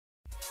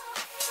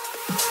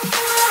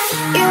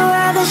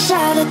another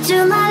shadow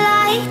to my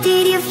light.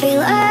 Did you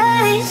feel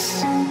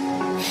us?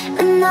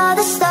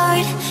 Another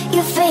start,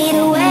 you fade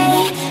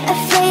away.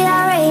 Afraid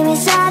our aim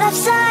is out of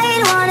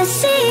sight. Wanna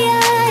see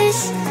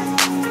us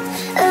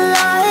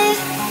alive.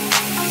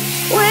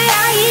 Where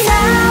are you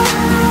now?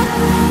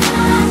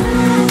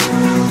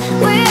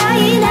 Where are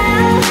you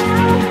now?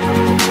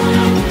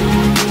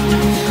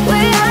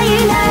 Where are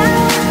you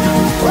now?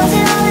 Was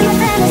it all your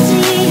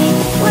fantasy?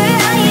 Where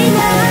are you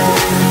now?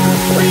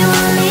 Were you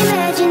only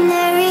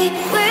imaginary?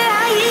 Where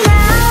are you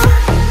now?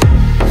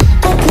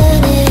 Oh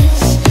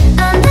goodness,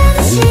 under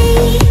the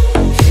sea,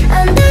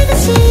 under the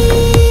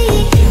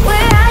sea.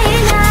 Where are you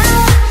now?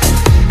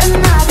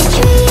 Another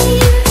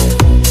dream.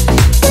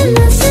 The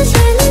monster's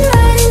running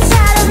right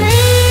inside of me.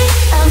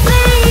 I'm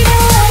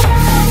faded,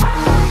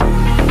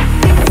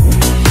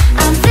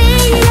 I'm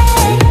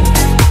faded,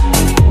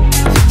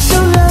 so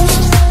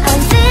lost.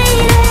 I'm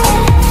faded,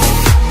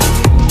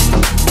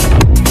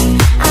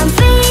 I'm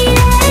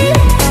faded,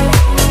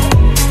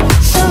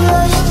 so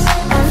lost.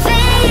 I'm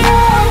faded.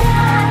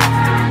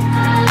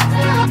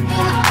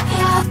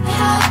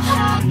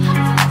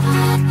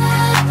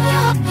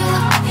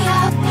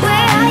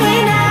 Where are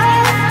you now?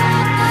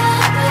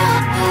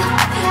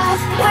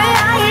 Where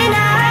are you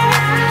now?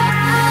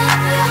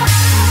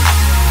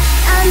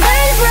 I'm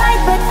burning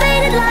bright but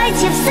faded lights.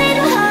 You've set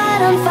my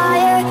heart on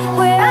fire.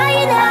 Where are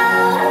you now?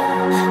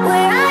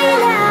 Where are you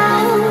now?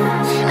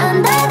 I'm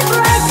burning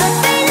bright but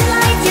faded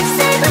lights. You've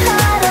set my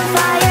heart on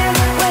fire.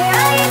 Where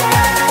are you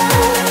now?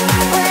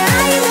 Where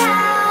are you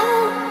now?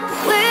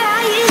 Where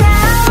are you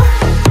now?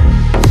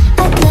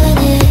 Oh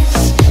goodness,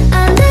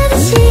 under the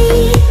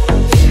sea,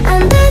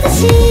 under the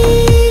sea.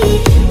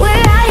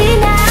 Where are you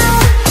now?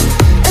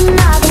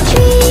 Another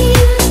dream.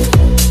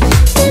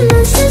 The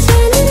monster's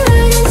running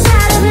right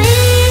inside of me.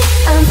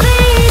 I'm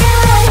faded,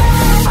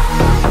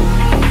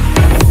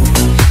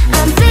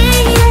 I'm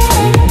faded,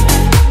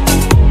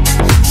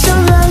 so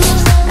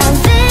lost. I'm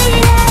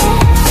faded,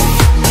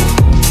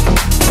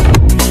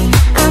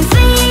 I'm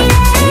faded,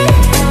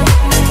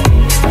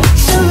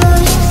 so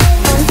lost.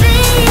 I'm faded, so lost. I'm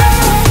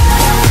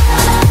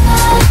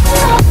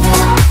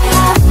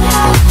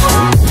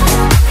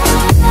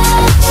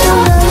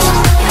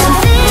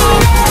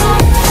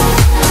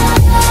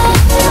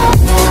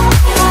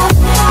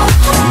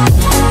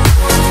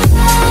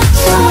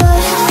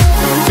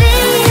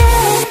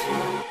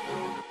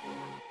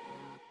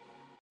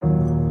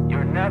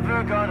You're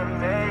never gonna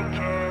make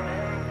it.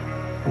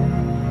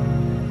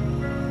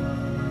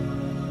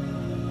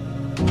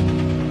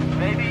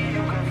 Maybe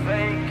you can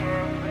fake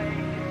it.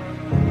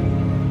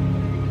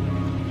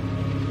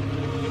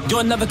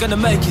 You're never gonna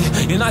make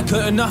it, you're not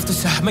good enough to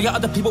shine. Maybe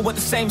other people with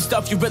the same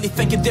stuff, you really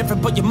think you're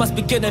different. But you must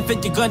be getting,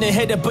 think you're gonna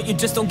hit it, but you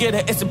just don't get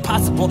it. It's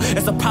impossible,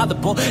 it's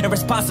improbable,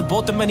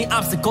 irresponsible. Too many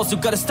obstacles, you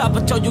gotta stop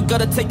it, yo. You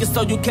gotta take it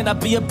slow, you cannot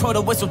be a pro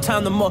to waste your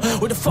time no more.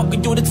 Who the fuck are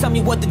you to tell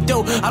me what to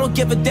do? I don't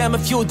give a damn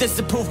if you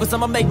disapprove, cause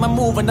I'ma make my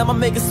move and I'ma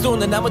make it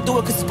soon. And I'ma do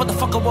it cause it's what the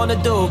fuck I wanna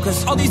do.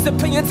 Cause all these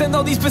opinions and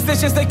all these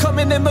positions, they come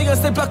in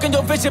millions, they blocking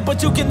your vision.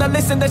 But you cannot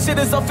listen, that shit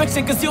is all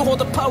fiction, cause you hold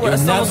the power. You're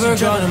never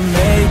gonna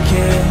make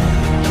it.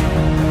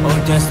 Oh,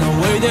 there's no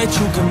way that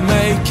you can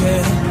make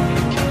it.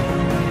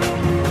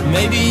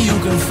 Maybe you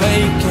can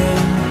fake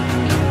it,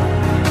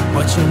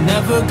 but you're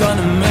never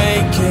gonna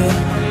make it.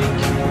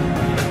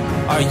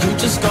 Are you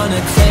just gonna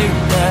take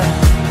that?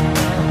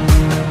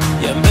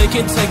 Yeah, make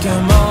it, take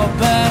them all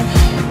back.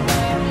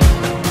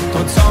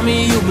 Don't tell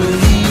me you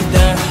believe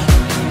that.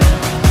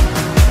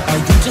 Are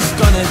you just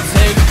gonna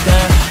take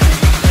that?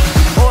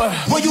 Or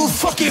will you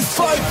fucking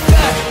fight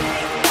back?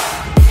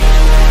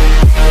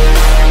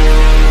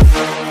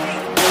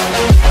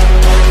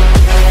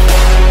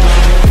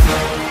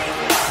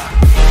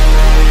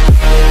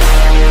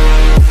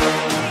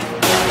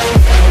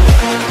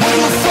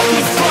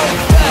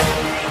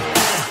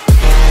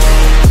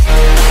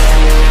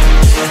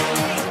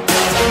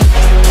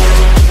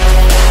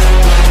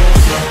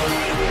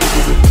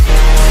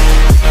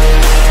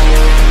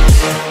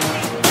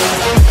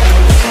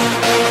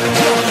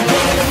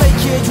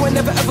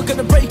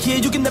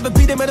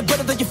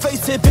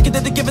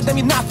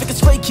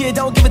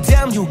 Don't give a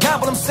damn, you got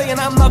what I'm saying.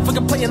 I'm not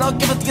fucking playing, I'll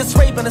give it to you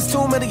straight. Man, there's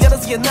too many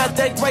others, you're not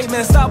that great,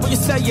 man. Stop what you're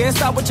saying,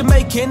 stop what you're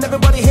making.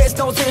 Everybody hears,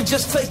 don't say you're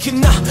just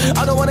faking. Nah,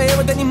 I don't wanna hear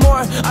it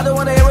anymore, I don't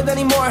wanna hear it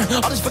anymore.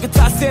 All these fucking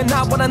thoughts, they're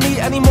not what I need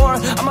anymore.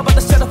 I'm about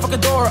to shut the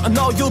fucking door. I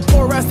know you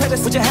poor ass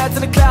haters, put your heads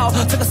in the cloud.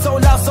 Took it so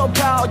loud, so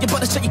proud. You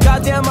better shut your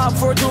goddamn mouth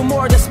before I do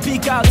more. Just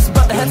speak out, it's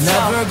about to head south.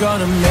 You're never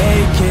gonna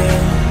make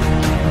it.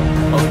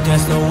 Oh,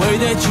 there's no way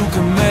that you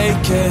can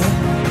make it.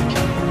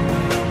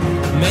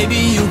 Maybe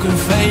you can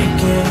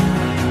fake it,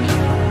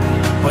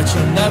 but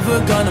you're never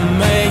gonna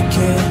make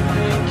it.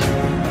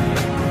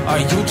 Are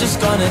you just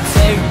gonna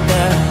take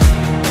that?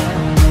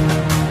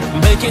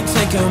 Make it,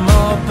 take them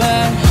all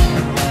back.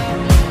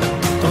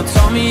 Don't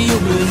tell me you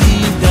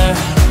believe that.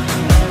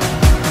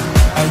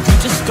 Are you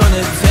just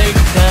gonna take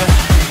that?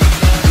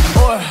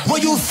 Or will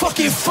you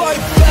fucking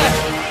fight back?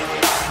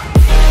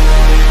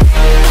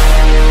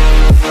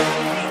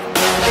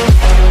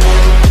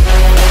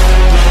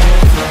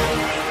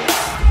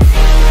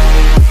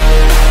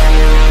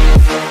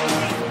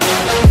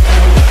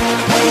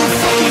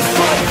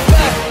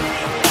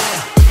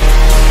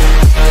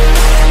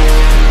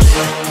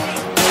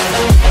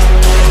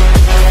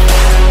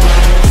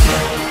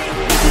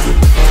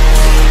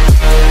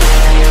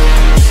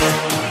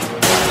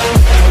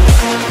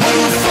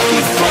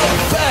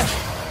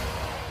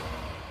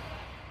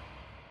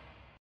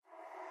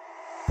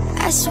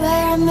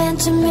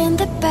 momentum in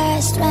the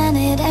past when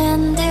it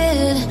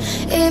ended.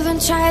 Even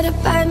tried to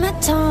bite my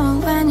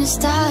tongue when you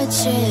started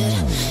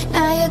shit.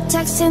 Now you're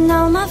texting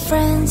all my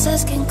friends,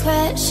 asking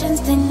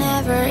questions they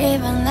never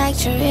even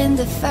liked you in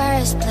the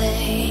first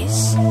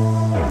place.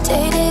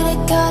 Dated a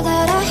girl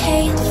that I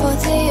hate for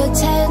the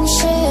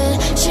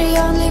attention. She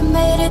only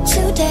made it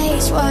 2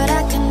 days, what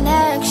a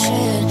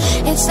connection.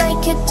 It's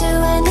like you'd do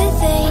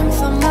anything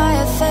for my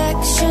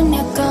affection.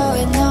 You're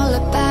going all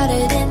about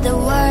it in the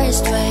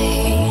worst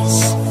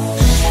ways.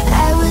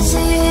 I was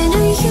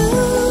into you,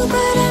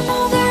 but I'm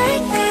over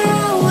it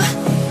now.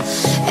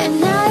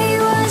 And I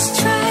was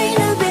trying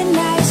to be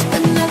nice,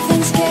 but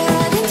nothing's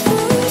getting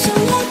through, so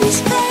let me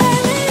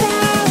spell it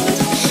out.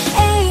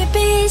 A,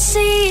 B, C,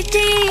 D,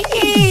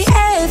 E,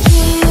 F,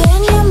 you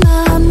and your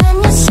mom and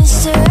your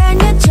sister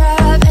and your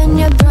job and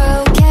your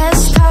broke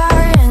ass car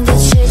and the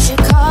shit you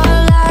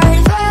call art.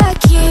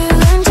 Fuck you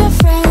and your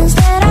friends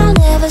that I'll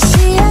never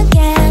see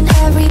again.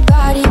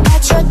 Everybody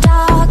but your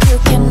dog, you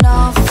can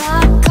all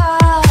fuck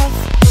off.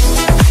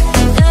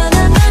 Na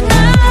na na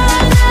na na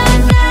na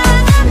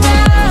na na.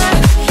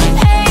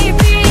 A,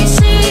 B, C,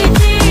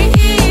 D,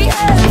 E,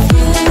 F,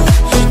 U.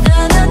 Na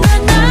na na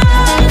na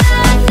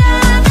na na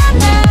na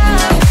na.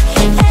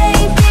 A,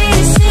 B,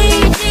 C,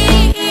 D,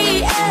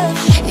 E, F.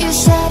 You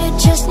said it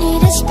just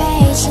needed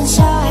space, and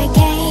so I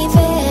gave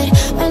it.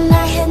 When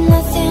I had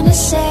nothing to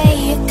say,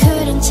 you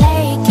couldn't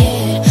take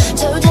it.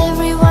 Told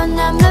everyone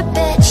I'm the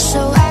bitch,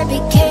 so I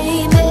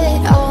became it.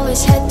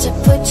 Always had to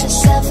put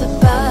yourself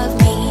above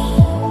me.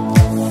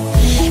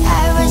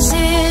 I was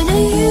into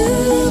you,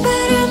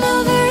 but I'm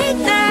over it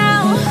now.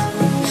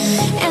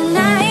 And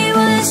I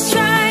was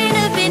trying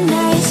to be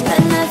nice, but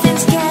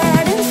nothing's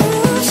getting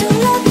through, so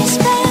let me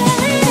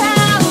spell it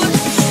out.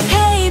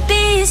 Hey, B,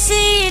 C,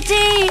 D,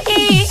 E,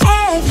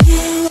 F,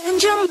 you and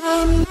your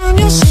mom and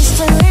your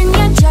sister and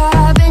your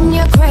job and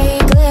your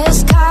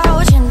Craigslist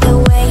couch and the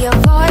way your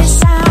voice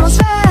sounds.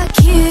 Fuck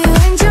you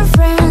and your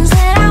friends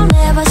that I'll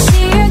never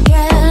see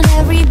again.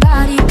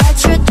 Everybody but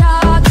your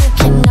dog, you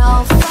can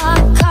all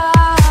fuck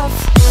off.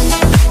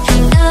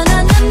 Na na na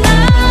na na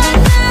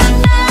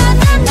na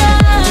na na.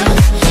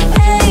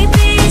 A, B,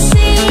 C,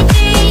 D,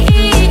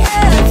 E,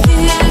 F, U.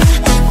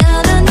 Na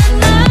na na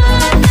na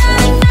na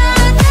na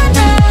na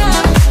na.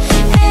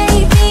 A,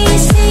 B,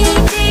 C,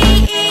 D,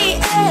 E,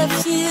 F,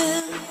 U.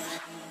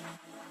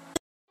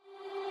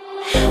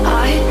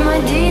 I hit my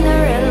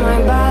dinner in my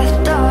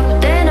bathtub,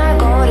 then I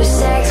go to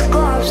sex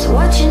clubs,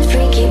 watching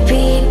freaky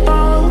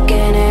people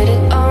getting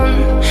it on.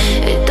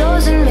 It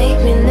doesn't make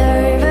me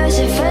nervous,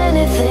 if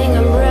anything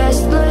I'm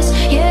restless.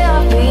 Yeah,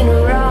 I've been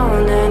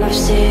around and I've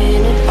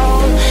seen it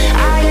all.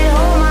 I get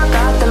home, I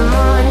got the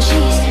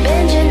munchies,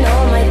 binging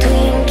all my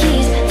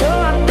Twinkies, throw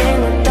up in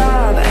the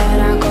tub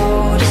and I go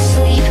to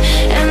sleep.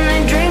 And I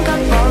drink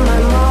up all my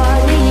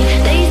money,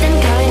 dazed and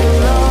kinda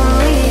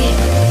lonely.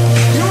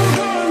 You're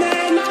gone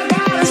and I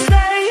gotta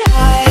stay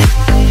high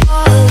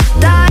all the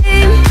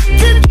time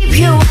to keep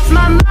you off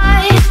my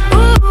mind.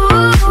 Ooh,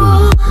 ooh,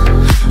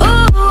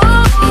 ooh,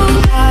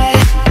 high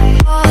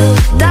all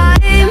the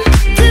time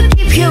to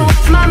keep you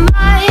off my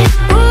mind.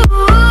 Ooh,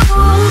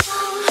 ooh,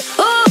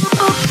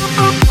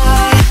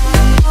 high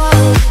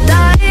all the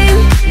time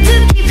to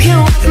keep you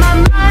off my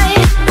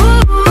mind.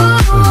 Ooh,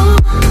 ooh,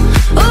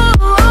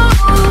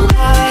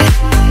 high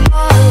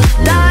all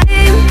the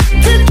time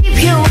to keep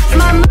you off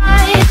my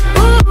mind.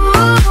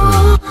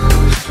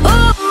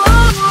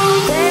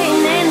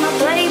 Staying in my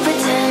play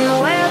pretend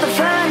where the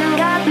fun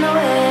got no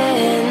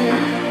end.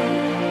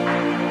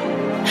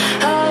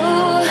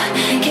 Oh,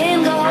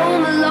 can't go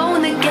home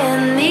alone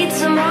again. Need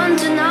someone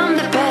to numb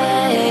the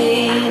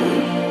pain.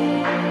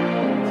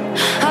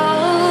 Oh,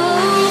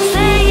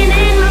 staying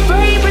in my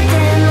play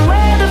pretend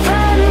where the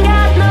fun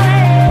got no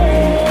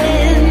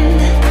end.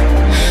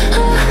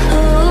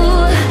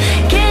 Oh,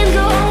 can't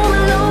go home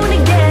alone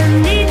again.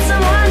 Need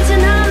someone to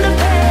numb the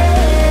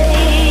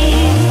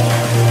pain.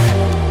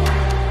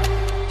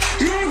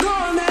 You're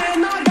gone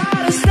and I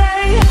gotta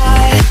stay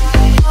high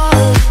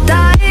all the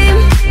time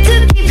to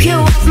keep you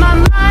off my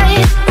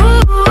mind.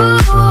 Ooh,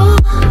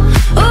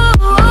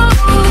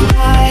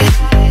 high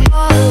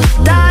all the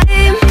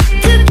time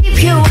to keep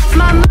you off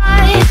my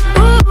mind.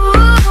 Ooh,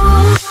 high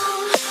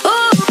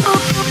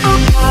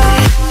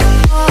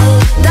all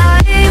the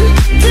time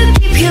to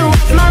keep you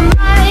off my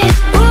mind.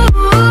 Ooh,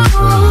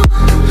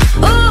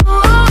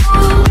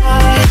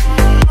 high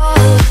all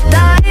the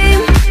time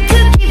to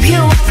keep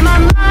you off my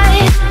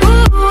mind.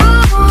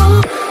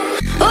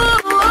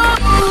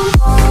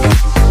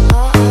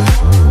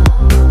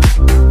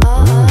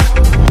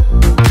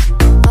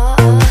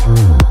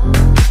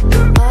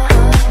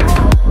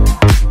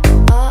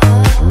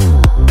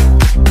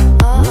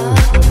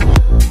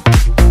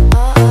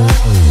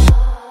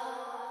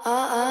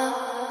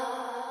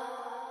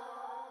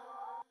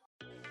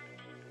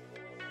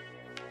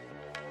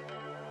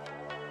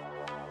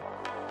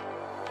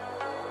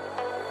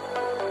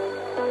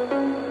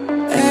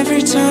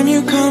 Every time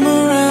you come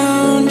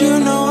around, you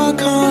know I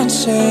can't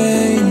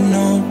say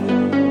no.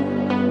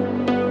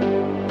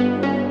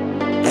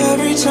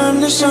 Every time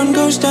the sun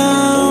goes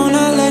down,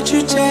 I let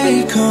you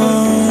take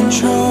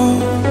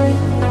control.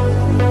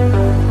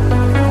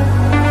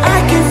 I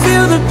can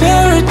feel the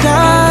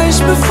paradise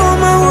before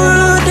my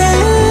world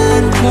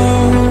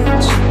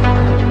implodes.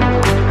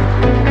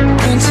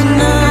 And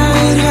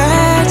tonight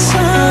had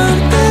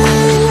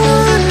something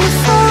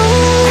wonderful.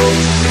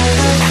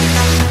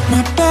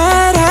 My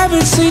bad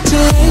habits lead to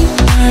late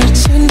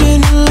nights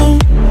ending alone.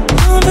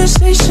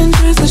 Conversations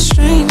with a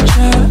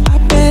stranger, I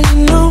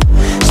barely know.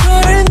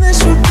 Swearing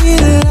this would be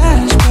the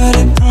last, but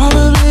it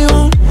probably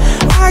won't.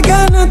 I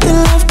got nothing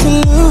left to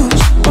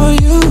lose or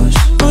use.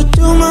 Or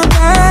do my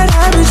bad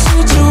habits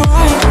lead to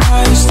why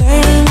you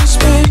stare into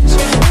space?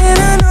 And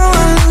I know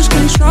I lose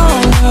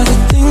control of the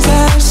things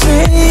that I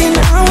say. And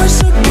I was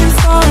looking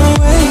far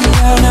away,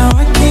 now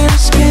I can't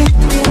escape.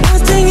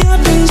 Nothing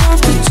happens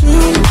after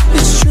two,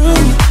 it's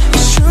true.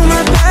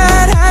 My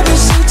bad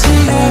habits lead to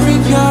every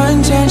pure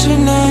intention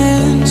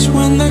ends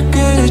when the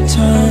good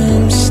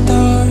times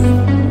start.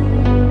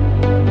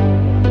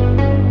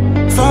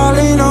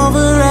 Falling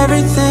over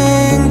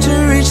everything to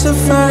reach the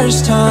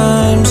first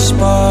time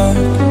spark.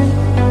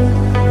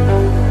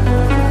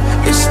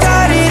 It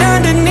started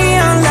under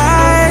neon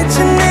lights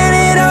and then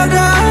it all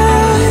got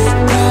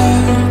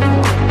dark.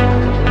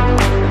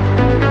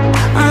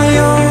 I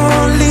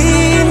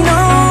only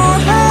know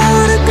how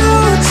to go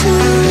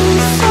too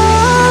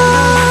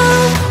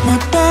far. My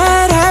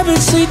bad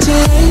habits lead to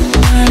late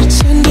nights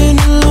ending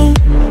alone.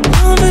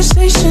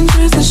 Conversations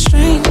with a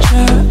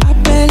stranger, I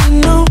barely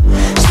know.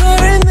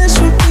 Swearing this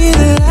would be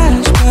the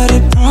last, but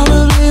it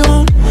probably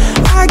won't.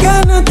 I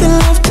got nothing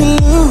left to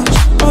lose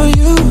or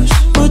use.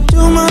 Or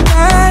do my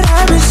bad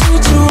habits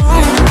lead to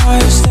why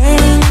you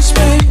stare into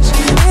space?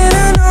 And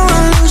I know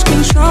I lose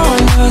control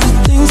of the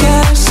things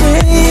that I say.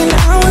 And I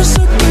was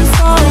looking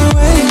far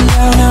away,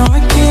 now I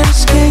can't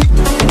escape.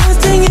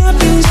 Nothing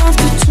happens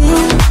after two,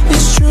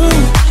 it's true.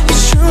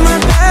 It's true, my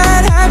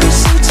bad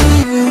habits lead to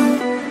you.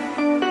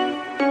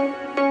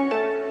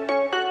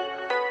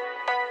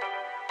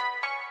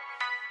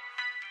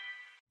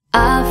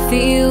 I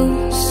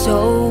feel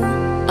so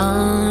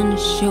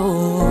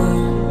unsure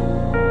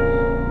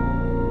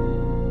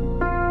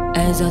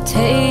as I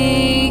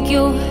take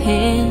your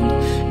hand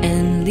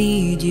and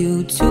lead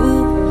you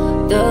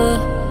to the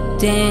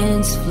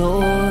dance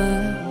floor.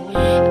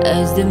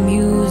 As the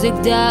music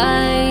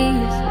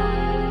dies,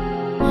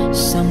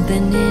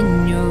 something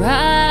in your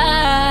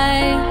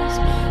eyes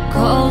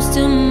calls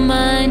to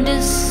mind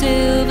a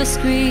silver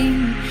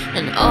screen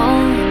and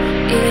all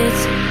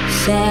its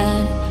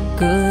sad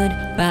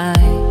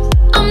goodbyes.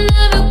 I'm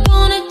never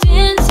gonna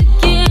dance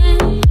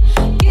again.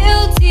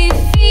 Guilty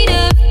feet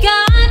have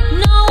got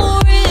no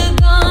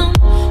rhythm.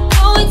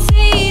 Though it's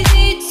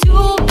easy to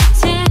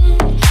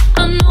pretend, I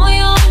know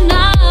you're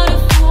not a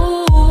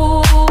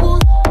fool.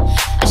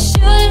 I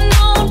should've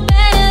known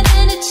better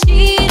than to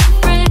cheat a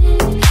friend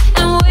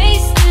and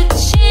waste the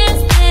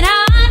chance that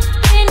I've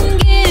been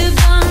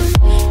given.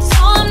 So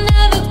I'm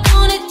never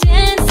gonna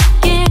dance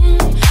again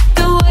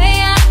the way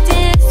I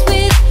danced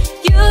with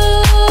you.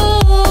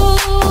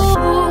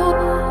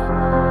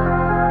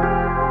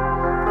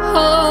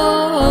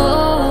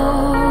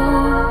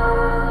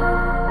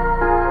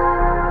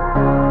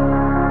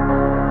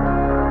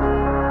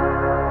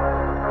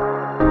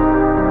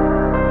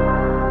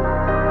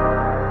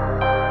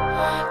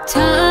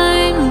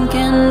 Time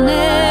can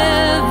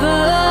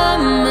never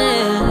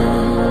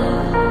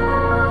mend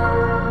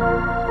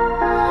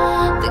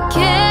the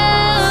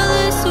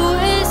careless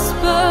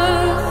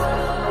whispers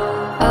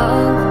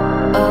of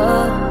a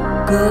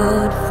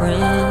good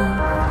friend.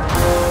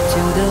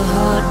 To the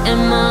heart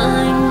and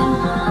mind,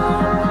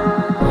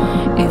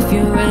 if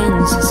your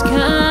answer's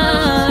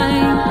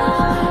kind,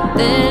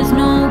 there's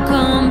no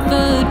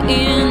comfort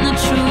in the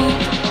truth.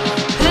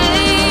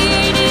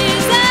 Pain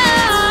is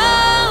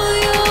all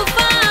you'll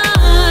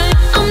find.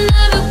 I'm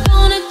never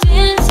gonna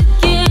dance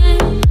again.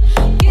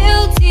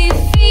 Guilty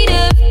feet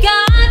have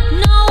got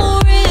no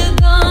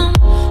rhythm.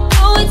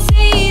 Though it's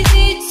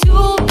easy to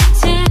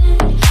pretend,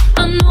 I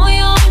know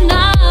you're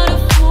not a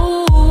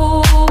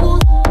fool.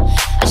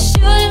 I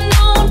should've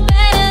known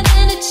better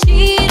than to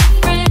cheat a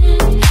friend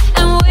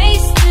and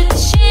waste the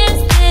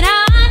chance that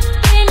I've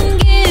been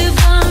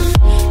given.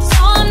 So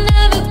I'm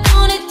never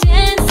gonna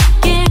dance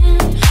again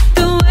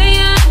the way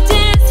I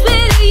danced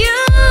with you.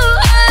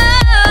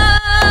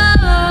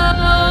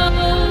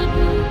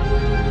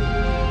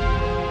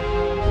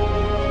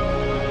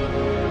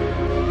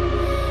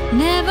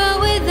 Never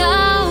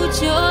without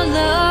your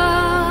love.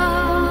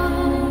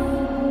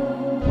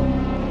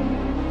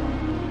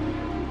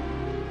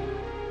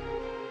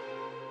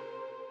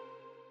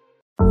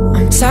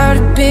 I'm tired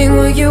of being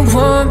what you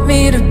want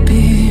me to be.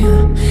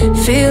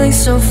 Feeling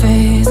so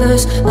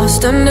faithless,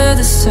 lost under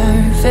the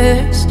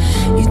surface.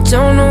 You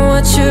don't know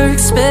what you're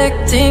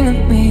expecting of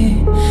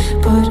me,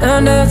 but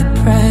under the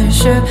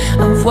pressure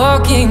of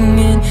walking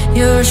in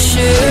your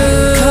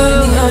shoes. Caught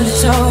in the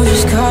undertow,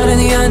 just caught in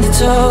the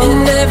undertow.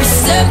 And every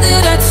step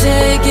that I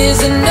take is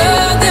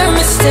another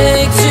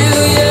mistake to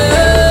you.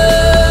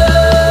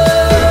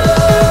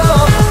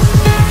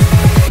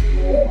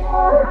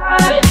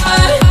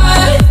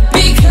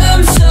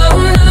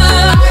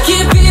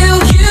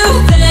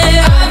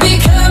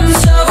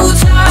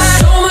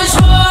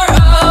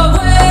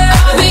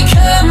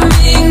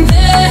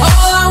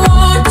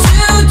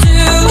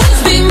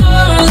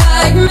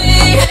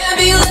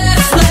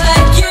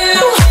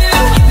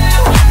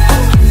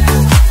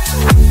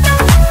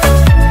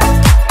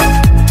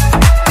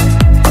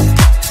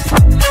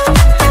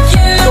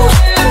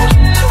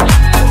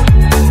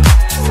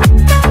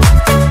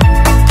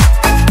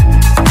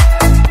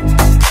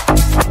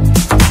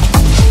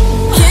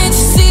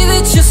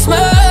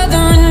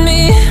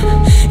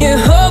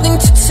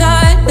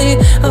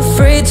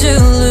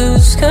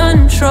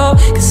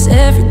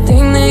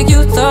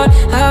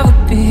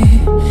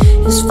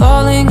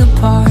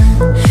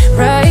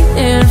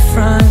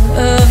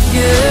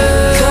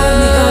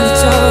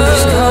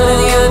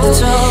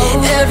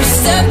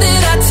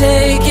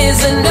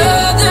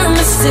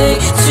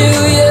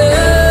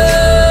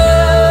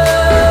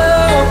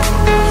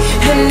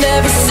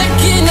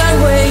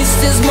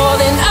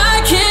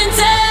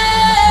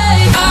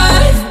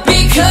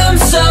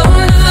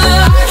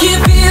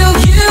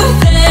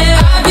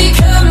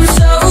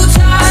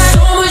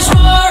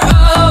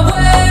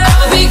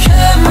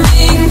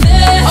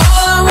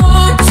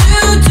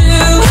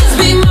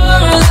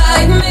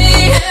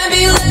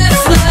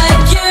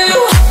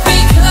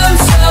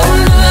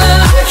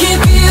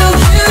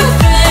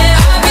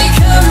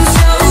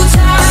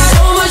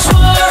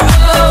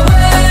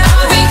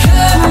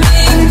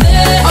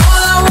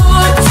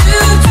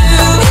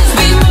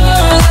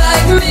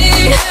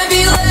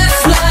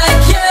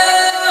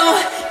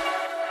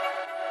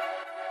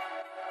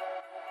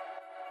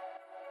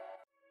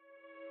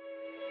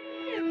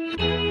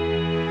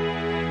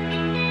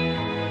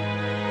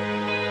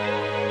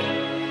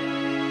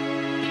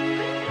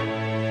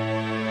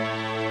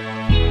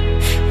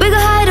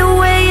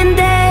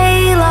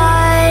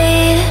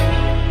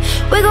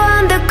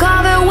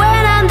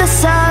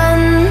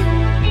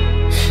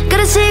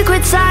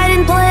 suicide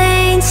in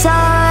plain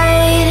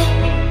sight.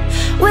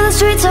 When the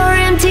streets are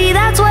empty,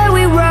 that's where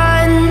we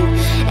run.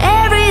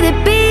 Everyday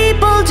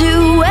people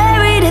do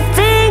everyday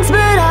things, but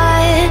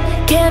I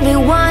can't be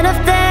one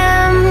of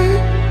them.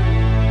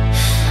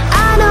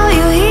 I know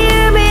you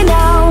hear me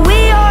now.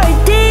 We are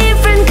a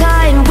different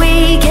kind.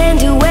 We can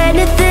do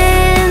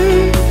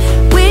anything.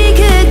 We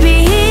could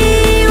be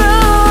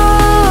heroes.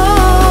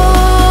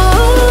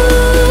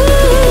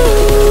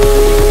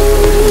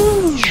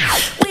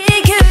 We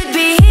could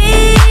be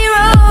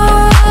heroes.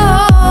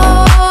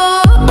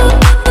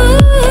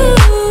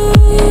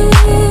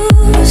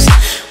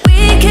 We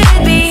could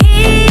be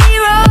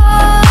heroes.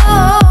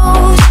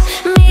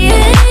 Me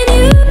and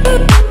you.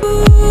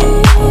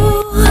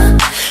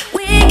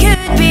 We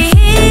could be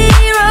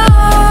heroes.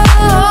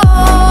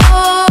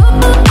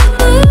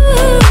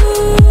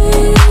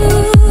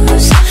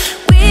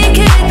 We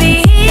could be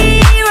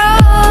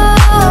heroes.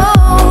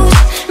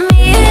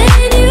 Me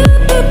and you.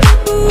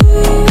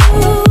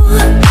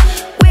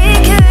 We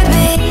could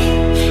be.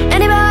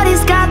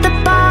 Anybody's got the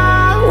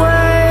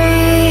power.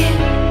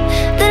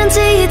 They don't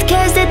see it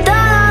 'cause they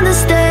don't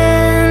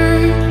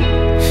understand.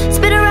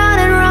 Spin around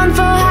and run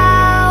for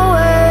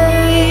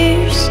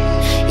hours.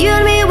 You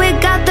and me, we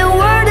got the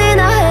world in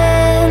our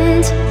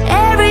hands.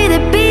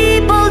 Everyday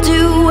people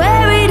do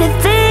everyday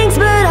things,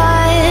 but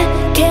I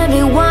can't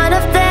be one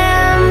of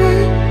them.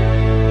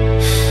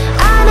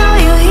 I know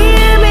you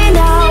hear me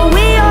now.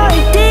 We are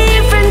a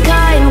different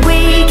kind. We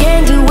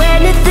can do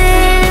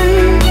anything.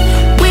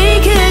 We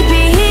could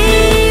be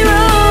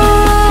heroes.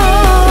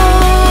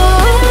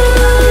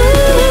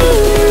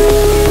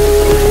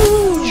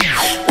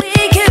 We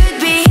could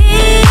be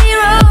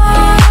heroes.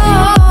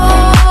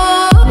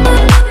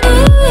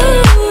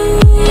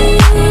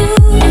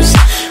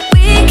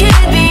 We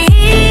could be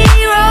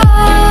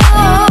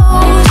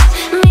heroes.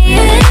 Me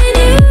and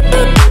you.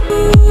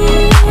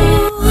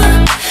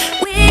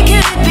 We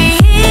could be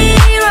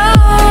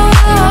heroes.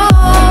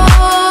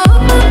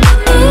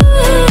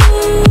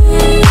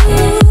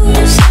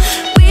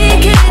 We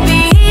could be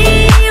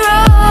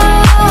heroes.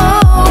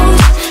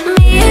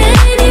 Me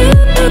and you.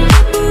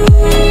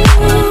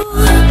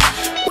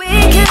 We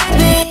could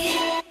be.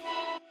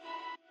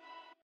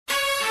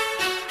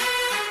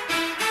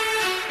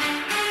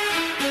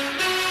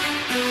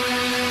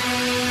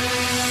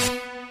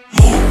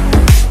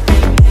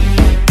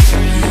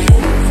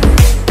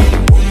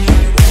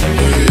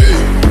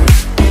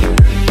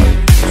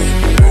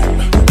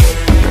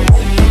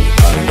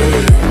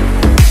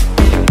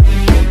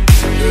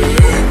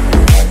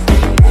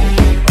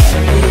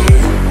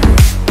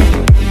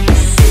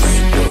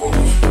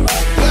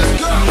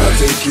 I'll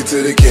take you to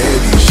the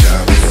candy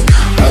shop.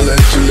 I'll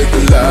let you lick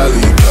the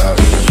lollipop.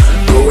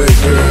 Go ahead,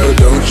 girl,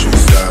 don't you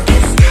stop.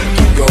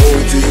 Keep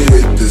going till you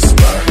hit the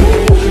spot.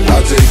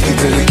 I'll take you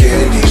to the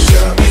candy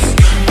shop.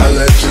 I'll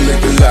let you lick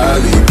the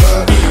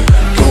lollipop.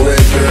 Go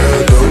ahead,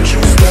 girl, don't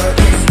you stop.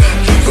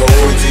 Keep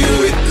going till you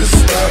hit the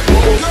spot.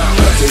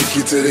 I'll take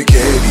you to the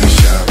candy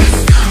shop.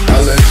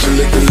 I'll let you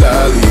lick the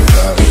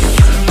lollipop.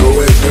 Go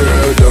ahead,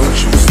 girl, don't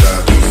you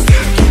stop.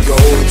 Keep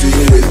going till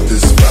you hit the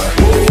spot.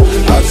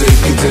 I'll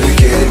take you to the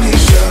candy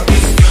shop.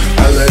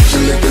 I'll let you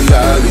lick the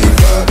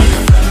lollipop.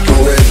 Go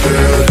ahead,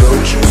 girl,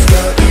 don't you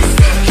stop.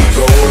 Keep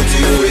going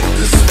till you hit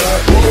the spot.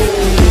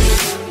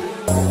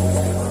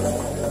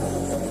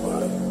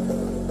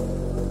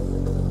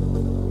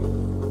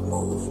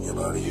 Move your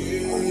body.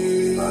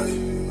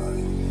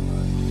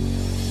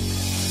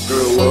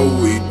 Girl, what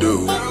we do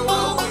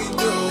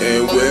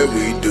and where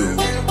we do,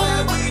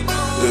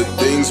 the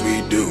things we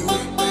do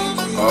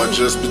are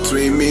just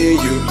between me and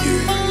you,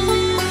 yeah.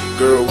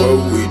 Girl, what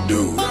we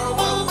do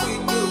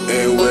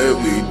and where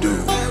we do,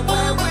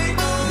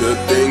 the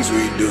things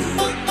we do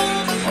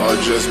are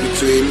just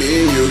between me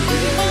and you.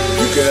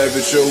 You can have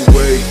it your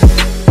way.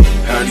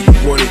 How do you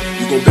want it?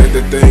 You gon' back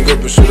that thing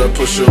up or should I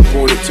push up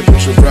on it?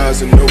 Temperature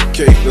rising,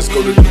 okay, let's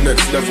go to the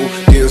next level.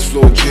 Dance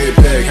floor, jam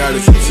bag, hot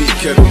as a tea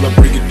kettle. I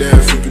break it down,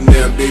 flip it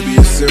down, baby,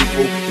 it's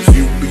simple. If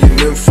you be an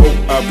info,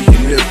 I'll be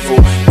an info.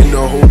 In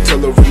the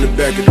hotel or in the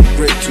back of the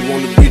rent to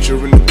on the beach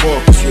or in the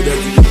park, it's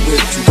whatever you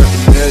went to. Got the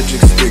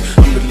magic stick,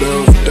 I'm the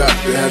love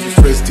doctor. Have your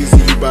friends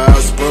teasing you by how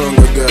I sprung.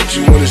 I got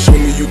you, wanna show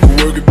me you can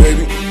work it,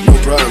 baby? No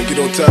problem, get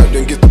on top,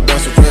 then get the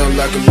bounce around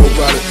like a low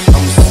rider.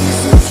 I'm a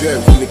seasoned vet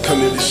when it come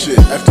to this shit.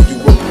 After you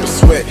work up a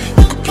sweat,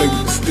 you can play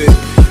with the stick.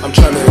 I'm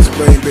trying to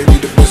explain, baby,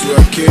 the best way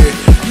I can.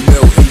 You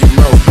melt in your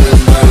mouth, man.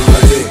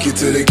 I'll take you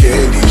to the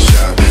candy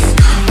shop.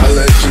 I'll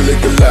let you lick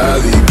the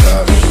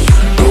lollipop.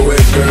 Go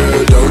ahead,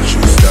 girl, don't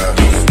you stop.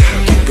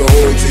 Keep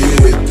going till you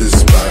hit the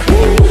spot.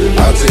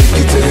 I'll take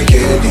you to the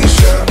candy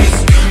shop.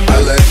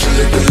 I'll let you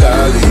lick the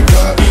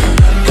lollipop.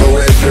 Go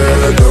ahead,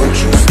 girl, don't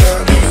you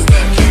stop.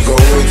 Keep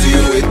going till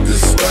you hit the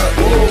spot.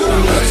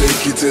 I'll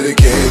take you to the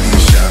candy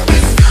shop.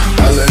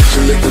 I'll let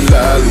you lick the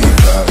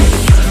lollipop.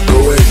 Go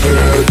ahead,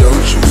 girl,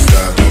 don't you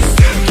stop.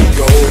 Keep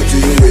going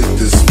till you hit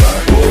the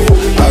spot.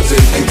 I'll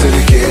take you to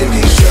the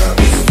candy shop.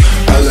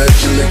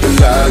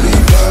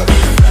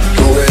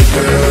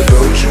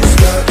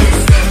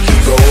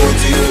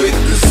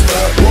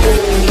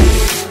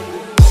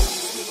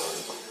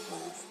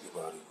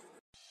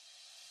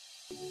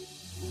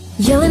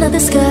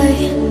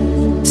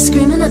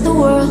 looking at the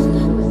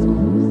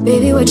world.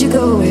 Baby, where'd you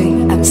go away?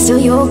 I'm still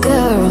your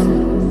girl.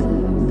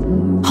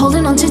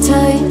 Holding on too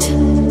tight,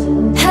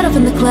 head up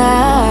in the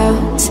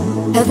clouds.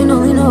 Heaven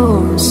only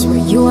knows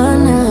where you are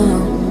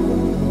now.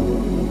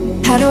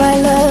 How do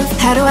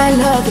I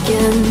love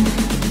again?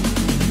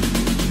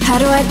 How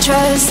do I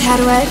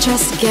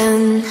trust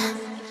again?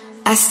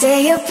 I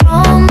stay up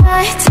all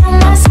night, tell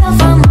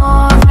myself I'm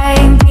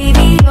alright.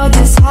 Baby, you're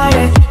just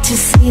harder to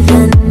see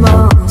than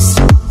most.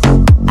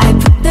 I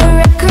put the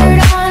record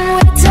on,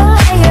 wait till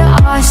I hear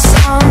our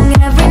song.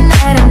 Every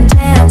night I'm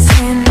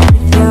dancing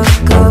with your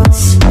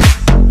ghost.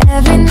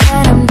 Every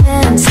night I'm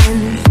dancing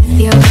with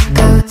your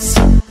ghost.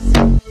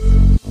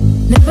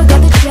 Never got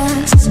the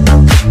chance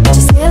to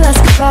say a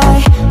last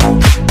goodbye.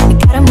 I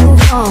gotta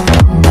move on,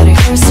 but it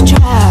hurts to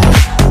try.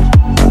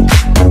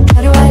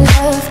 How do I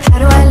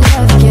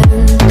love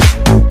again?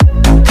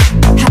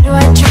 How do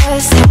I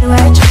trust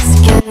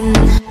again?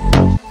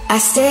 I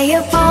stay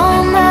up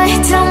all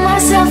night, tell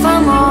myself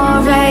I'm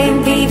alright.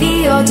 Baby,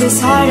 you're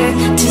just harder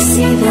to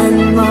see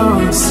than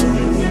most.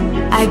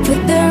 I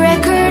put the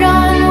record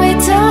on, wait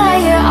till I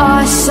hear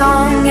our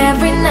song.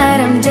 Every night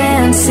I'm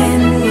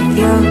dancing with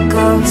your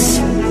ghost.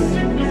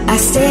 I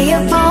stay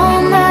up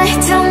all night,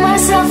 tell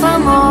myself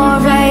I'm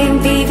alright.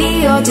 Baby,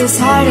 you're just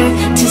harder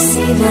to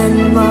see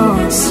than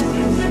most.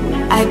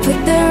 I put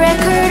the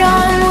record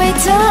on, wait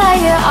till I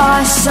hear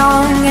our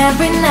song.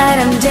 Every night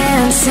I'm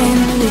dancing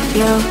with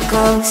your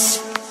ghost.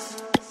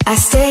 I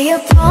stay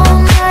up all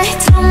night,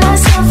 tell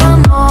myself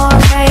I'm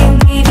alright.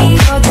 Baby,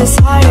 you're just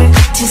harder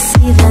to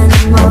see than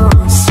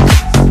most.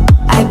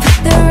 I put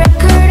the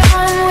record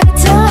on, wait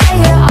till I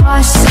hear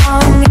our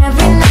song.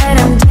 Every night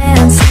I'm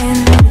dancing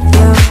with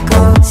your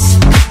ghost.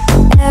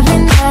 Every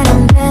night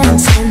I'm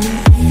dancing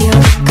with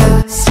your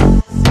ghost.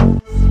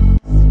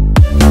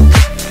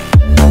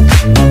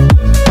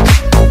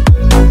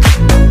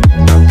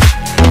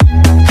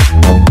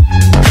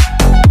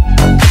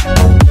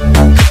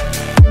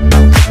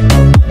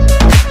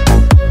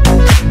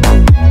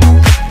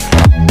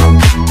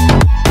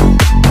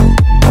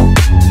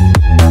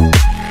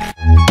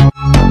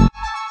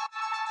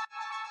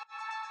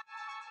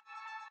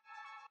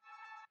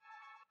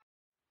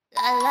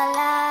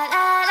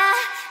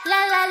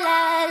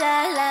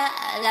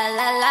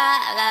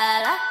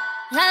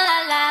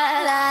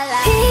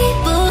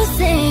 People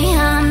say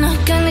I'm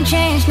not gonna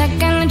change, not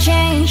gonna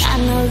change. I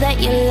know that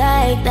you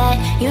like that,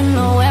 you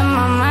know where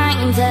my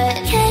mind's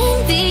at.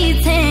 Can't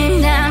be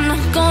tamed, I'm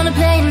not gonna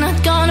play,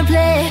 not gonna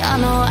play. I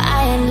know I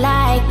ain't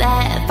like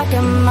that,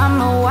 fucking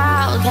mama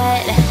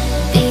wildcat.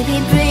 Baby,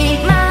 break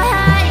my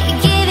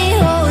heart, give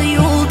it all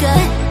you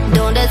got.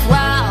 Don't that's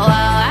wild,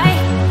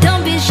 wild,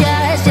 don't be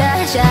shy,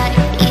 shy, shy.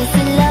 Is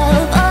it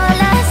love or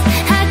lust?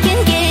 I can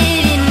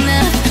get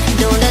enough.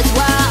 Don't that's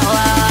wild,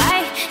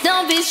 wild,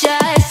 don't be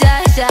shy,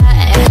 shy, shy.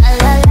 La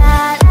la la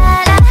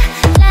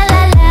la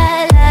la la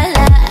la la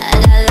la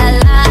la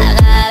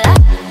la la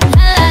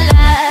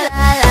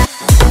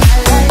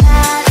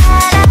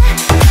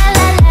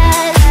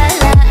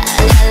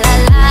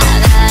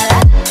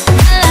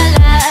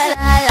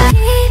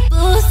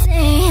People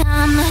say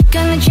I'm not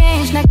gonna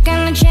change, not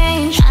gonna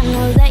change. I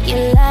know that you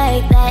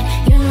like that,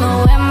 you know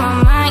where my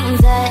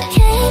mind's at.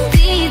 Can't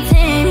be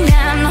tamed,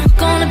 I'm not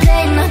gonna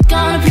play, not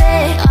gonna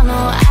play. I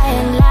know I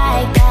ain't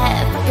like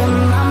that, fucking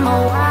mama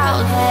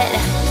wildcat.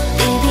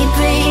 Baby,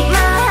 break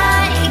my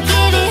heart,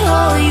 give it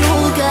all you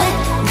got.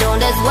 Don't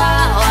that's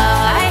wild,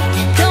 wild,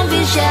 don't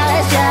be shy,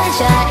 shy,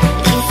 shy.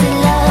 Is it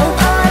love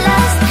or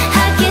lust?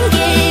 I can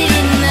get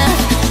enough.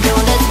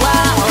 Don't that's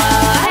wild,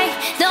 wild,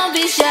 don't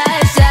be shy,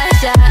 shy,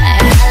 shy.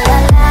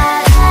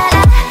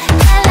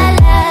 La la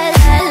la la la la la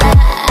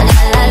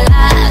la la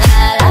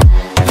la la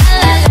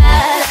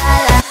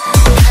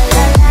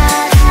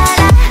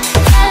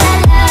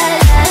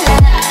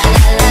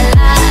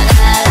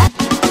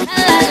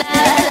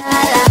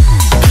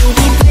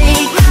Baby,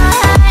 break my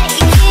heart,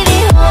 give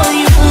it all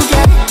you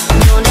got.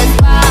 Don't that's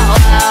wild,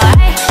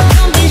 wild,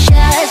 don't be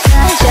shy,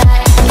 shy, shy.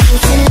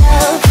 Is it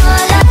love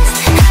or lust?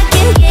 I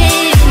can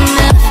get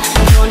enough.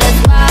 Don't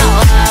that's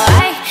wild,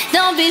 wild,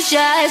 don't be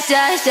shy,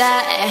 shy, shy.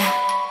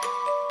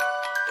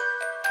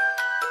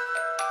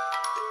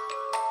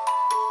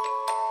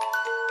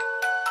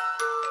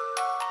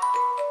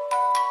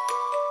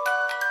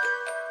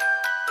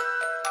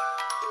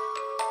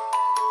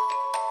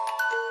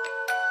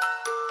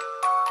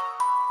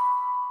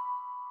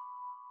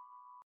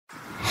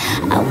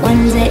 I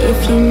wonder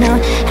if you know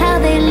how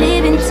they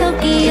live in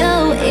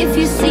Tokyo. If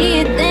you see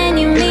it, then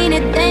you mean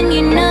it, then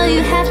you know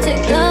you have to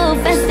go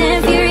fast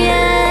and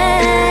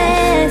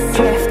furious.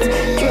 Drift,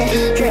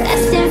 drift, drift.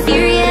 Fast and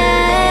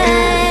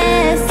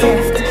furious.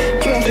 Drift,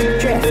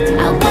 drift, drift.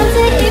 I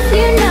wonder if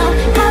you know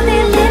how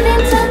they live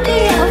in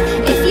Tokyo.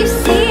 If you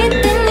see it,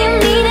 then you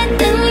mean it,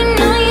 then you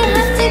know you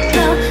have to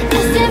go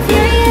fast and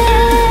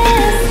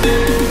furious.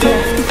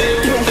 Drift,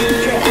 drift,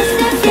 drift. Fast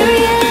and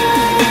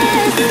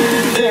furious.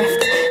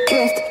 Drift,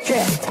 drift,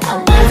 drift. I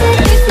wonder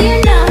if you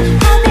know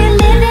how they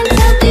live in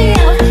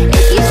Tokyo.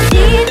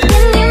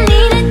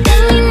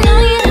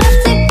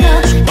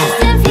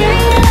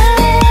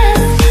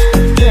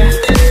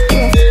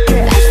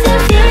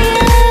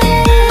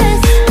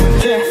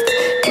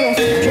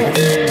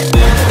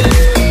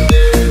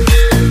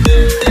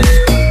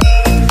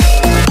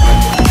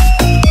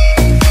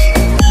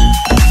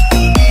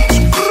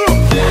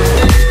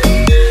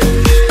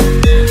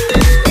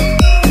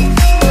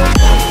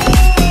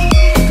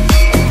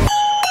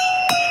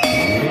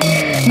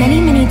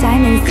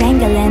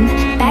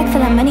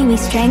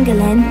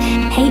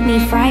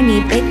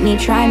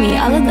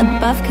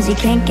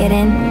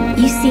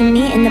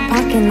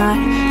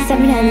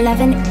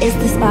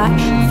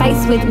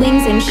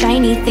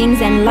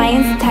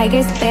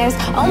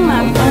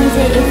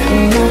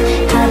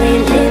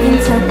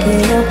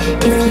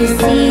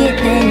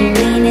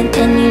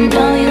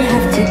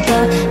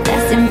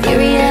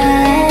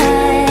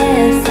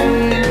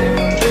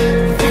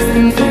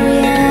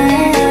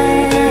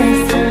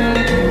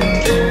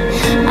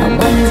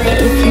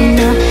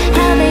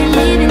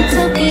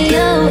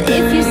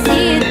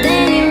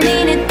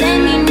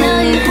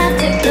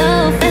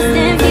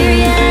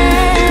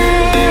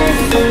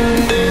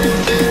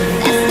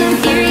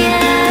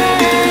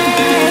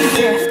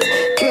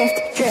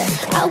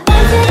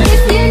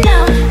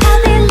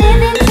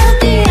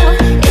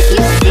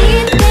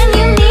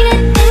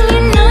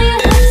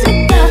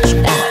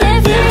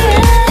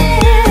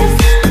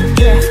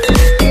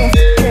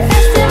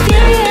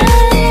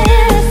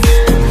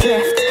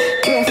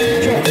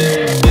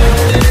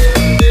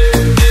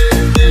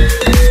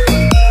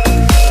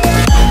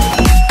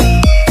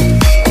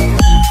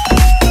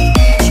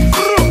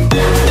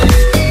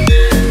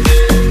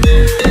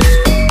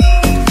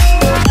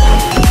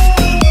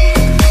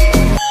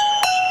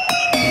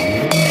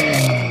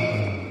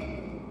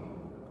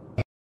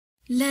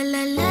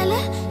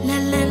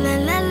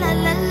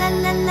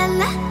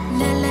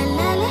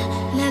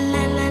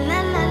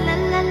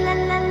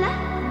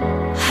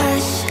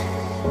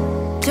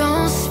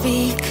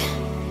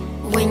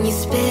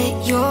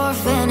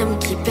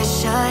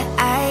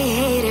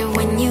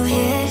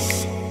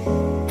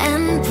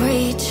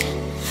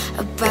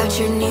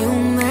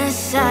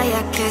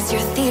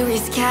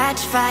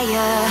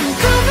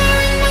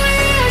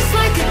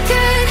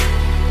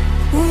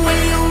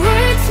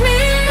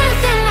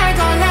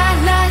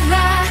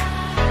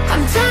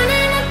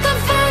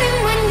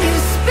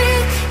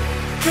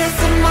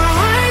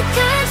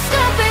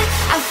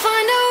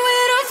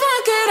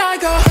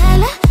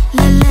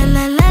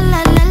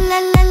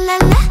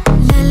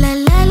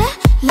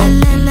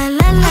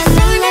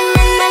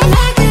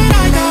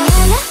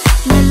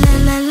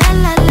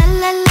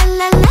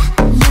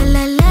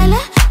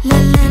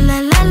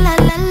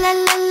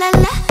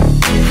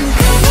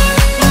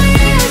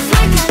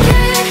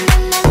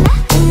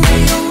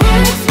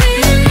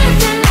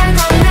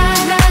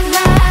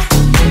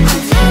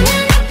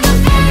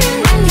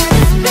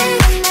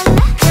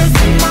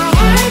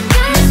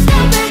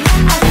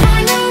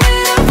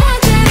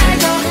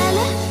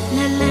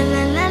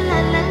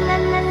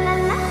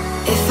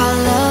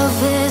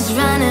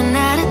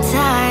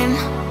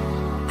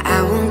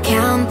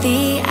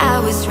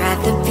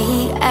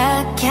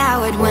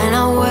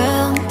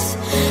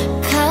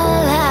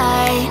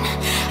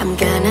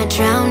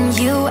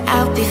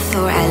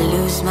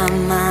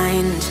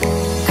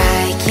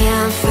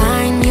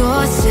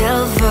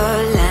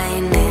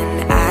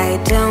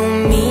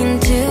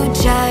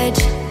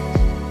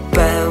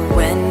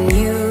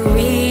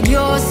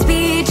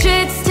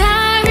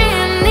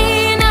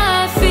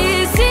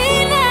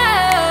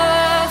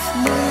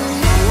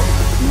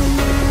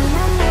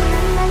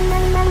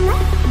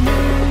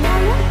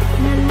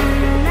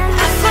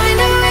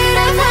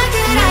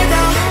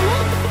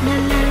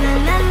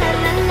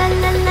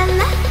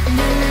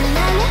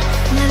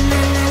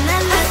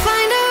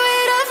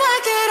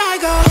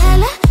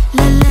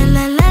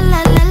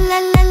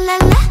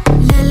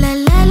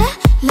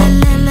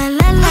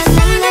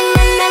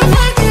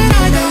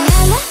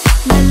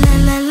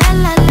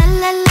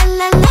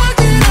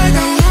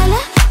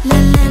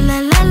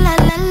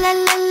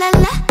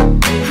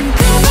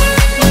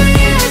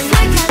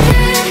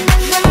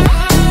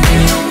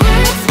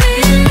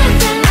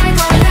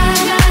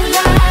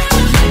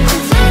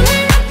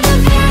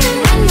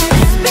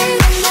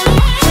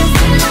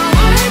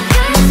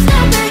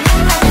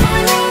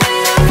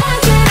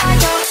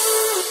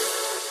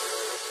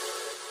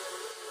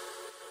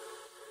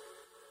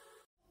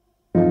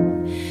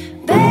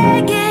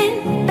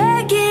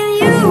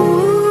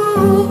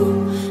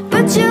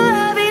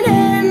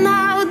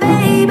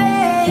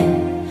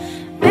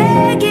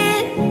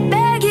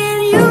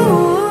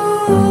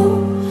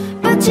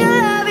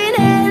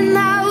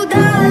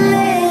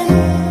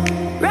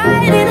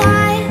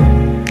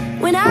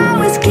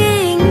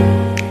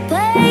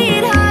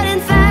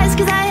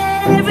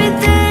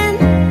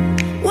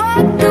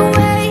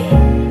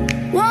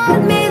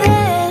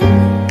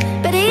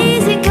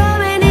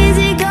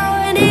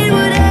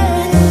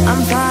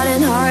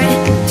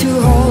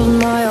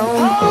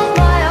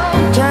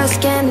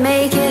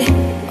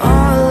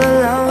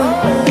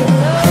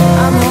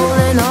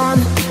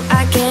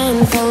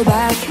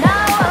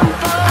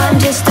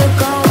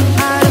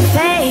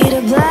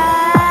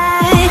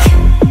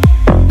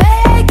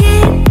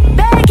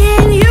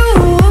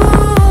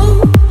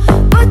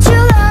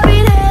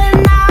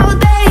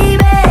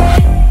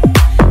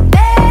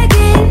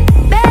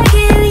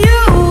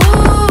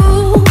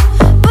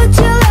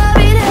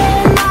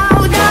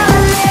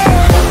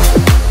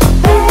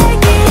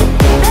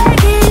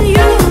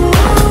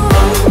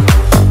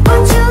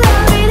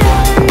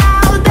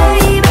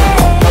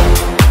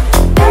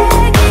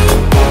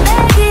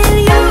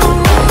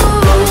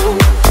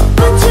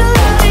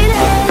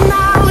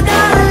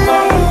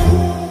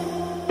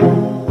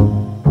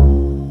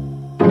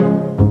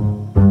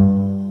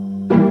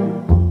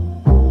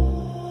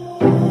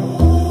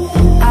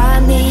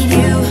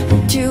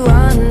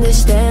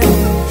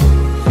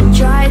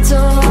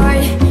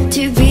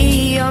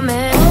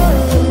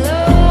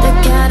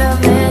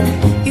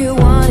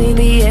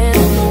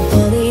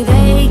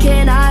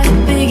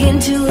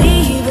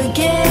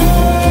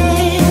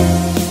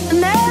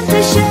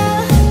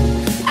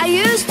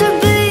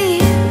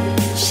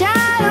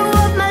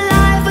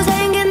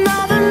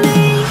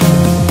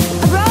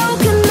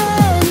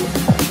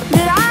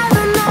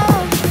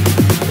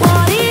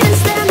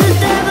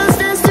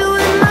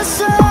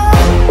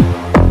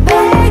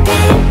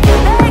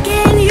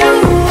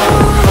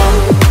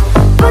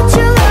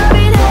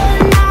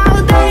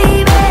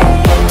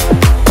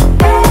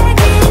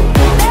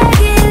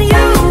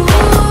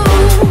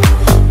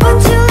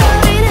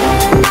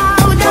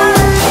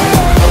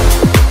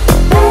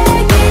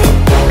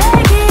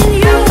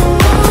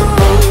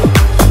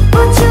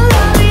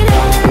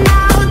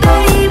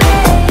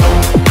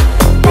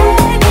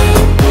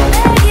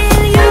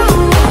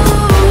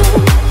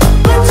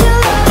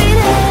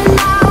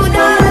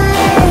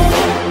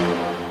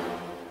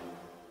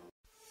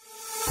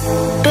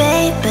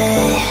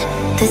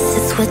 this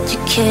is what you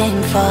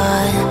came for.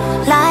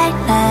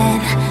 Lightning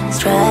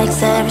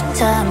strikes every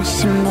time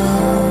she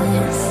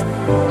moves,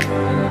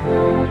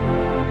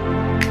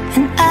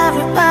 and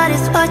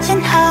everybody's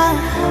watching her.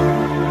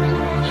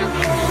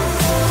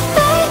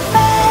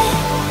 Baby,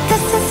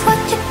 this is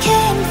what you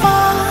came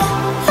for.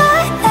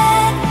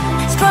 Lightning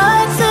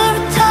strikes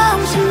every time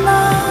she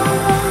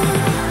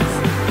moves,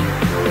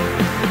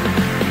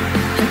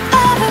 and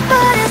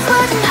everybody's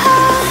watching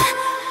her.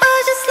 Oh,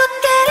 just look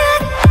at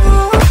it.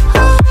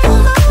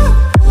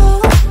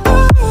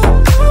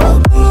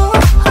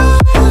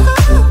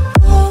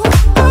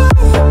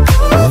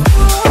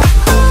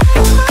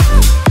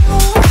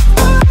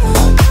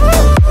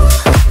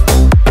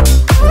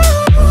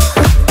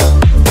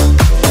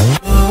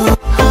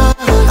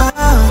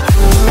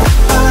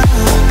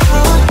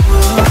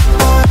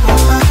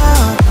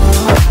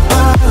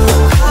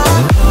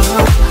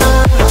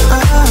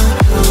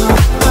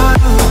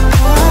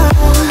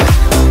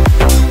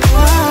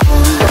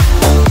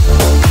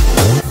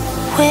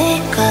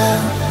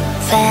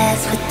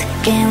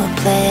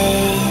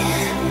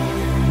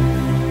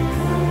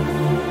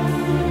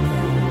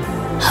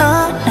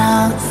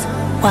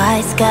 Why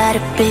it's gotta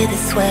be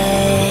this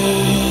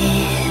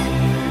way?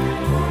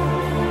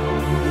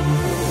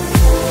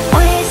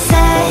 We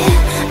say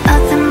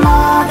nothing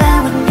more than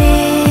we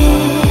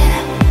need.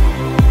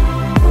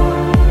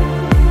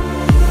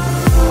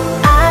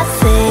 I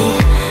see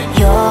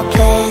your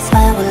place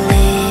when we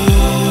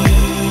leave.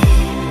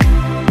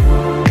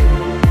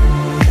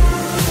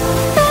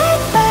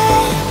 Baby,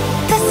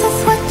 this is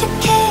what you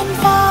came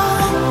for.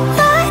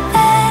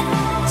 Lightning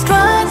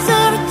strikes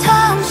every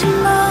time she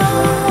moves.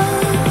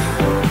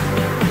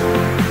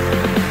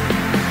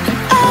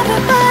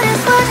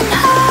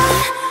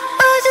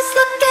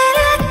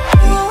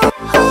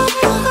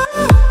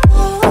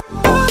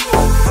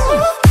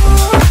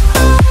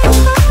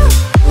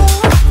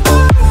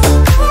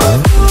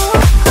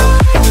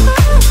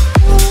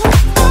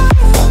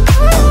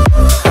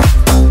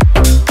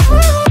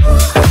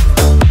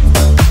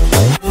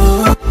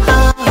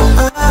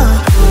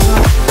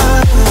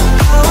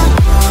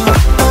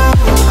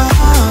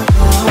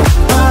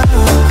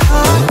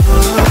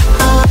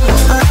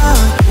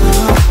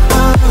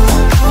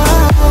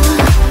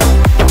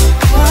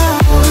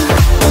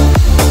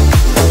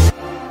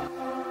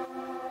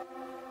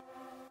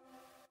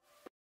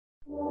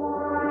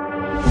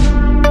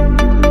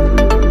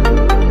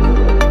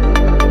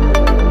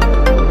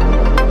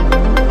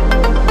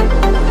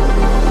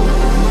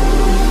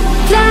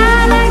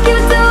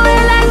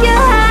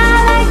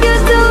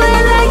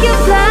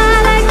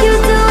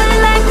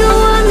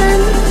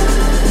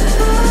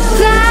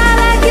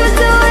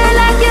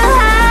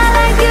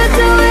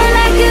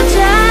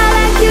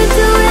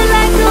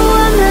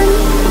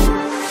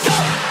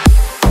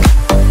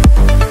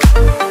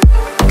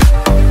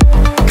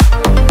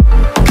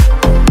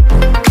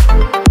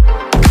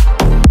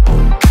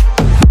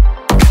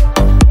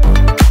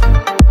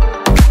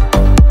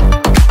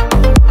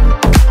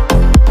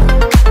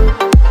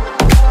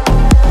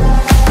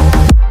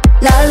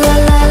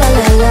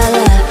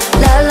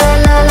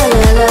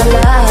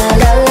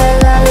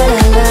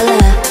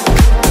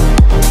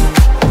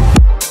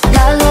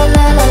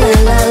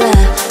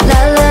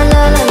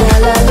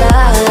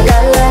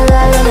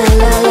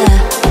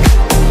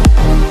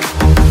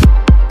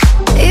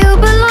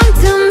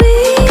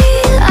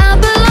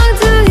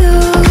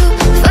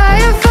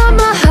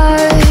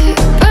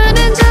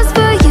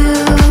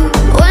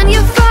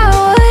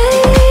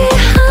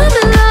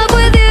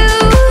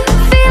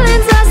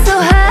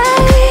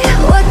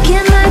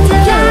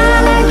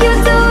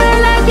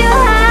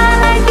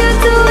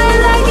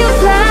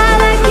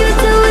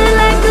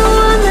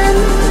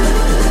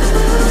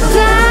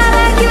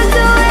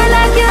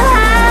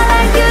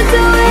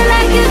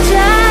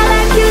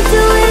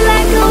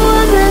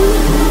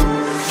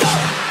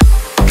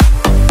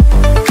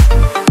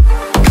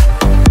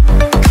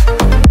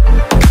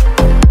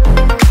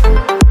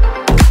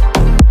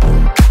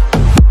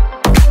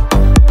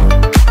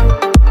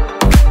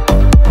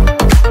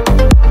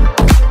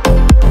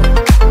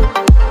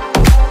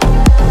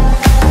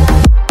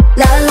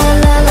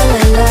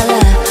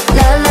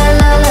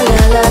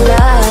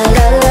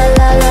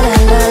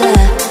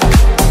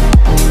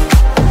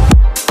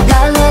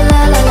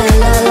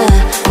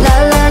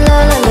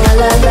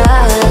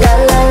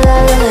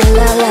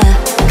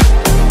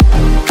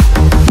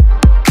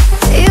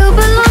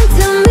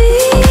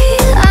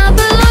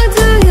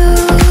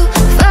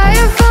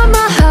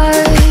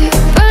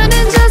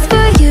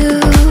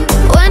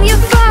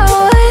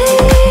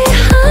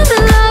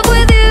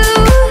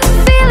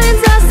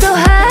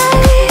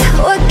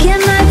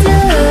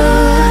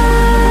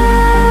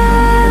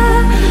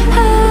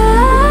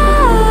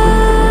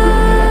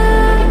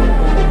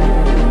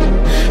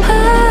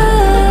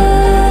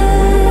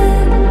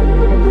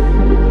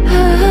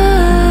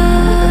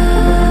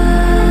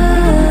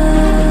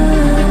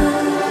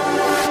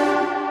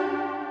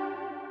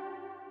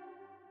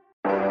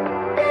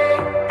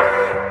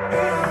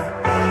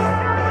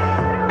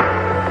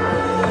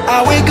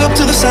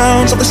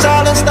 sounds of the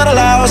silence that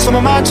allows for my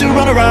mind to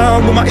run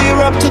around with my ear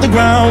up to the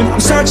ground.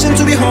 I'm searching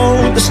to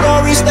behold the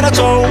stories that I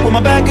told when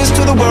my back is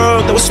to the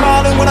world that was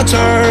smiling when I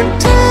turned.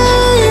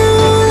 Tell you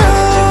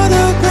you're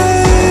the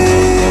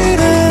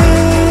greatest,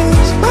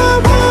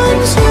 but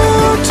once you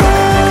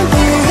turn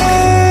the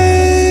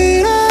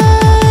haters.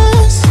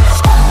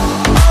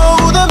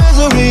 Oh, the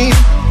misery.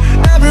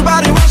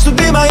 Everybody wants to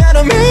be my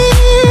enemy.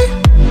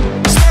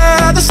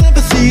 Spare the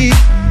sympathy.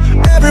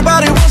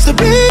 Everybody wants to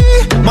be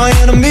my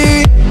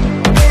enemy.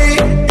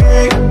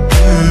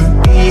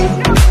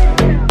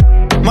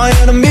 My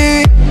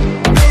enemy.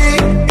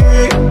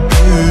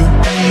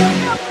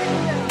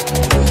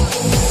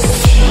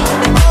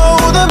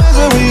 Oh, the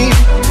misery.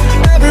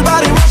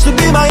 Everybody wants to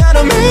be my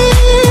enemy.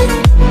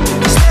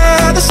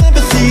 Spare the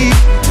sympathy.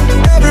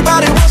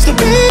 Everybody wants to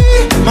be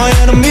my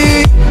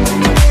enemy.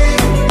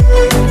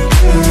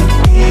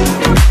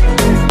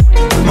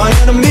 My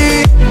enemy.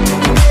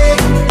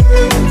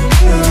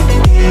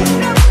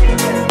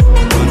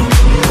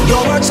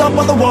 Your words up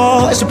on the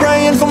wall as you're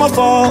praying for my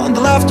fall, and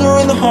the laughter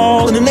in the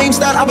hall, and the names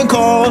that I've been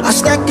called. I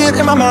stack it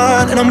in my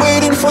mind, and I'm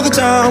waiting for the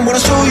time when I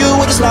show you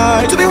what it's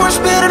like to be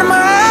worshipped in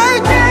my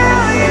eyes.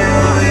 Tell you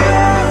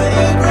you're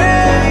the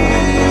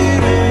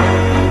greatest,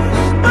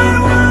 but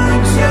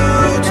once you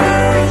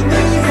turn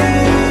the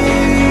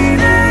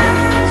haters.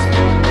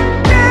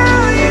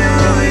 Tell you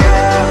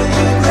you're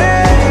the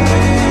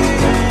greatest,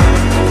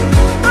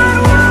 but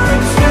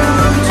once you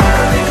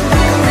turn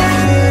the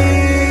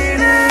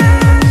haters.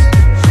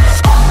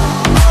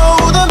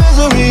 Oh, the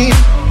misery.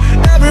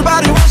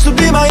 Everybody wants to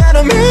be my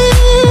enemy.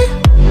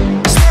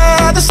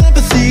 Spare the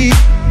sympathy.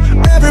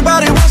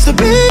 Everybody wants to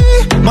be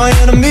my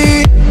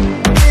enemy.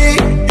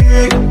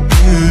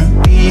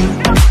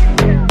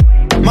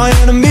 My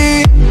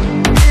enemy.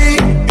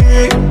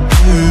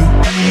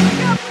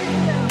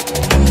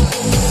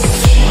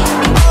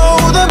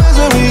 Oh, the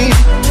misery.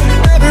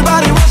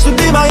 Everybody wants to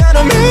be my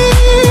enemy.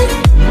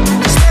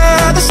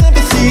 Spare the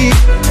sympathy.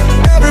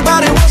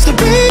 Everybody wants to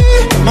be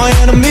my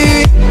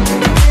enemy.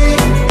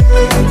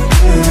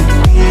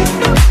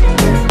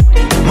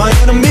 My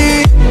enemy.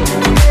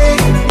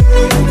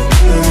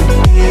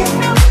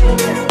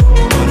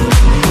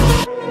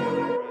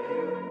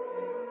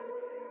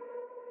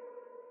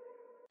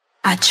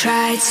 I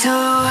tried so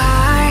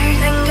hard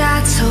and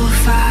got so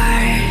far,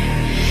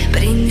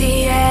 but in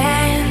the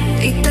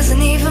end, it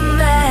doesn't even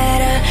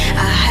matter.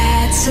 I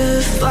had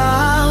to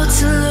fall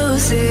to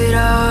lose it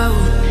all,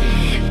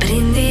 but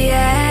in the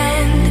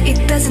end,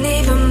 it doesn't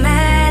even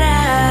matter.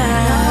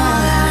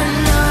 All I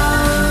know,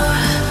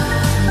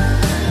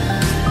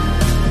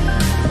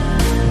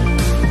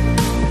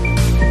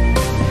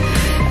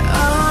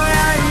 all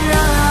I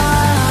know.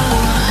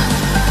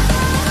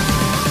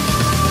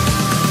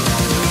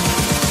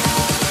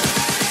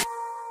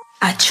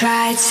 I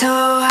tried so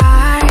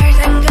hard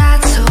and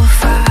got so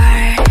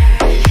far,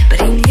 but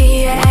in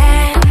the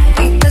end,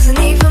 it doesn't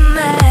even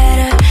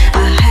matter.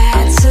 I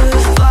had to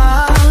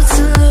fall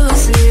to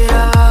lose it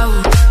all,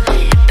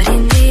 but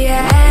in the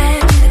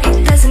end, it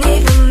doesn't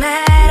even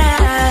matter.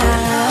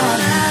 All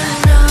I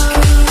know,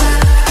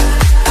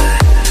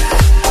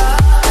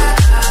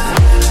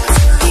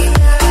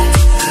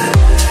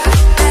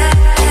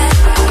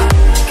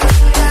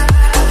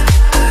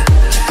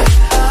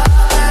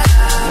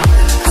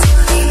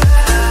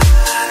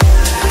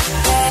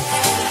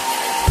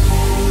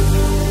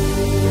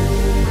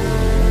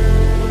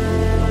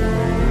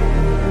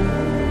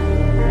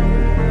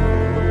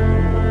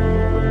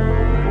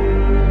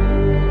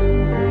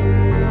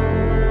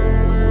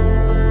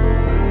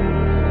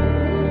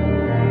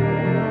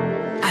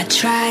 I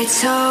tried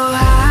so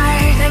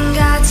hard and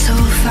got so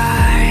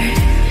far,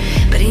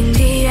 but in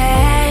the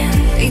end,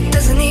 it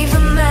doesn't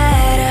even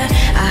matter.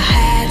 I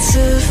had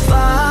to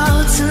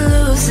fall to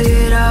lose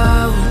it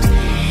all,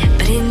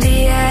 but in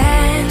the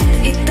end,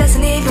 it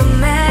doesn't even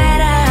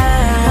matter.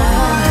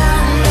 All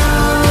I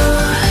know,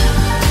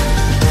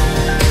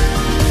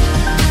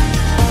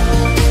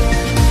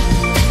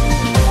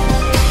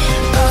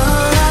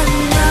 all I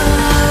know.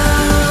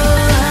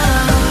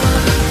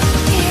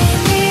 In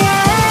the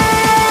end,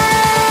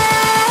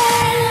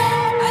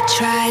 I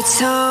tried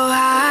so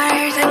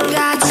hard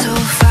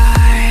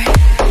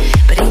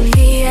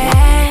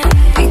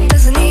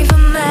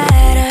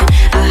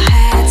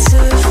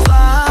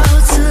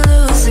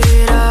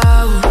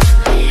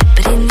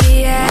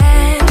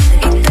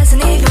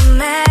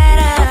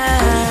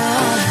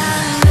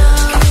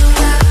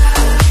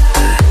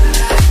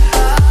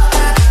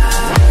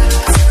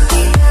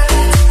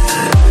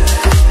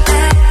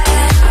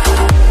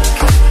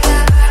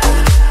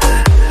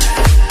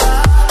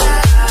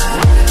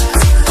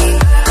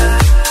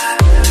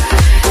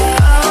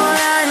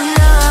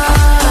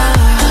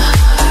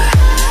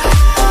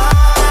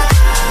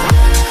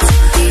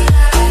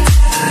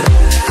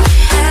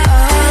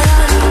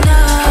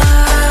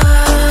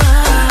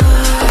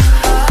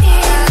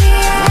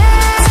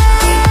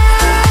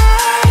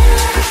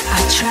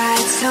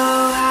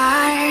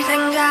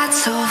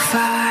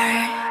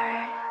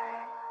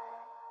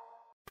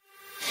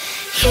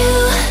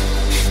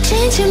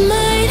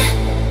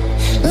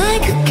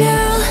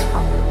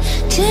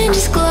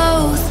changes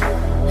clothes.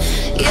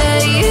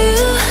 Yeah, you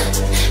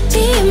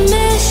be a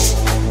mess,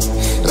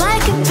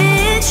 like a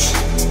bitch,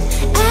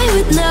 I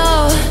would know.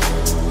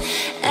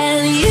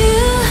 And you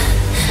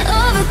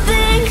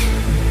overthink,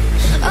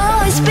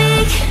 always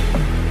speak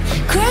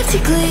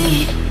cryptically.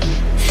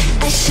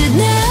 I should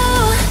know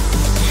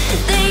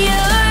that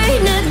you're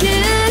not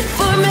good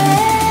for me.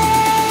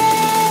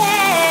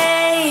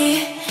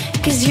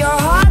 'Cause you're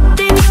hot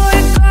and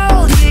you're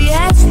cold, you're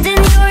yes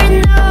and you're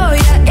no,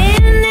 you're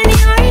in and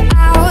you're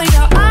out,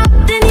 you're up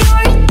and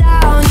you're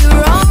down, you're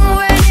wrong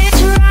when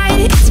it's right,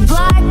 it's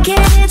black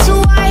and it's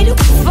white.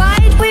 We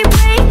fight, we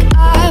break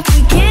up, we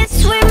kiss,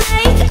 we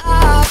make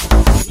up.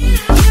 You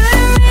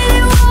don't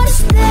really wanna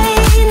stay,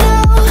 no,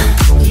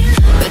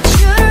 but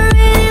you don't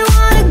really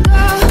wanna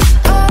go.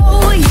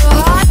 Oh, you're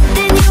hot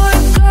and you're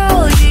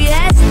cold, you're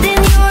yes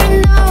and you're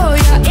no,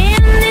 you're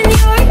in and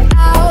you're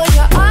out,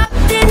 you're up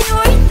and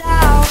you're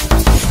down.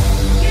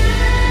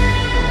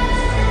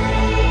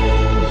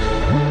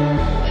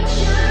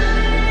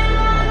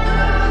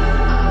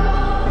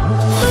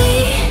 We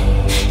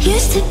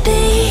used to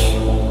be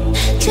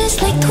just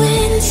like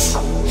twins,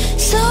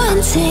 so in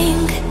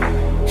sync.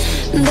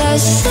 The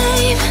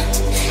same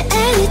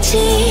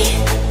energy,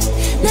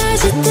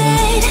 now's a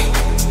dead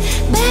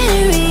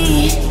battery.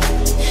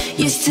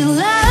 Used to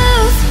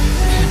love,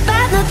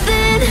 but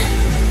nothing.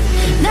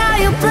 Now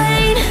you're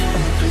plain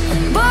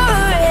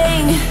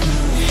boring.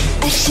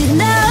 I should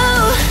know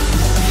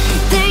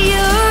that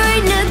you're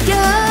not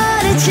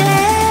gonna change.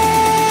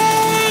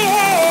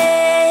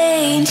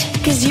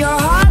 'Cause you're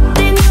hot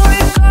and you're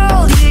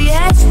cold, you're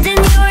yes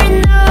and you're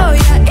no,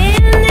 you're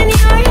in and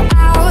you're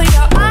out,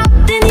 you're up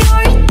and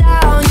you're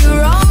down, you're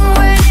wrong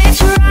when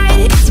it's right,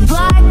 it's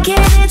black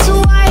and it's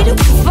white.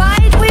 We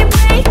fight, we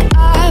break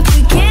up, we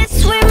kiss,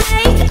 we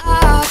make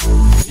up.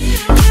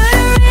 You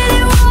don't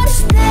really wanna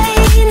stay,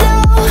 no,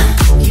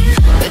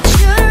 but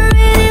you don't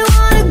really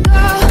wanna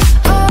go.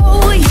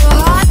 Oh, you're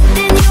hot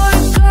and you're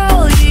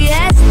cold, you're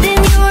yes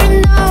and you're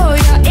no,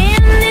 you're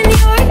in and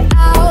you're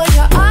out,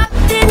 you're up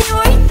and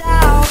you're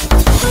down.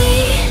 We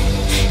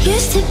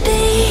used to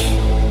be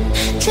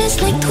just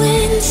like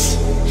twins,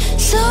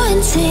 so in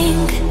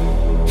sync.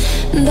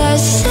 The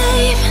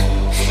same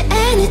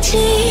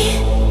energy,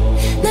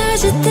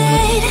 now's a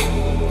dead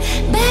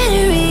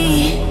battery.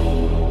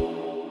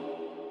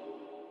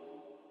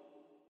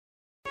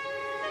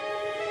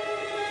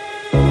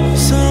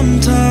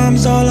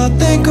 Sometimes all I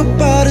think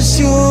about is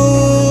you.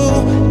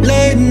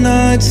 Late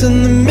nights in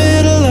the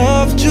middle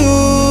of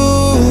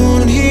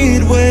June,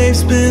 heat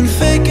waves been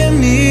faking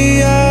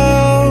me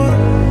out.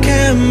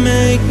 Can't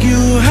make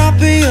you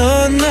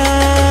happier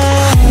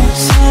now.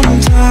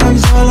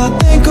 Sometimes all I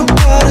think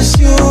about is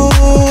you.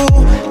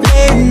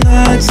 Late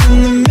nights in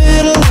the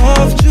middle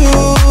of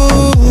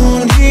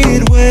June,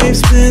 heat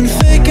waves been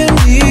faking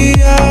me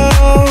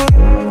out.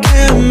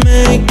 Can't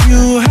make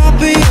you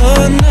happier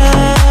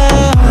now.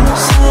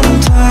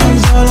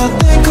 Sometimes all I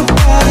think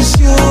about is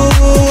you.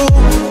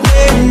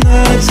 Late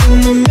nights in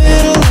the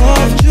middle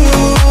of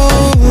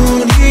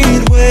June,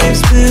 heat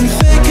waves been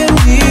faking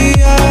me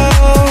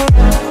out.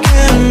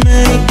 Can't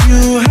make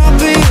you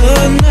happier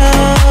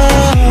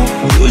now.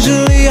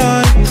 Usually I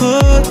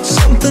put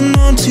something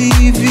on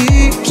TV,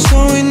 so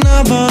we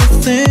never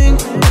think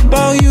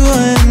about you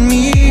and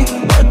me.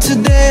 But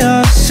today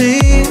I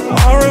see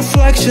our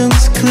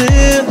reflections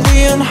clearly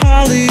in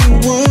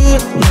Hollywood,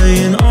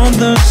 laying on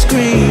the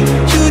screen.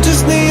 You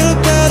just need a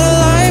better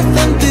life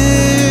than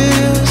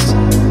this.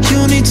 You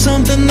need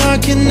something I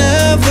can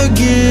never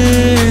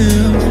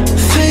give.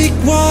 Fake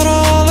water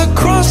all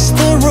across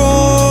the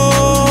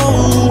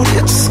road.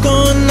 It's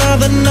gone now,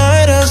 the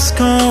night has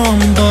come.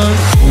 But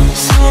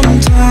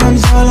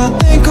sometimes all I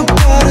think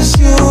about is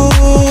you.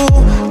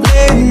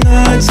 Late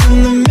nights in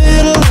the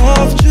middle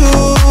of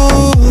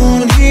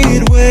June,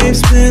 heat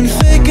waves been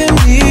faking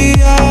me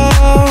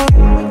out.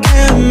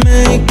 Can't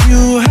make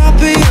you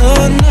happier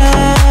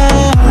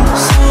now.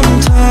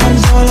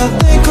 Sometimes all I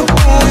think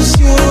about is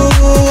you.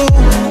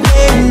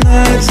 Late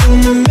nights in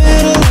the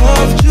middle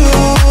of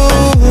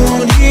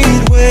June,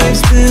 heat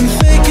waves been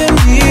faking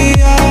me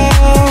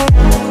out.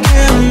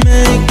 Can't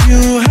make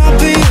you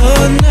happier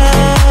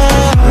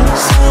now.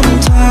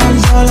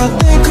 Sometimes all I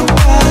think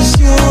about is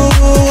you.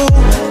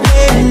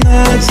 Late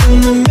nights in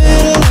the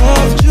middle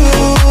of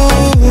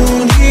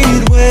June,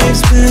 heat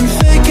waves been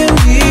faking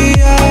me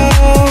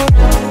out.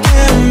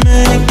 Can't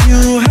make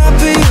you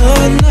happier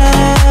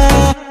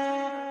now.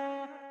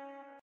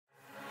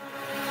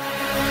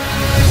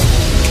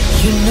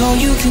 You know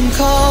you can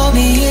call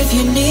me if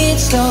you need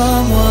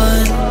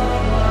someone.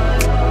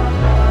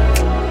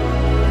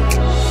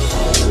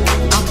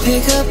 I'll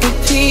pick up the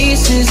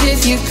pieces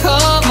if you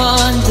come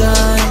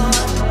undone.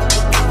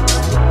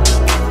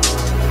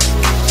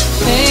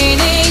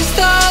 Painting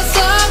stars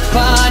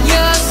upon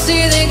your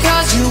ceiling,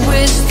 'cause you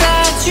wish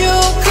that you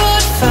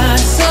could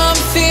find some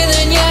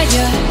feeling, yeah,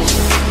 yeah.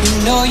 You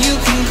know you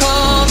can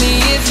call me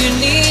if you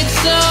need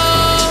someone.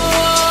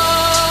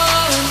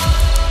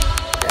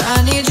 I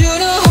need you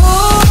to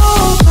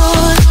hold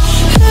on.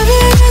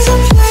 Heaven is a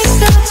place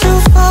not too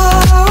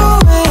far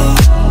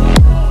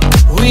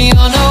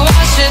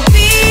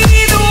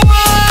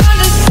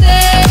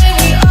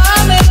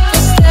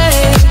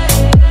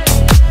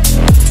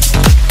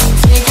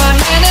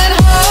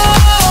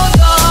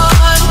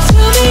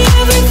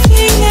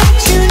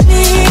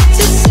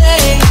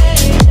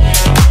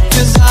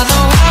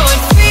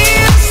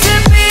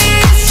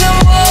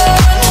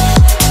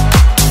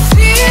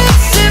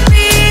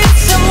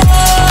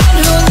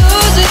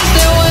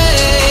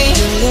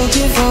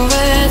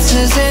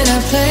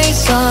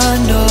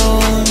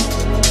unknown.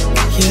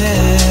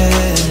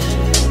 Yeah,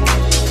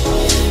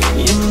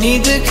 you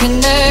need the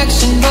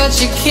connection, but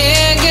you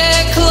can't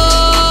get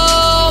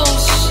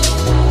close.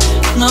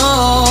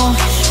 No,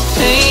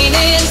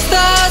 painting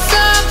stars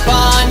up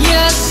on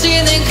your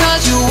ceiling,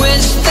 'cause you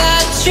wish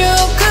that you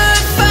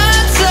could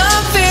find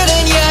some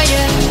feeling. Yeah,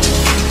 yeah,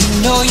 you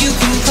know you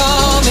can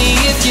call me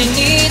if you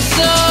need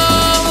someone.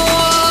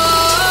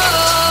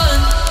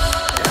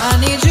 I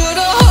need you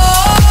to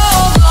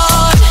hold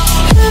on.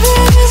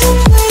 Heaven is a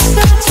place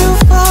not too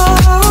far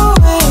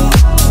away.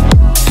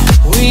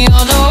 We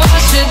all know I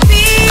should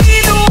be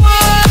the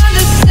one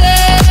to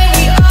say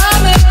we all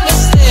make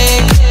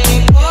mistakes. We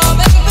all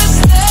make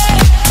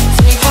mistakes.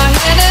 Take my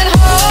hand and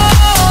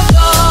hold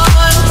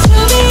on.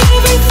 Tell me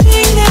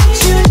everything that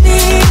you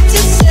need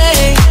to say,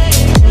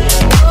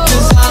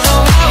 'cause I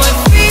know how it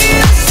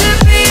feels to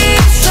be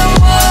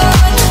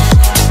someone.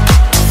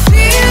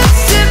 Feels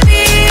to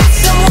be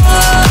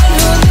someone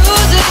who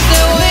loses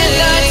their way.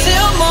 Midnight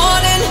till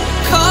morning,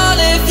 call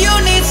if you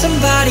need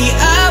somebody.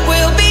 I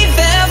will be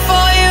there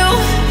for you.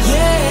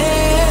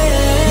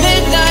 Yeah.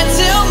 Midnight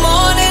till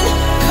morning,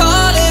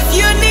 call if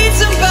you need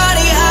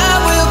somebody. I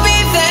will be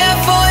there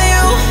for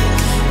you.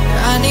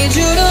 I need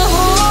you to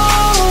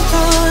hold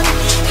on.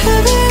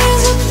 Heaven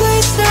is a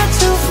place not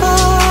too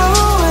far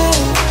away.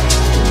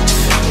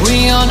 We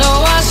all know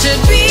I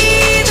should be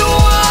the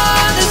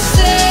one to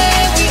say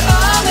we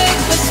all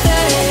make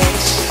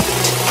mistakes.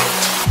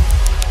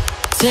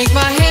 Take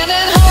my hand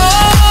and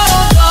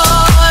hold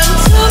on.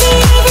 Tell me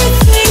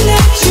everything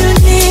that you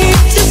need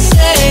to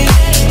say,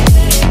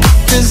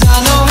 'cause I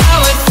know how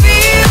it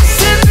feels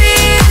to be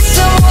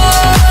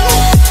someone.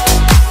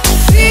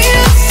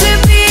 Feels to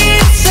be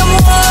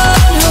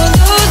someone who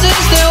loses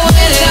their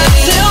way. Midnight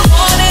till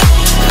morning,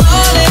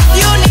 call if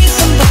you need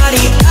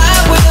somebody. I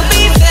will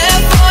be there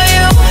for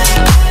you.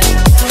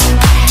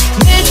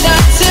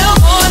 Midnight till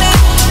morning,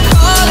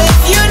 call if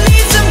you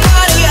need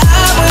somebody.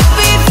 I will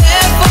be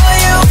there for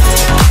you.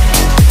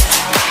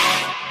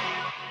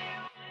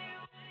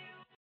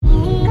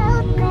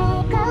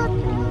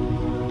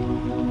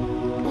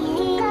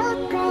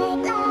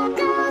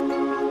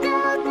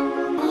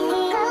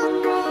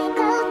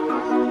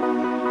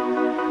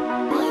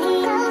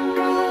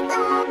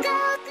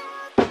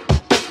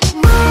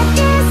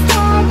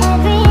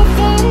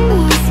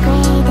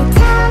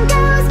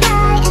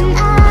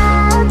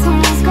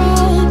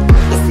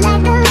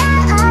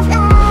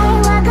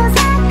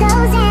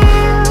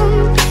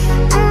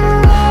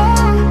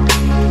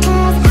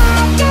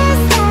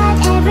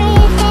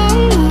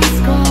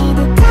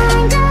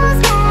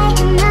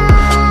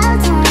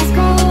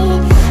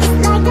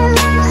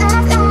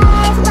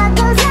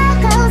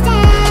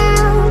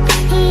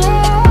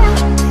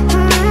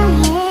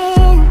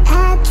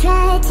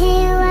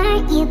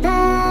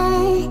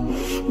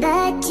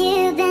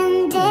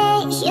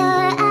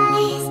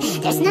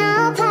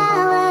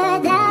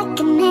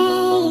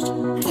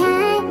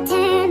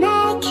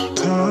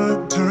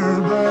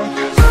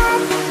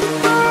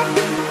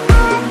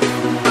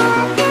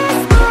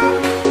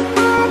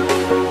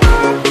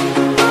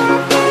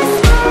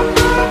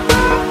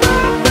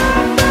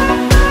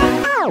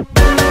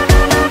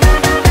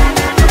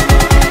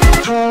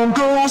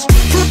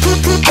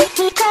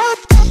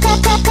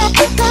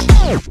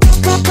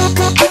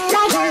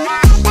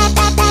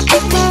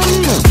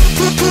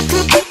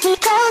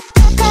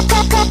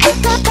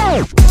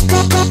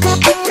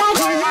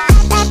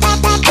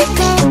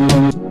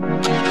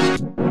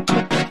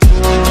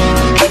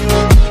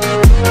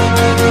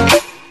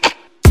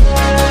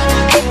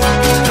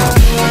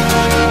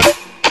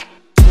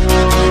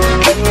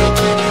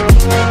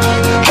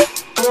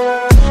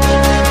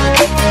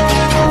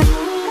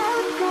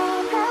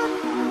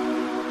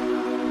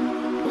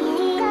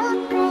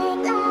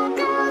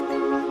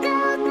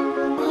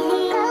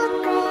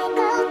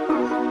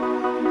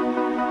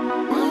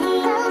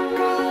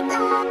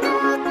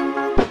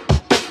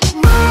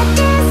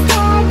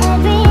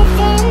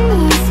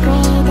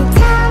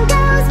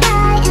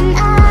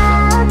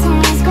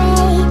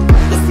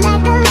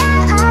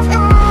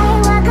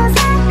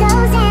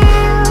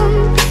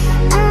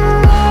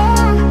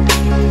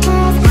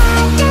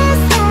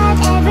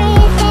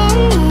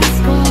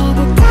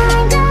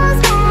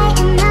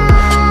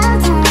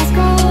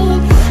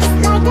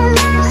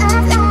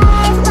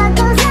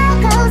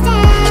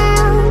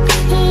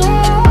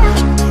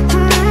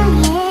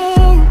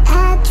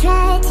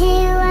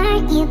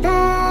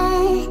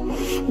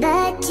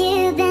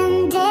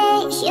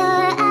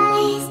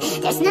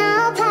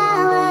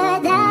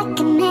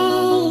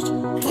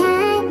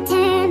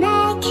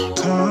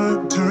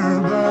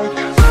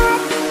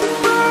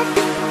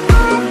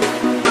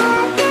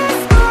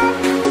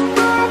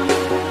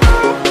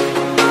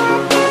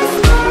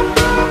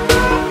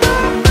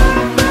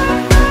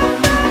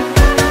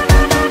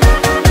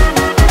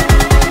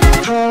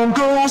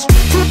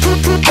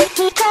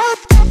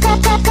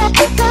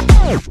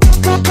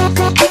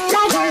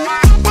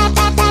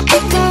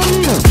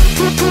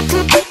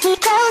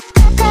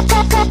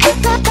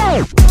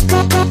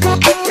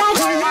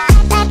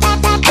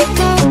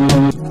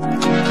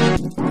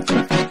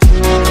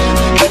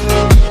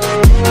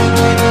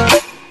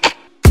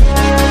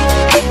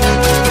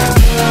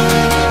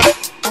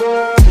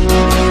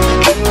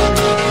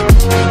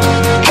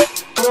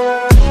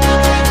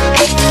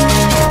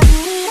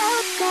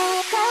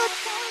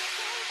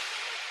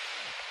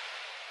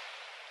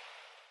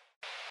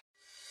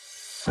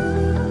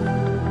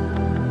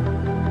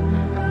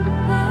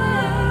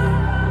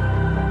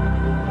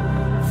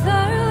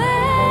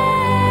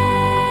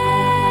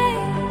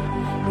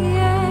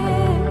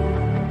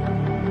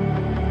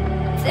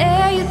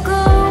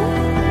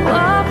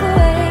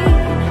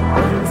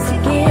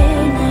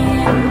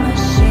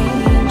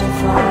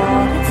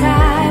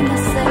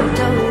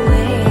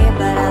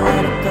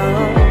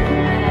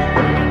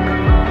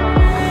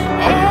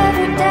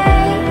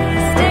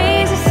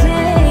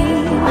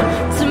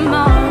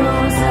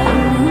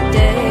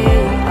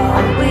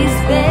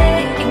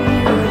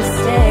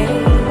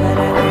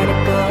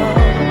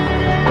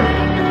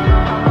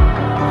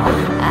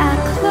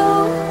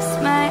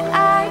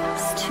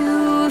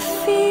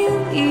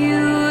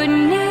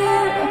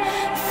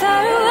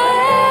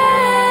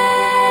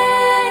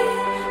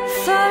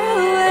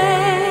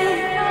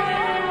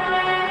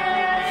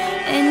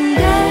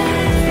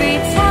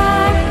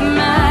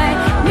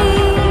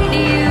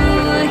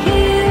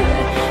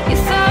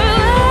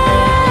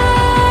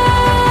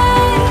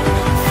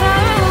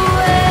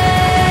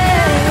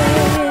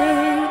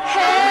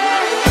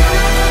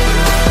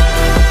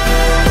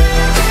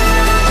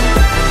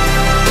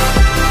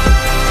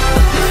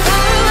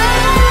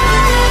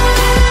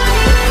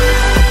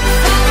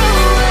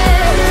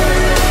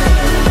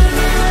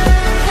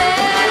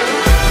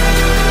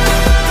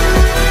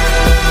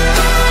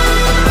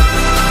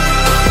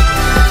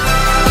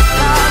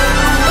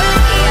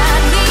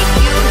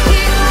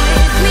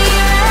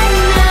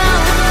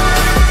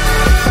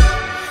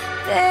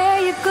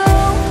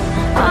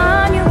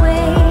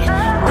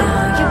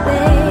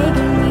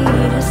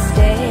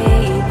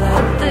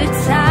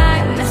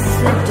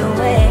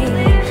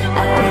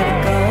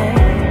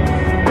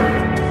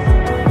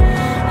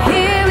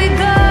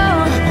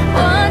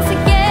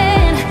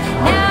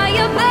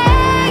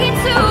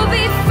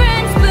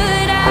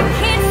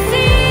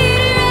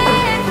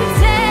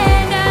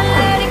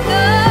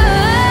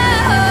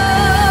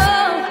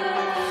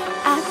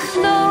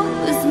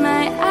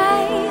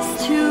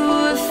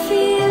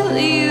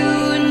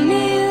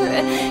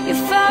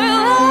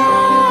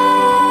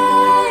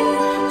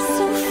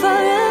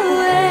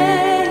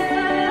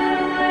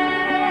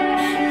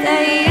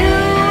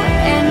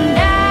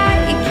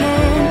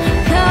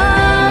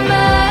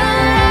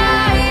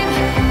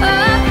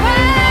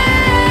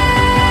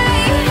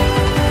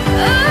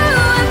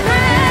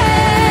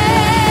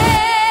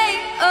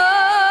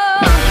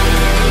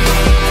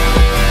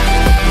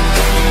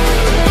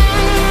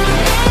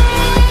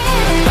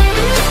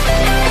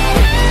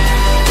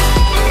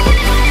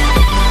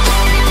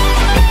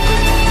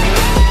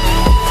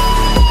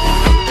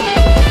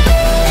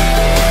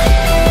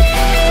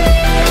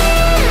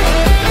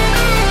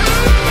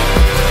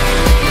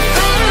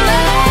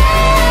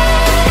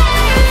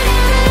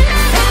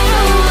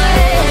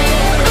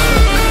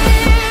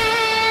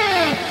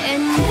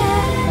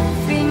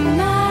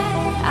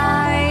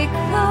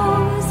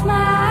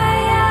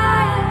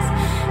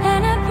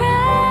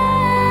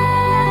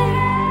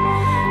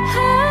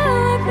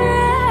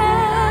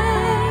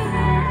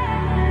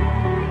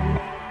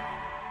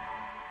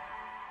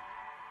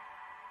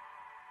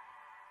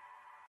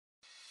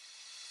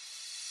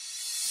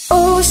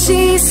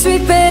 she's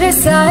sweet but a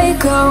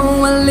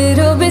psycho, a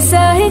little bit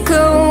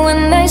psycho.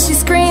 One night she's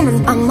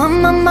screaming, I'm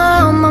on my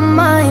mind, on my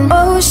mind.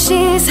 Oh,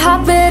 she's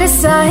hot but a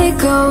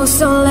psycho,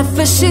 so left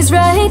but she's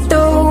right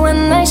though.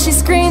 One night she's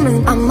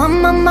screaming, I'm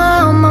on my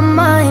mind, on my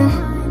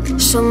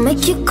mind. She'll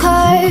make you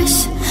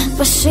curse,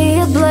 but she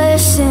a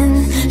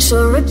blessing.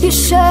 She'll rip your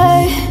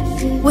shirt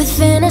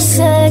within a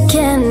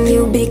second.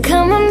 You'll be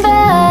coming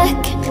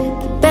back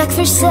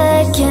for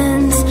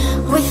seconds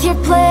with your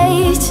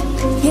plate.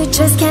 You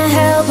just can't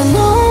help it,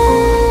 no,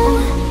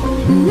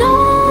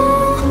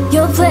 no.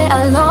 You'll play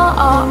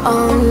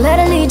along, let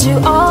her lead you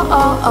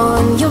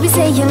on. You'll be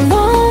saying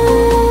no,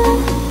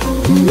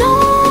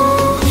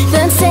 no,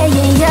 then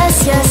saying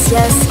yes, yes,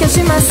 yes, cause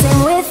you're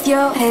messing with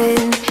your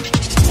head.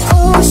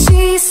 Oh,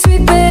 she's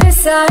sweet but a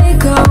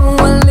psycho,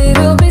 a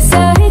little bit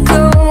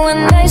psycho.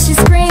 One night she's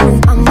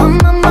screaming, I'm on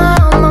my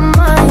mind, on my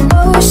mind.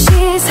 Oh,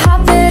 she's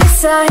hot but a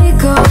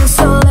psycho,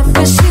 so left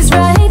but she's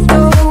right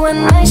though.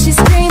 One night she's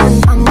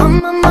screaming, I'm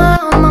on my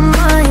mind, on my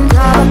mind.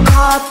 Got a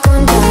cop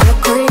gun, got her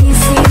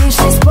crazy.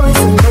 She's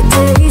poison but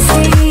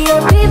tasty.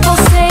 Yeah, people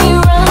say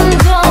run,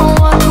 don't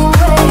walk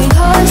away.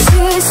 Cause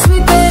she's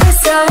sweet but a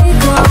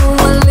psycho,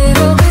 a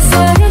little bit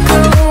psycho.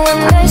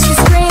 One night she's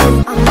screaming,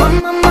 I'm on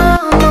my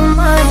mind, on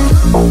my mind.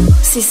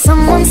 See,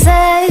 someone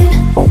said,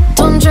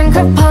 don't drink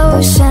her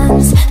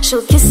potions.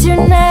 She'll kiss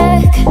your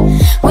neck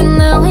with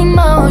no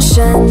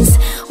emotions.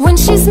 When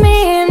she's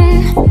mean,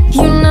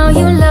 you know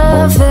you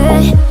love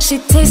it. She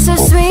tastes so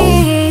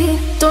sweet,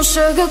 don't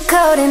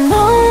sugarcoat it,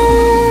 no,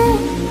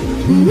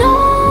 no.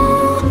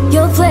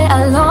 You'll play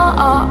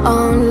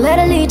along, let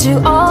her lead you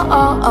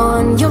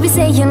on. You'll be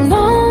saying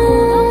no,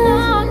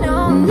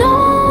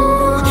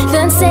 no,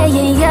 then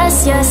saying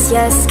yes, yes,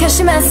 yes, cause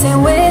she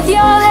messing with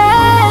your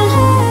head.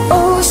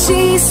 Oh,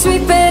 she's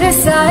sweet but a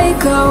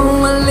psycho,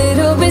 a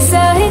little bit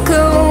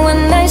psycho.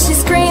 One night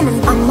she's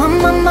screaming, I'm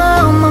on my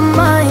mind, on my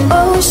mind.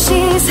 Oh,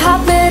 she's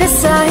hot but a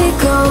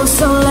psycho,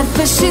 so left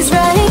but she's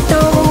right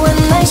though.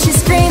 One night she's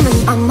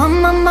screaming, I'm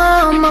on my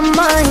mind, on my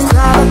mind.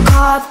 Got a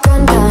cop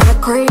gun, kinda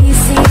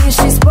crazy.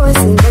 She's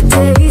poison but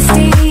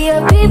tasty.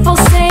 Yeah, people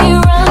say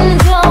run,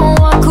 don't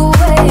walk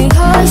away.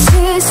 Cause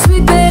she's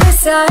sweet but a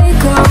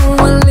psycho,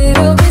 a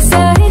little bit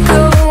psycho.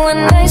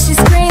 One night she's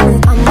screaming,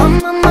 I'm on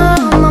my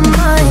mind, on my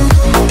mind.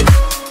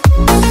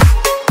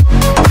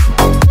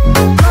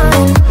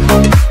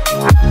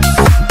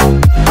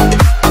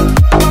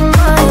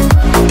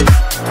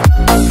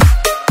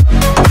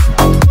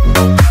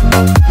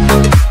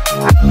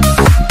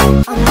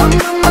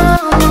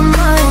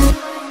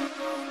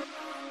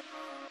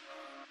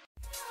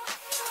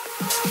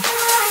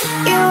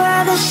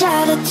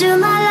 Shadow to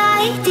my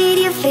light, did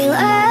you feel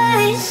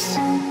us?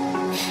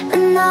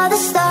 Another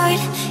start,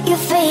 you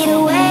fade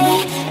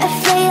away. A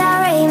fade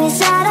our aim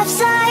is out of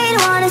sight.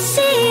 Wanna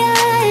see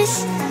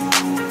us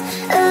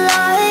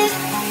alive.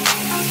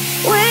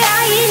 Where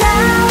are you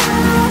now?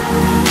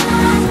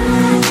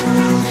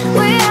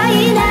 Where are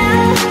you now?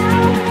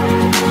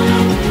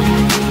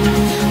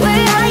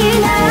 Where are you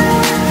now?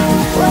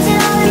 Was it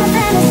all in a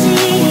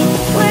fantasy?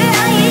 Where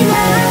are you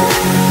now?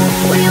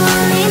 We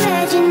were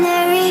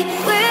imaginary.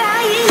 Where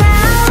are you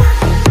now?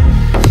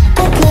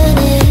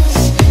 Atlantis,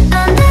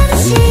 under the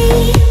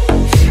sea,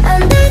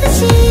 under the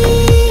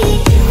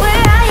sea.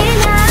 Where are you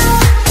now?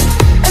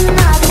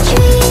 Another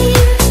dream.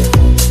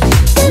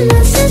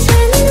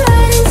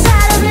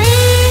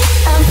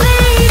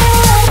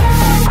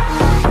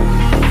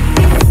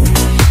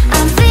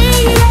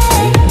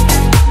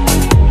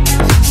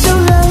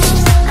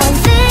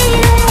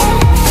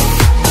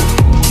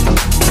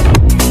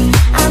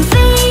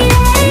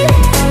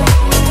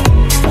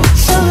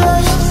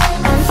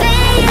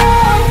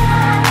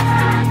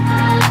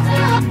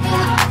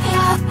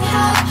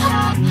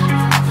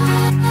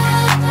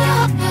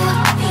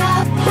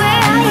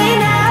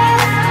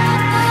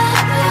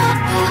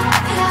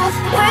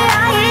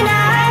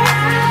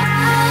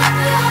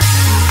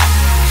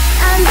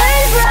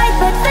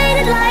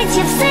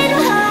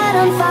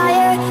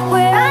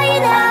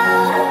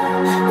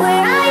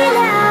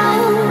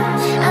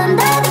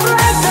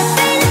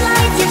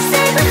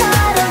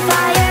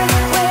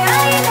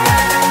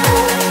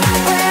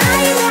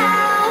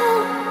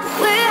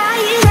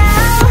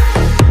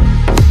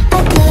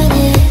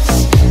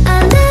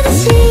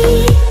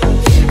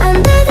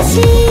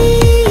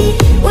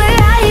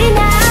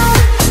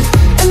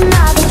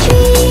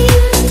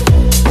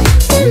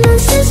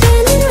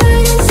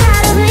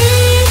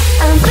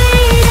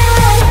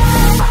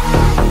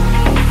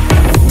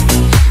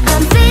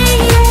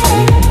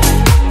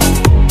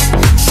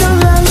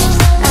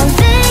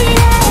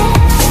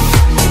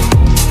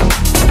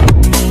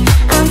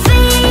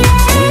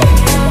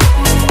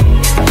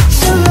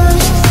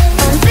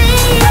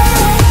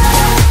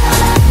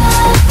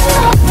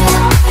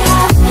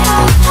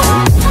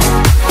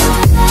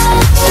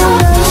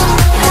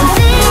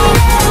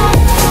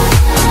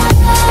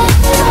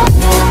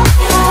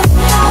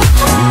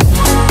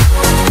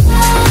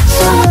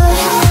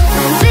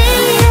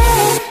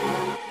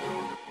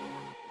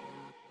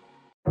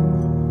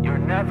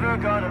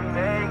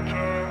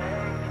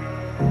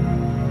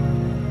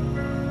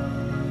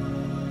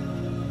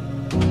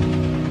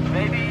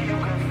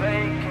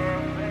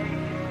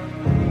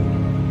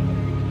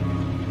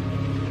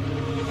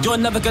 You're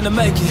never gonna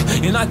make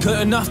it, you're not good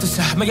enough to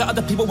say. Many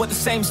other people with the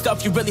same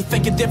stuff, you really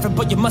think you're different,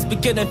 but you must be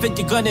getting think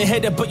you're gonna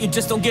hit it, but you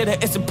just don't get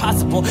it. It's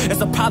impossible, it's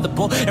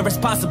improbable,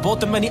 irresponsible.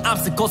 Too many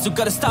obstacles, you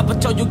gotta stop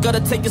it, yo, you gotta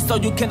take it slow.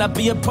 You cannot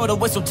be a pro to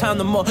waste your time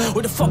no more.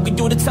 Who the fuck are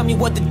you to tell me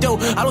what to do?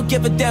 I don't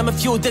give a damn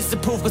if you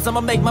disapprove, cause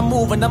I'ma make my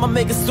move and I'ma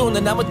make it soon.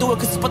 And I'ma do it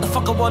cause it's what the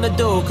fuck I wanna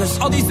do. Cause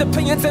all these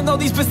opinions and all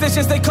these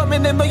positions, they come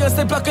in millions,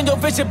 they blocking your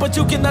vision, but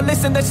you cannot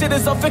listen, that shit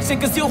is all fiction,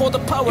 cause you hold the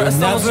power. You're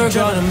never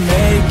gonna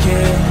make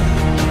it.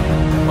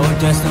 Oh,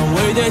 there's no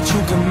way that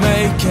you can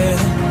make it.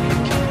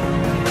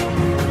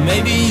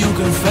 Maybe you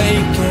can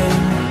fake it,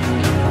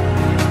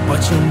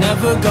 but you're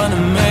never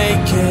gonna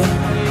make it.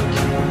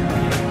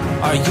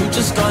 Are you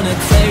just gonna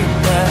take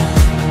that?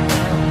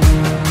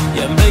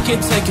 Yeah, make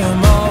it, take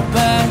them all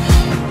back.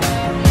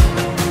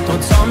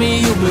 Don't tell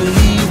me you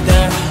believe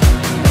that.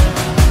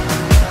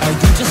 Are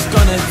you just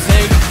gonna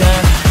take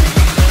that?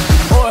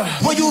 Or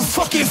will you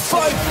fucking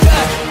fight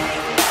back?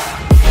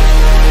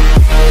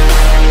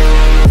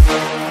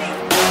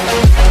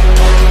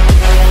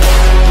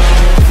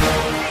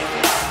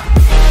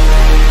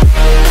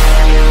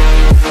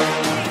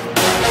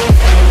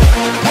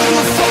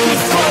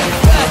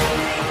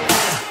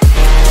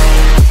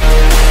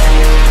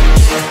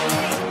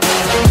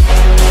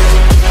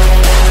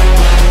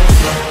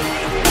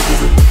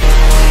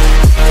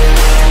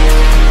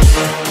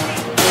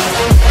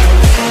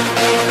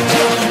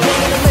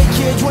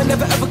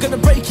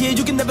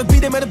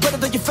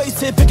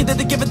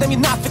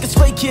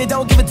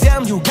 Don't give a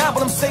damn, you got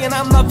what I'm saying.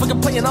 I'm not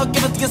fucking playing, I'll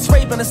give it to you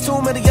straight. Man, there's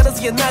too many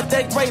others, you're not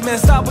that great, man.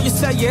 Stop what you're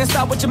saying,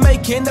 stop what you're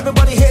making.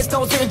 Everybody here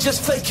knows you're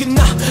just faking.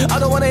 Nah, I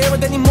don't wanna hear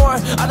it anymore,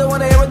 I don't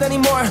wanna hear it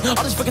anymore.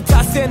 All this fucking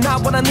tossing,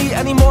 not what I need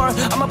anymore.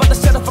 I'm about to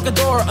shut the fucking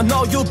door. I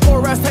know you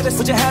poor ass haters,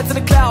 put your head to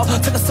the cloud.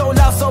 Take it so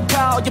loud, so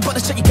proud. You better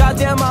shut your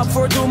goddamn mouth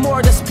before do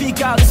more. Just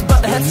speak out, it's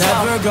about to head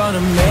south. You're never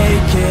gonna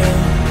make it.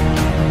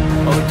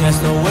 Oh,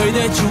 there's no way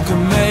that you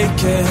can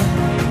make it.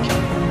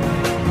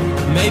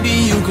 Maybe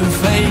you can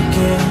fake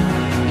it,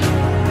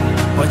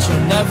 but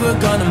you're never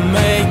gonna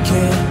make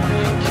it.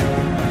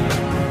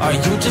 Are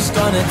you just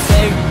gonna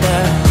take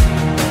that?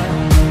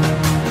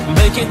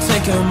 Make it,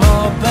 take them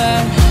all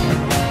back.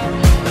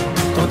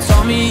 Don't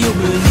tell me you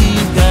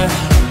believe that.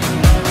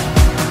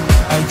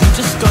 Are you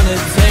just gonna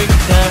take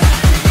that?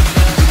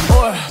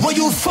 Or will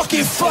you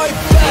fucking fight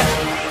back?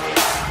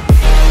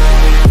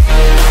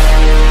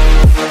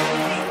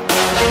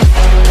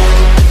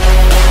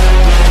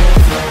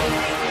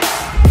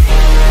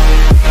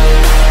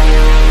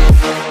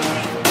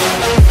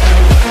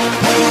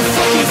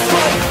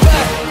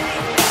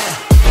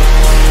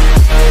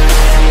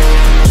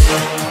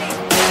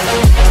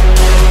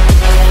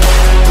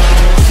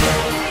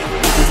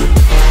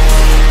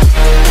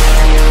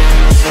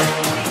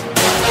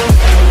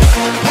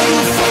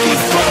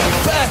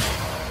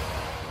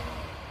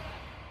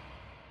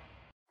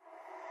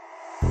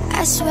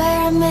 I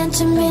swear I meant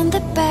to mean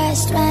the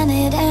best when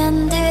it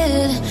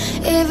ended.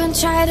 Even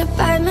tried to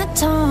bite my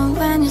tongue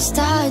when you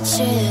started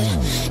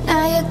shit.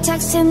 Now you're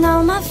texting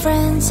all my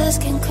friends,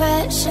 asking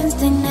questions.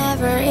 They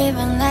never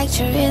even liked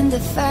you in the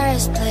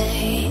first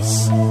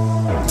place.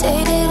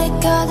 Dated a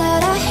girl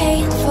that I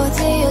hate for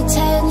the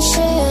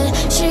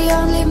attention. She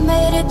only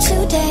made it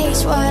 2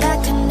 days, what a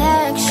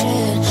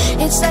connection.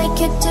 It's like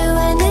you'd do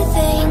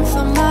anything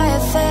for my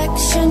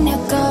affection.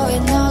 You're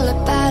going all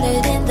about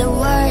it in the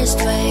worst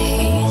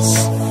ways.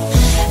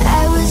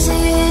 I was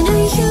into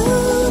you,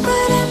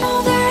 but I'm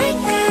over it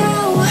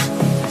now.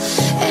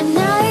 And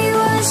I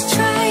was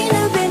trying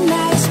to be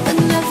nice, but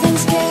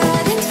nothing's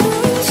getting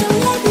through, so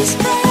let me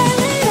spell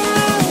it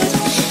out.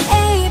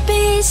 A,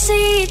 B,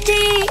 C, D,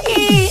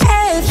 E,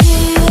 F, G,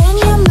 and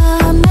your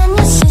mom, and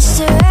your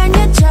sister, and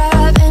your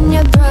job, and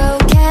your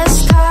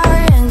broke-ass car,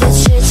 and the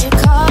shit you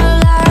call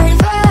art.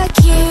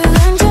 Fuck you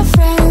and your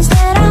friends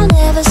that I'll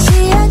never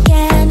see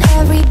again.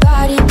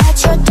 Everybody but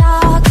your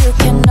dog, you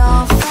can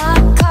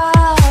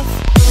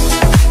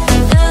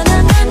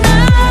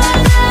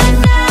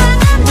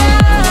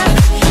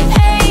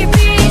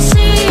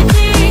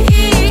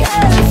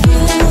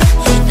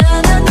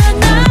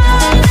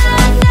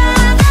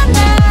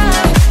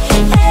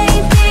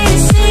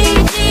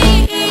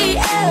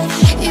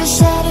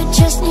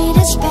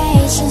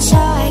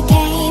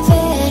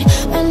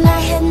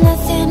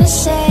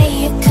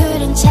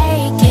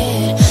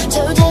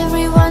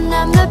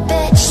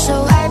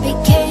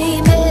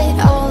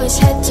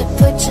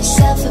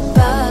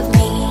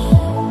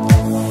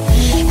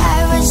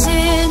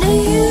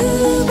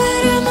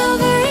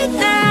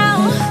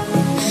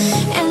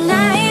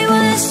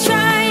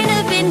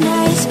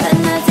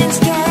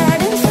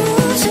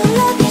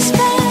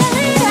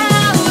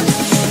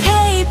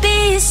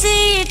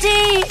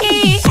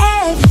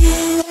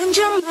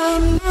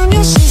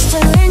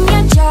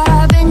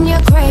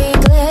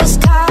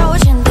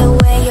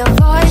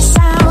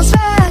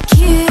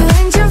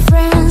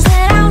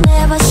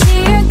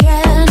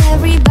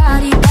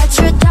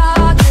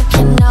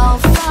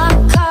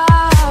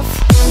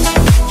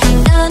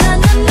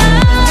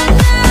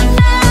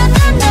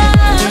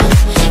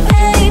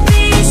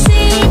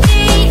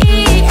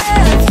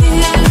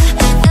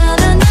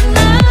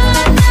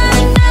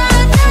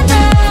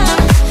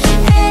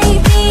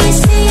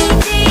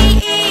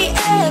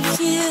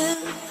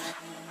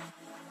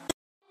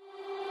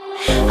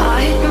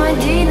my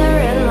dinner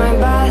in my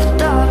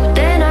bathtub.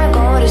 Then I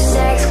go to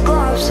sex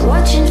clubs,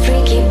 watching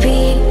freaky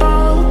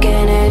people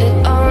get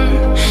it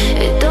on.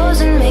 It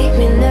doesn't make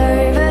me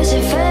nervous,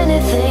 if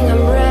anything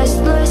I'm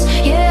restless.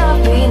 Yeah,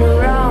 I've been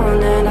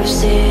around and I've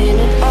seen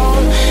it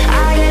all.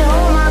 I get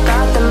home, I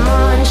got the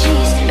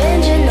munchies,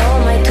 binging on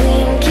my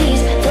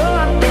Twinkies, throw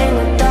up in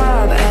the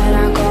tub and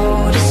I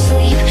go to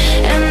sleep.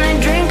 And I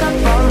drink up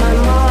all my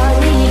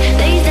money,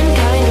 days and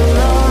kinda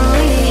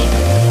lonely.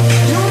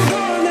 You're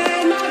gone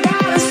and I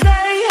gotta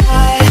stay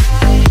high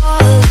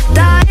all the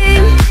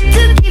time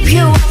to keep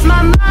you off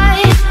my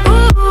mind.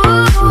 Ooh,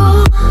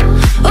 ooh,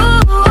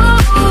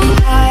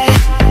 high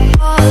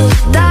all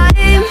the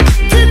time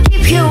to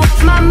keep you off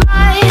my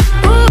mind.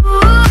 Ooh,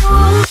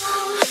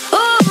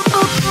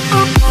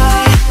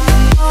 high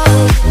all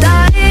the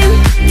time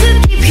to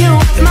keep you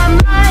off my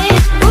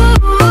mind. Ooh,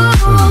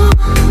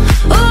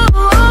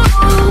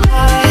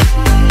 high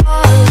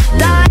all the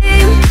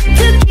time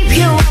to keep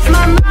you off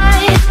my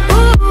mind.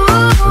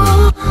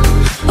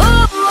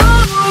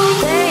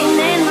 Staying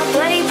in my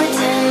play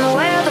pretend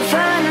where the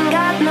fun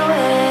got no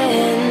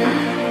end.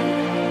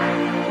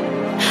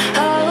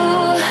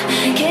 Oh,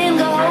 can't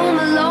go home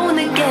alone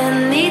again,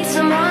 need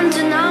someone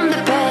to numb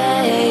the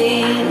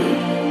pain.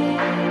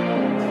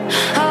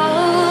 Oh,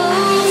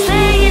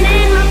 staying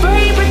in my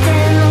play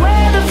pretend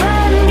where the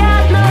fun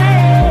got no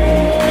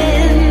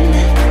end.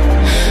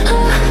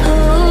 Oh,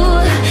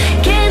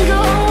 can't go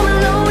home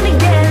alone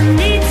again,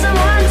 need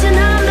someone to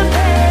numb the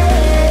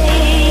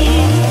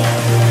pain.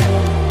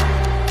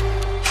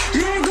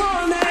 You're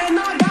gone and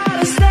I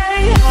gotta stay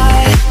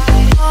high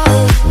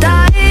all the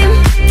time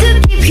to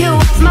keep you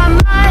off my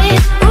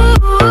mind. Ooh,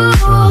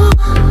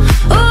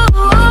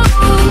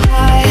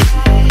 high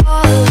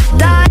all the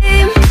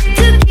time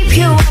to keep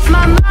you off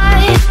my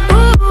mind.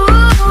 High all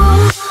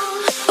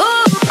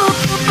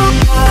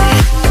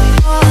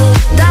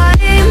the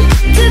time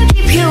to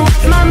keep you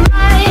off my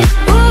mind.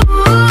 High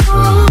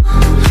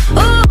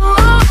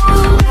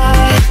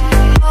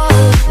all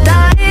the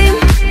time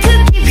to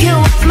keep you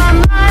off my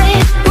mind.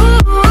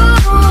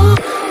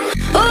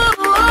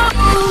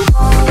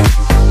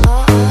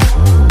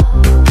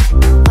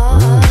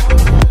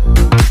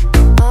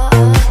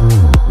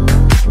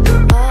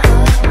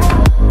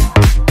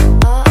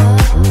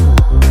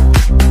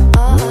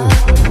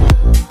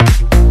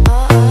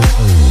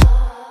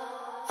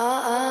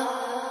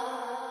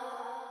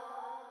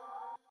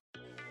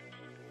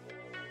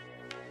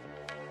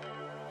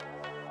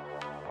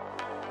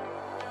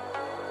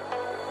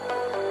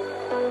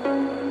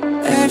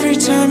 Every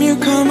time you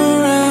come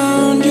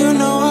around, you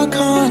know I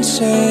can't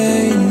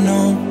say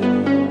no.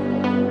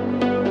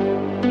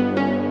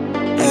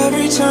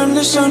 Every time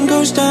the sun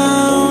goes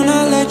down,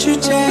 I let you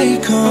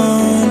take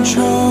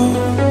control.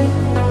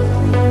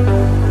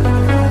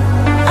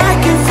 I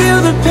can feel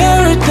the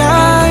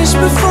paradise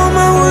before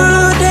my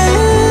world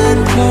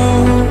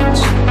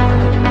implodes.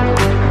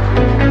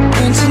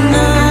 And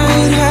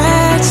tonight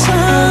had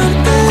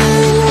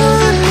something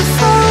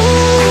wonderful.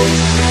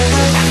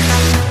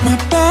 My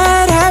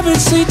bad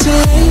habits lead to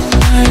late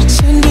nights,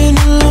 ending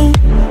alone.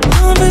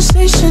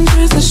 Conversations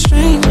with a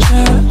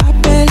stranger I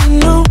barely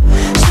know.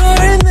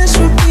 Swearing this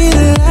would be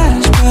the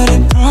last, but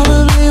it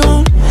probably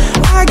won't.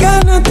 I got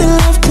nothing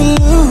left to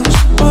lose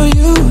or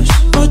use.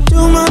 Or do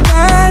my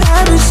bad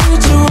habits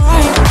lead to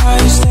white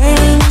eyes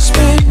there in the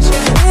space?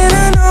 And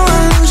I know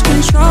I lose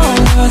control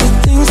of the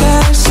things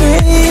that I say.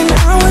 And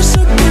I was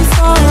looking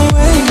far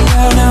away,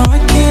 out now I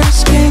can't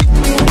escape.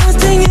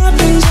 Nothing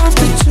happens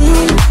after two,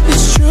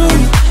 it's true.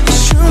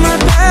 My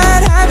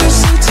bad habits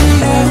lead to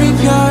every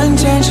pure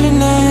intention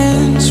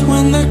ends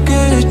when the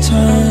good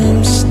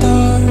times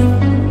start.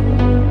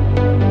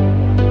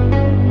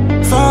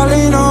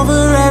 Falling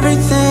over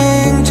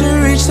everything to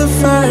reach the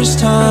first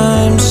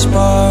time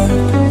spark.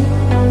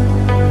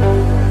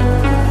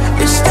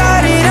 It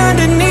started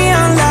under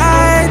neon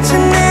lights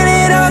and then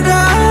it all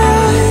got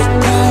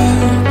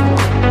dark.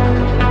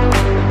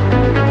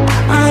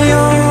 I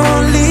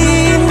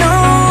only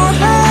know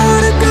how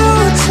to go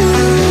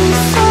too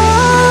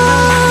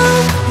far.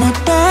 My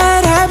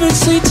bad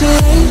habits lead to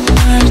late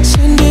nights,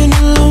 ending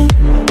alone.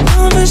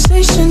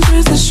 Conversations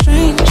with a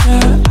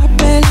stranger I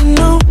barely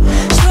know.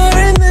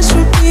 Swearing this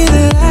would be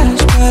the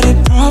last, but it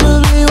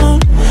probably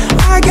won't.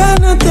 I got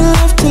nothing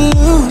left to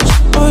lose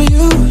or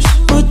use.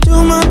 Or do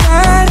my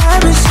bad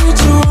habits lead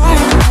to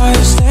white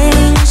eyes there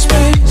in the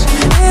space?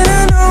 And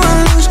I know I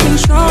lose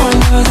control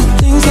of the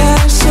things that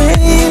I say.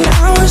 And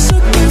I was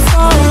looking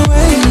far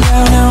away,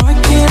 out now I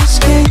can't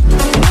escape.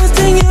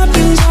 Nothing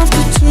happens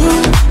after two,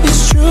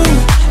 it's true.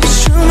 It's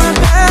true, my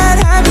bad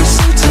habits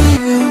lead to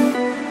you.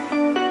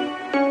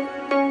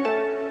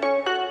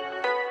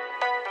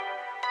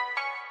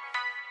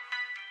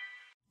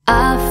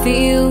 I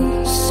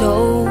feel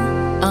so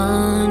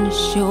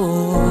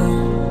unsure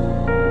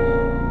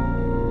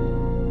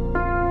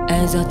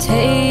as I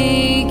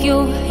take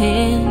your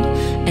hand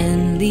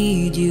and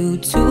lead you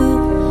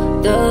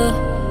to the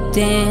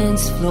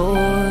dance floor.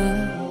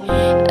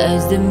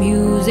 As the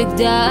music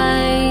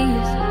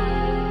dies,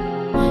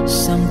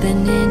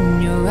 something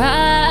in your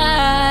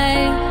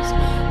eyes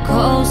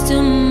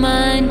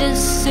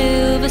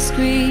silver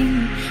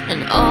screen,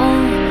 and all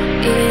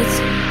its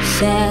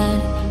sad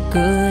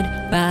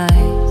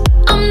goodbyes.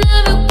 I'm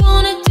never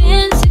gonna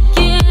dance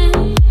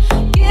again.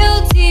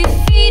 Guilty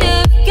feet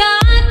have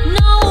got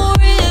no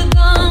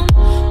rhythm.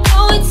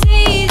 Oh, it's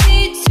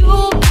easy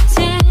to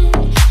pretend.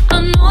 I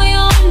know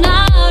you're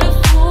not a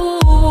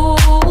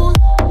fool.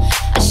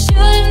 I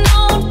should've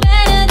known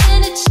better than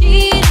to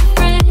cheat a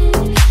friend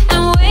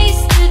and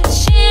waste the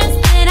chance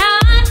that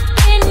I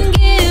didn't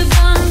give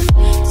them.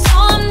 So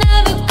I'm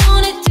never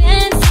gonna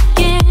dance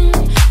again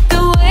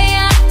the way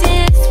I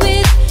danced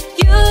with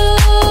you.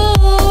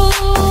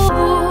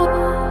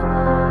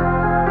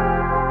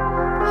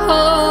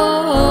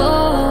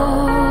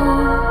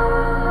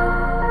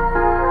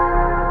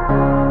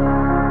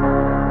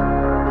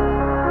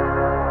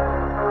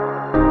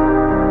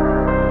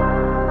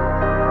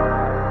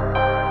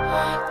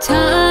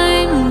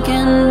 Time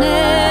can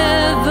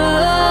never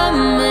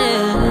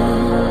mend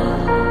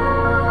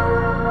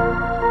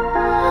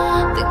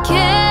the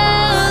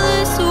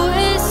careless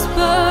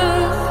whisper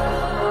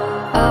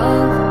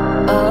of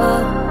a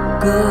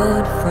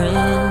good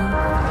friend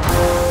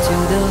to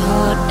the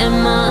heart and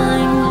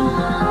mind.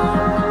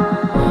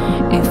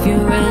 If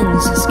your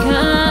ends is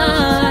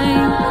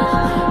kind,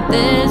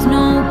 there's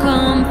no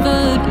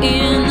comfort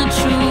in the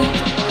truth.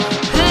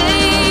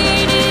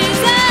 Pain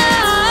is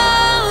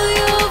all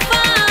you'll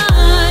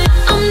find.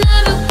 I'm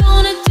never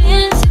gonna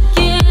dance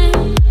again.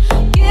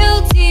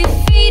 Guilty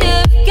feet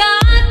have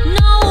got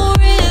no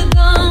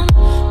rhythm.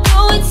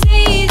 Though it's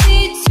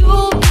easy to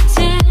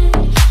pretend.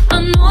 I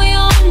know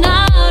you're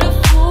not a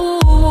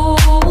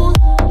fool.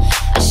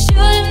 I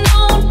should've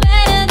known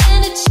better than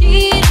to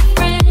cheat a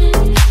friend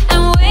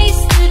and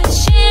waste the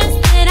chance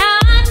that I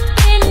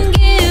didn't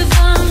give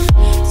them.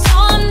 So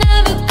I'm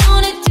never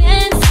gonna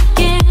dance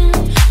again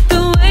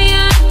the way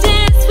I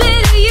danced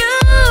with you.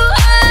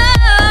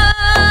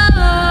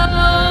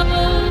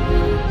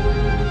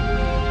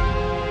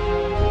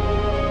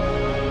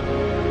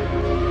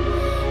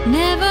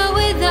 Never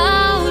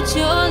without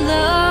your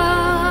love.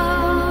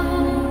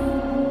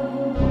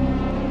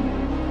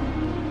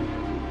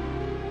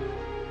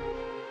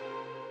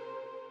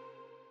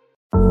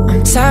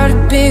 I'm tired of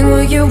being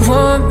what you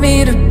want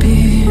me to be.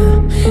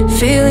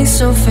 Feeling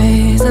so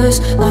faithless,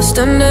 lost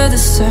under the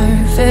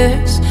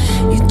surface.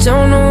 You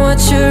don't know what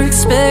you're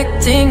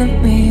expecting of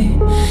me,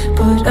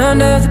 but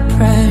under the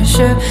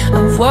pressure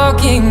of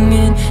walking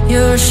in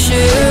your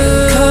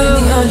shoes. Caught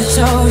in the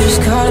undertow,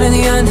 just caught in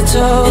the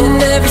undertow.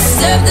 And every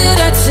step that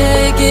I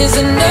take is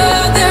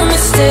another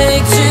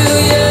mistake to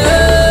you.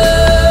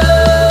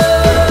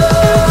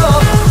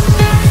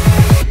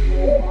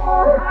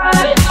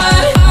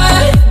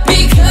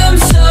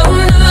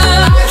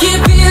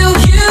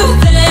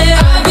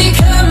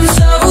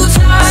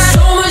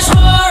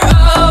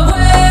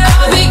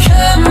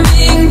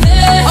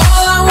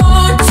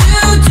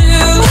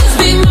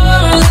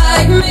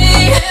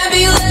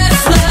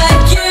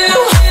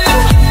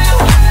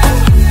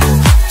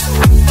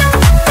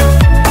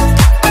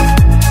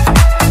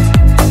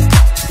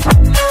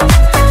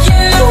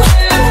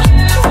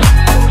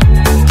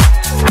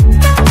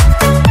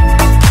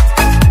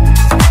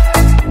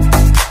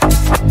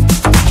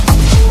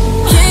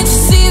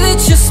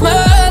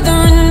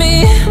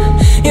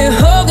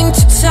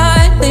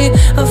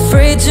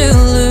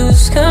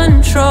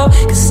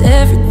 Cause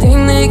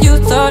everything that you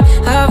thought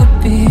I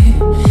would be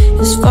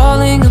is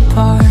falling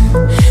apart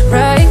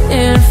right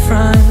in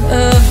front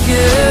of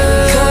you.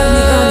 Caught in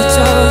the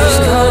undertow, just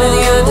caught in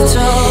the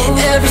undertow.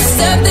 Every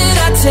step that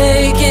I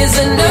take is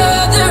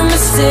another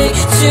mistake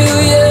to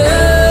you.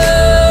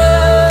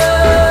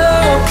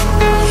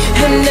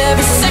 And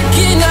every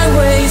second I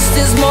waste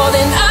is more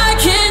than I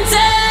can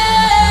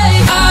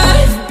take.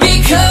 I've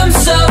become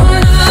so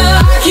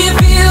numb, I can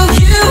feel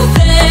you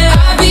there.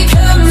 I've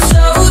become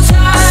so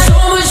tired, so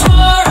much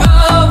more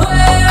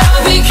aware.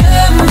 I'm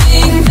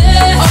becoming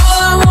there.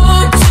 All I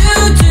want to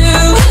do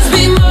is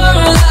be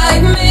more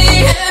like me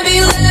and be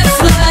less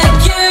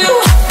like you.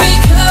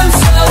 Become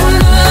so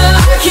numb,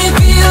 I can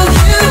feel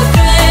you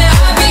there.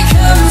 I've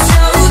become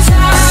so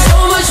tired, so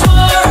much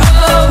more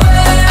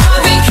aware.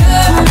 I'm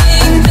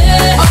becoming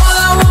there. All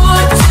I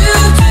want to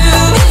do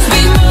is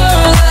be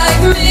more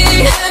like me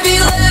and be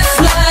less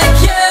like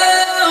you.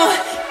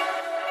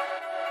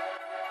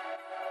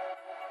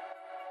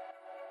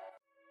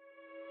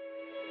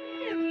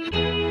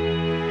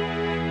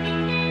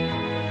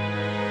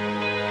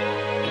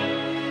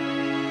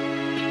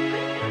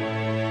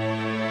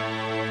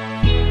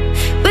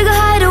 We go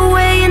hide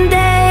away in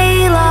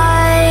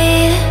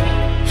daylight.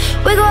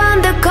 We go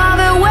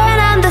undercover when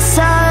I'm the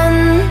sun.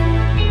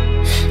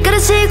 Got a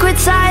secret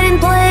side in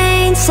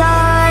plain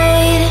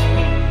sight.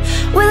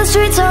 When the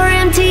streets are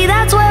empty,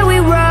 that's where we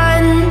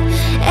run.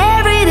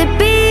 Everyday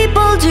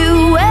people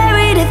do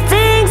everyday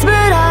things,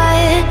 but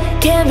I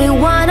can't be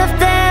one of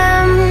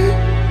them.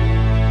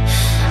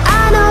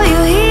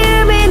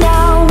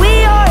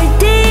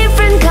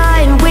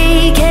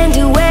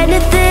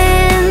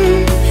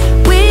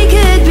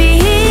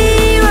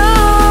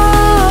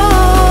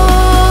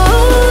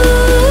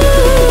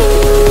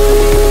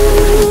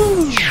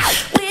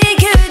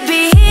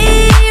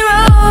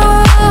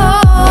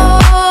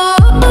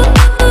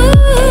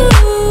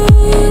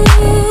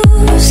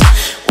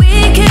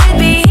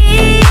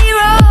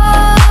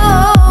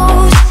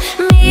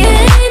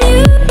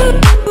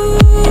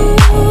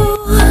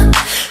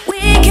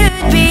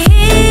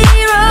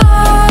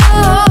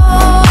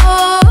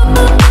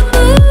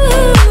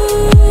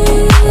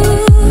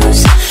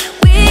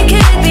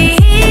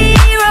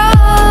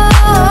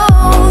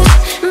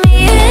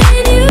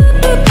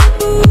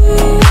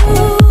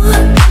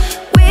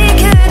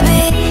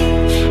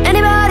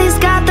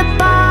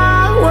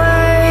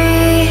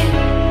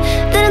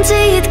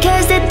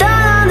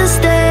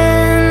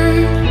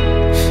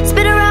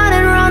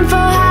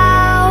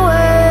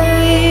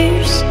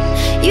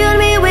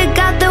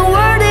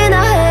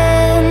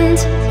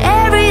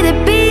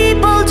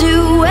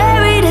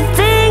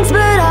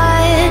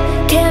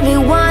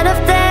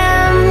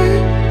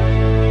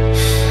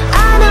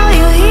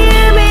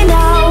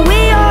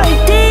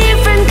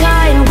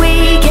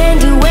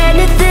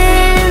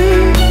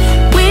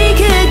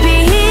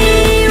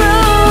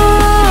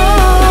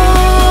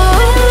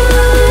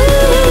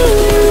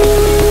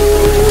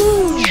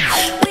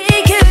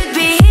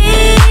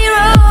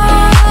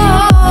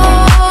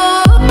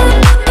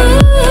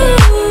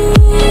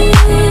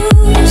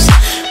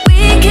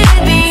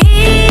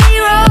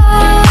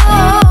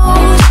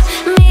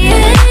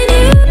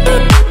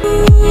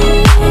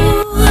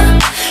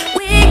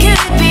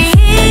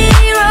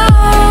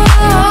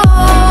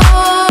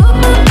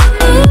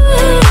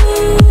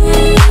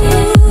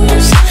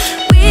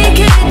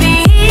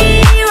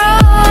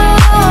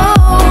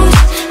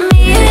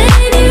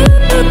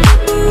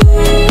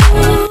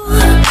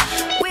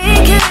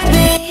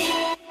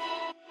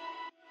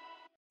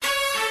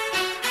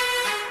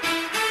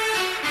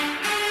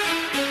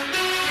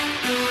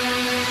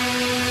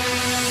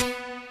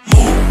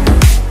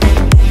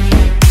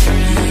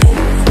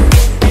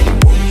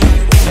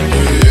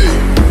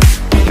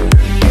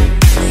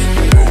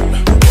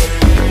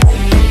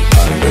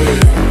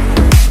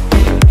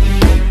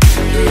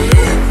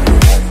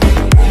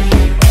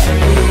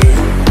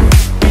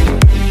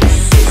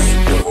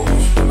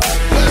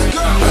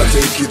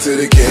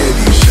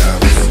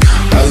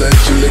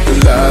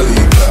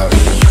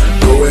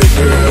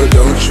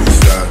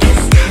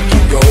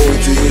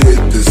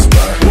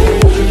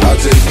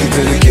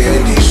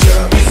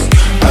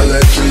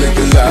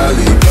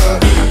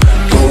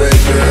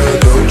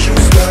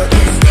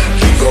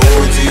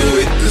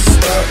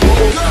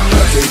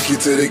 take you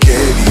to the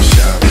candy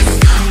shop.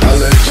 I'll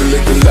let you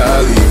lick the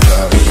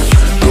lollipop.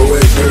 Go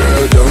ahead,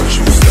 girl, don't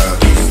you stop.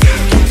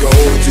 Keep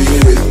going till you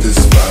hit the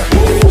spot.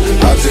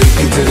 I'll take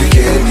you to the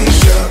candy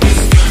shop.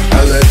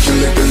 I'll let you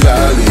lick the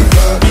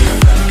lollipop.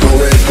 Go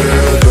ahead,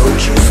 girl,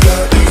 don't you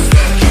stop.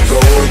 Keep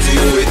going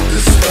till you hit the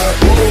spot.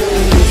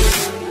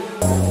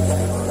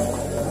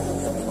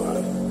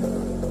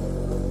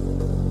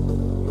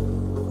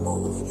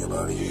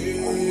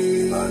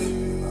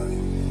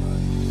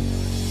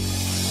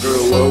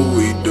 Girl, what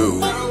we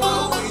do,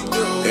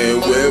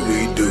 and where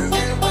we do,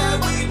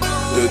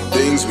 the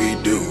things we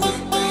do,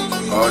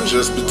 are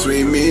just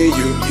between me and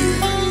you,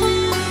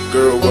 yeah.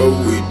 Girl,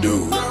 what we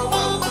do,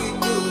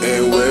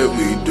 and where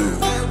we do,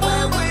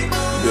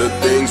 the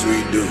things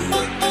we do,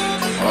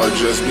 are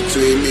just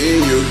between me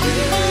and you.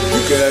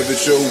 You can have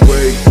it your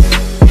way.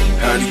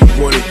 How do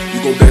you want it? You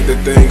gon' back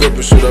that thing up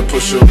or should I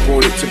push up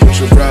on it?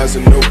 Temperature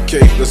rising, okay,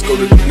 let's go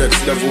to the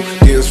next level.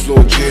 Dance floor,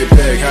 jam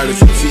bag, hot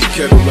as a tea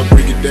kettle. I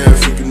break it down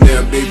for you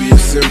now, baby,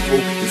 it's simple.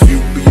 If you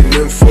be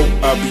an info,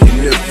 I'll be an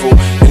info.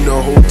 In the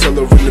hotel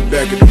or in the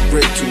back of the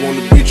rental, on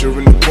the beach or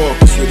in the park,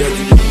 it's whatever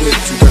you went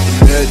to. Got the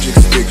magic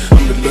stick,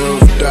 I'm the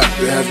love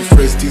doctor. Have your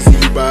friends teasing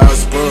you by how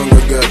sprung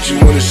I got you.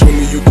 Wanna show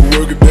me you can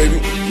work it,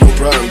 baby? No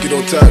problem, get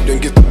on top,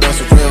 then get the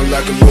bounce around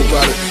like a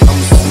robot. I'm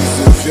a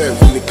seasoned vet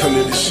when it come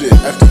to this shit.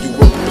 After you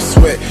work up a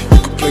sweat, you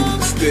can play with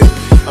the stick.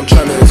 I'm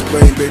tryna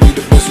explain, baby,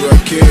 the best way I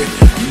can.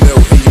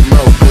 Melt in your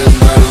mouth, man,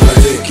 I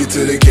take you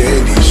to the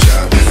candy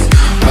shop.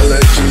 I'll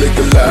let you lick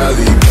the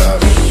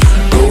lollipop.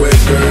 Go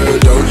ahead, girl,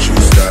 don't you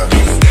stop.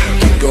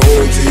 Keep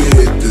going till you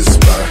hit the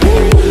spot.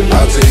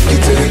 I'll take you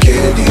to the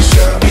candy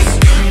shop.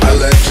 I'll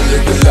let you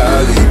lick the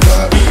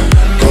lollipop.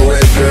 Go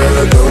ahead,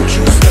 girl, don't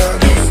you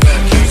stop.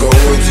 Keep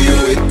going till you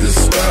hit the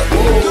spot.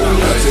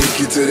 I'll take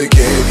you to the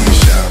candy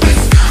shop.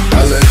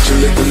 I'll let you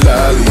lick the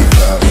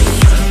lollipop.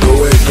 Go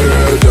ahead,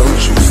 girl,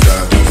 don't you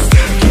stop.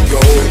 Keep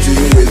going till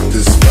you hit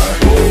the spot.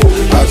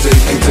 I'll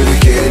take you to the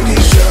candy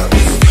shop.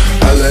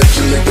 I'll let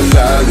you lick the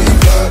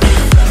lollipop.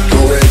 Go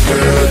ahead,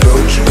 girl,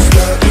 don't you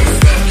stop.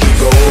 Keep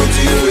going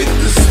till you hit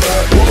the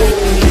spot.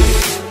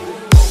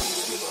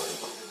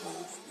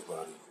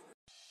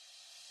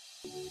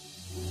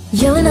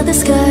 Yelling at the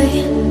sky,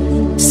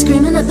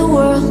 screaming at the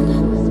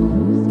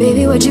world.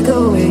 Baby, where'd you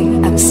go?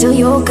 I'm still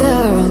your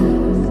girl.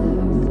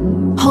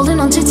 Holding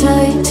on too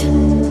tight,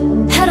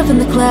 head up in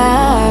the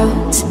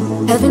clouds.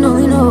 Heaven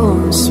only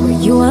knows where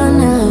you are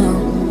now.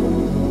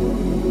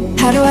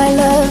 How do I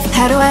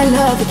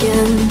love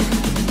again?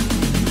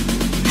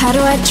 How do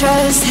I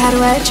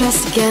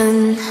trust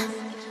again?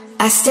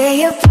 I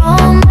stay up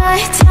all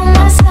night, tell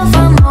myself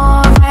I'm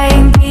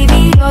alright.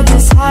 Baby, you're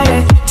just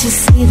harder to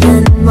see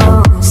than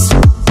most.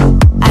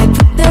 I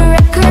put the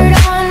record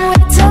on,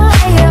 wait till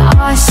I hear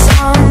our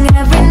song.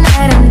 Every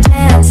night I'm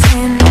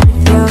dancing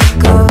with your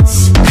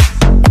ghost.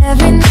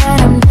 Every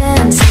night I'm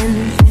dancing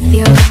with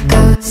your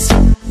ghost.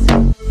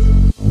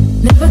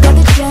 Never got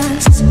the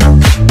chance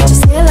to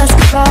say a last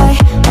goodbye.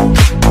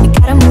 You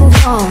gotta move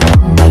on,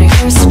 but it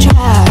hurts to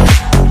try.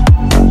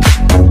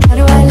 How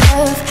do I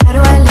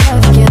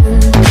love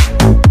again?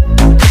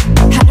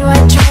 How do I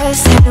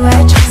trust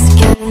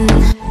again?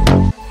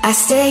 I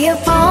stay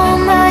up all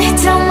night,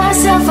 tell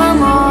myself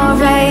I'm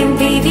alright.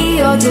 Baby,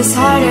 you're just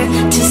harder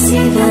to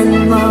see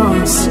than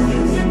most.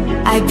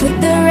 I put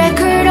the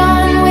record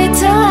on, wait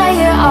till I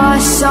hear our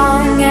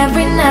song.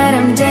 Every night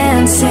I'm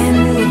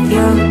dancing with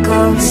your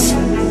ghost.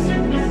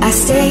 I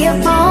stay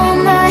up all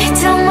night,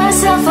 tell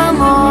myself I'm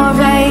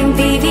alright.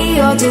 Baby,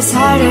 you're just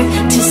harder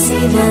to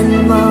see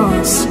than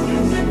most.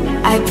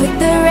 I put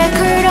the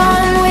record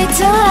on, wait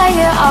till I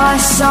hear our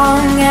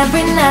song.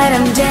 Every night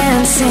I'm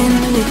dancing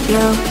with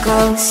your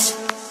ghost.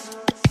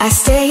 I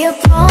stay up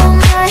all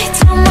night,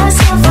 tell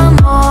myself I'm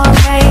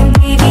alright.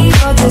 Baby,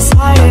 you're just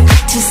harder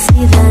to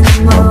see than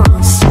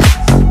most.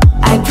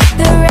 I put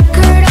the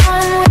record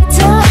on, wait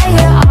till I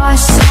hear our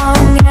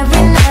song.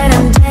 Every night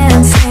I'm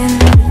dancing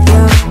with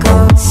your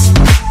ghost.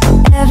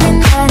 Every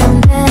night I'm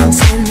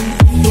dancing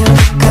with your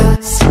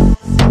ghost.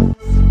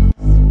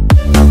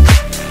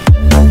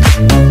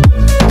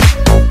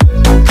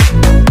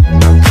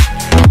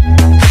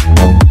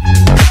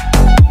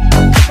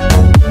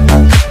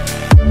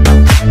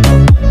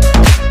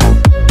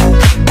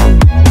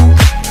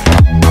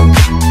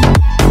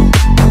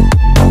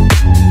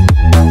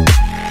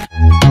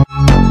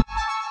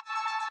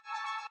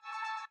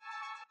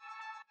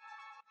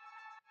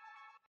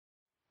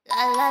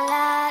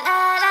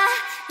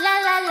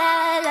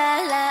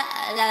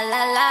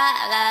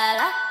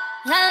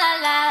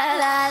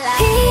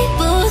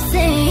 People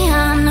say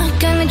I'm not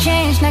gonna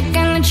change, not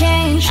gonna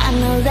change. I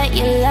know that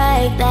you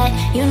like that,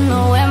 you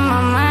know where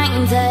my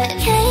mind's at.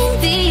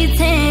 Can't be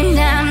tamed,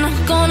 I'm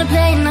not gonna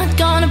play, not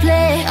gonna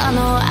play. I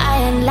know I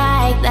ain't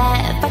like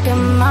that,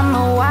 fucking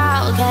mama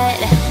wildcat.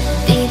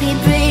 Baby,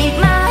 break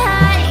my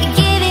heart,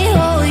 give it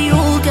all you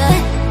got.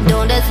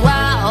 Don't ask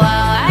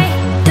why,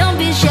 don't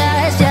be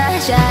shy, shy,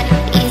 shy.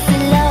 Is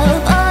it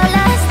love or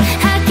lust?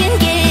 I can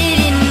get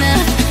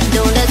enough.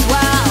 Don't ask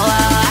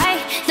why,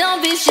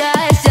 don't be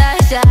shy, shy,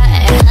 shy.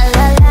 La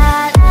la la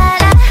la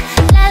la.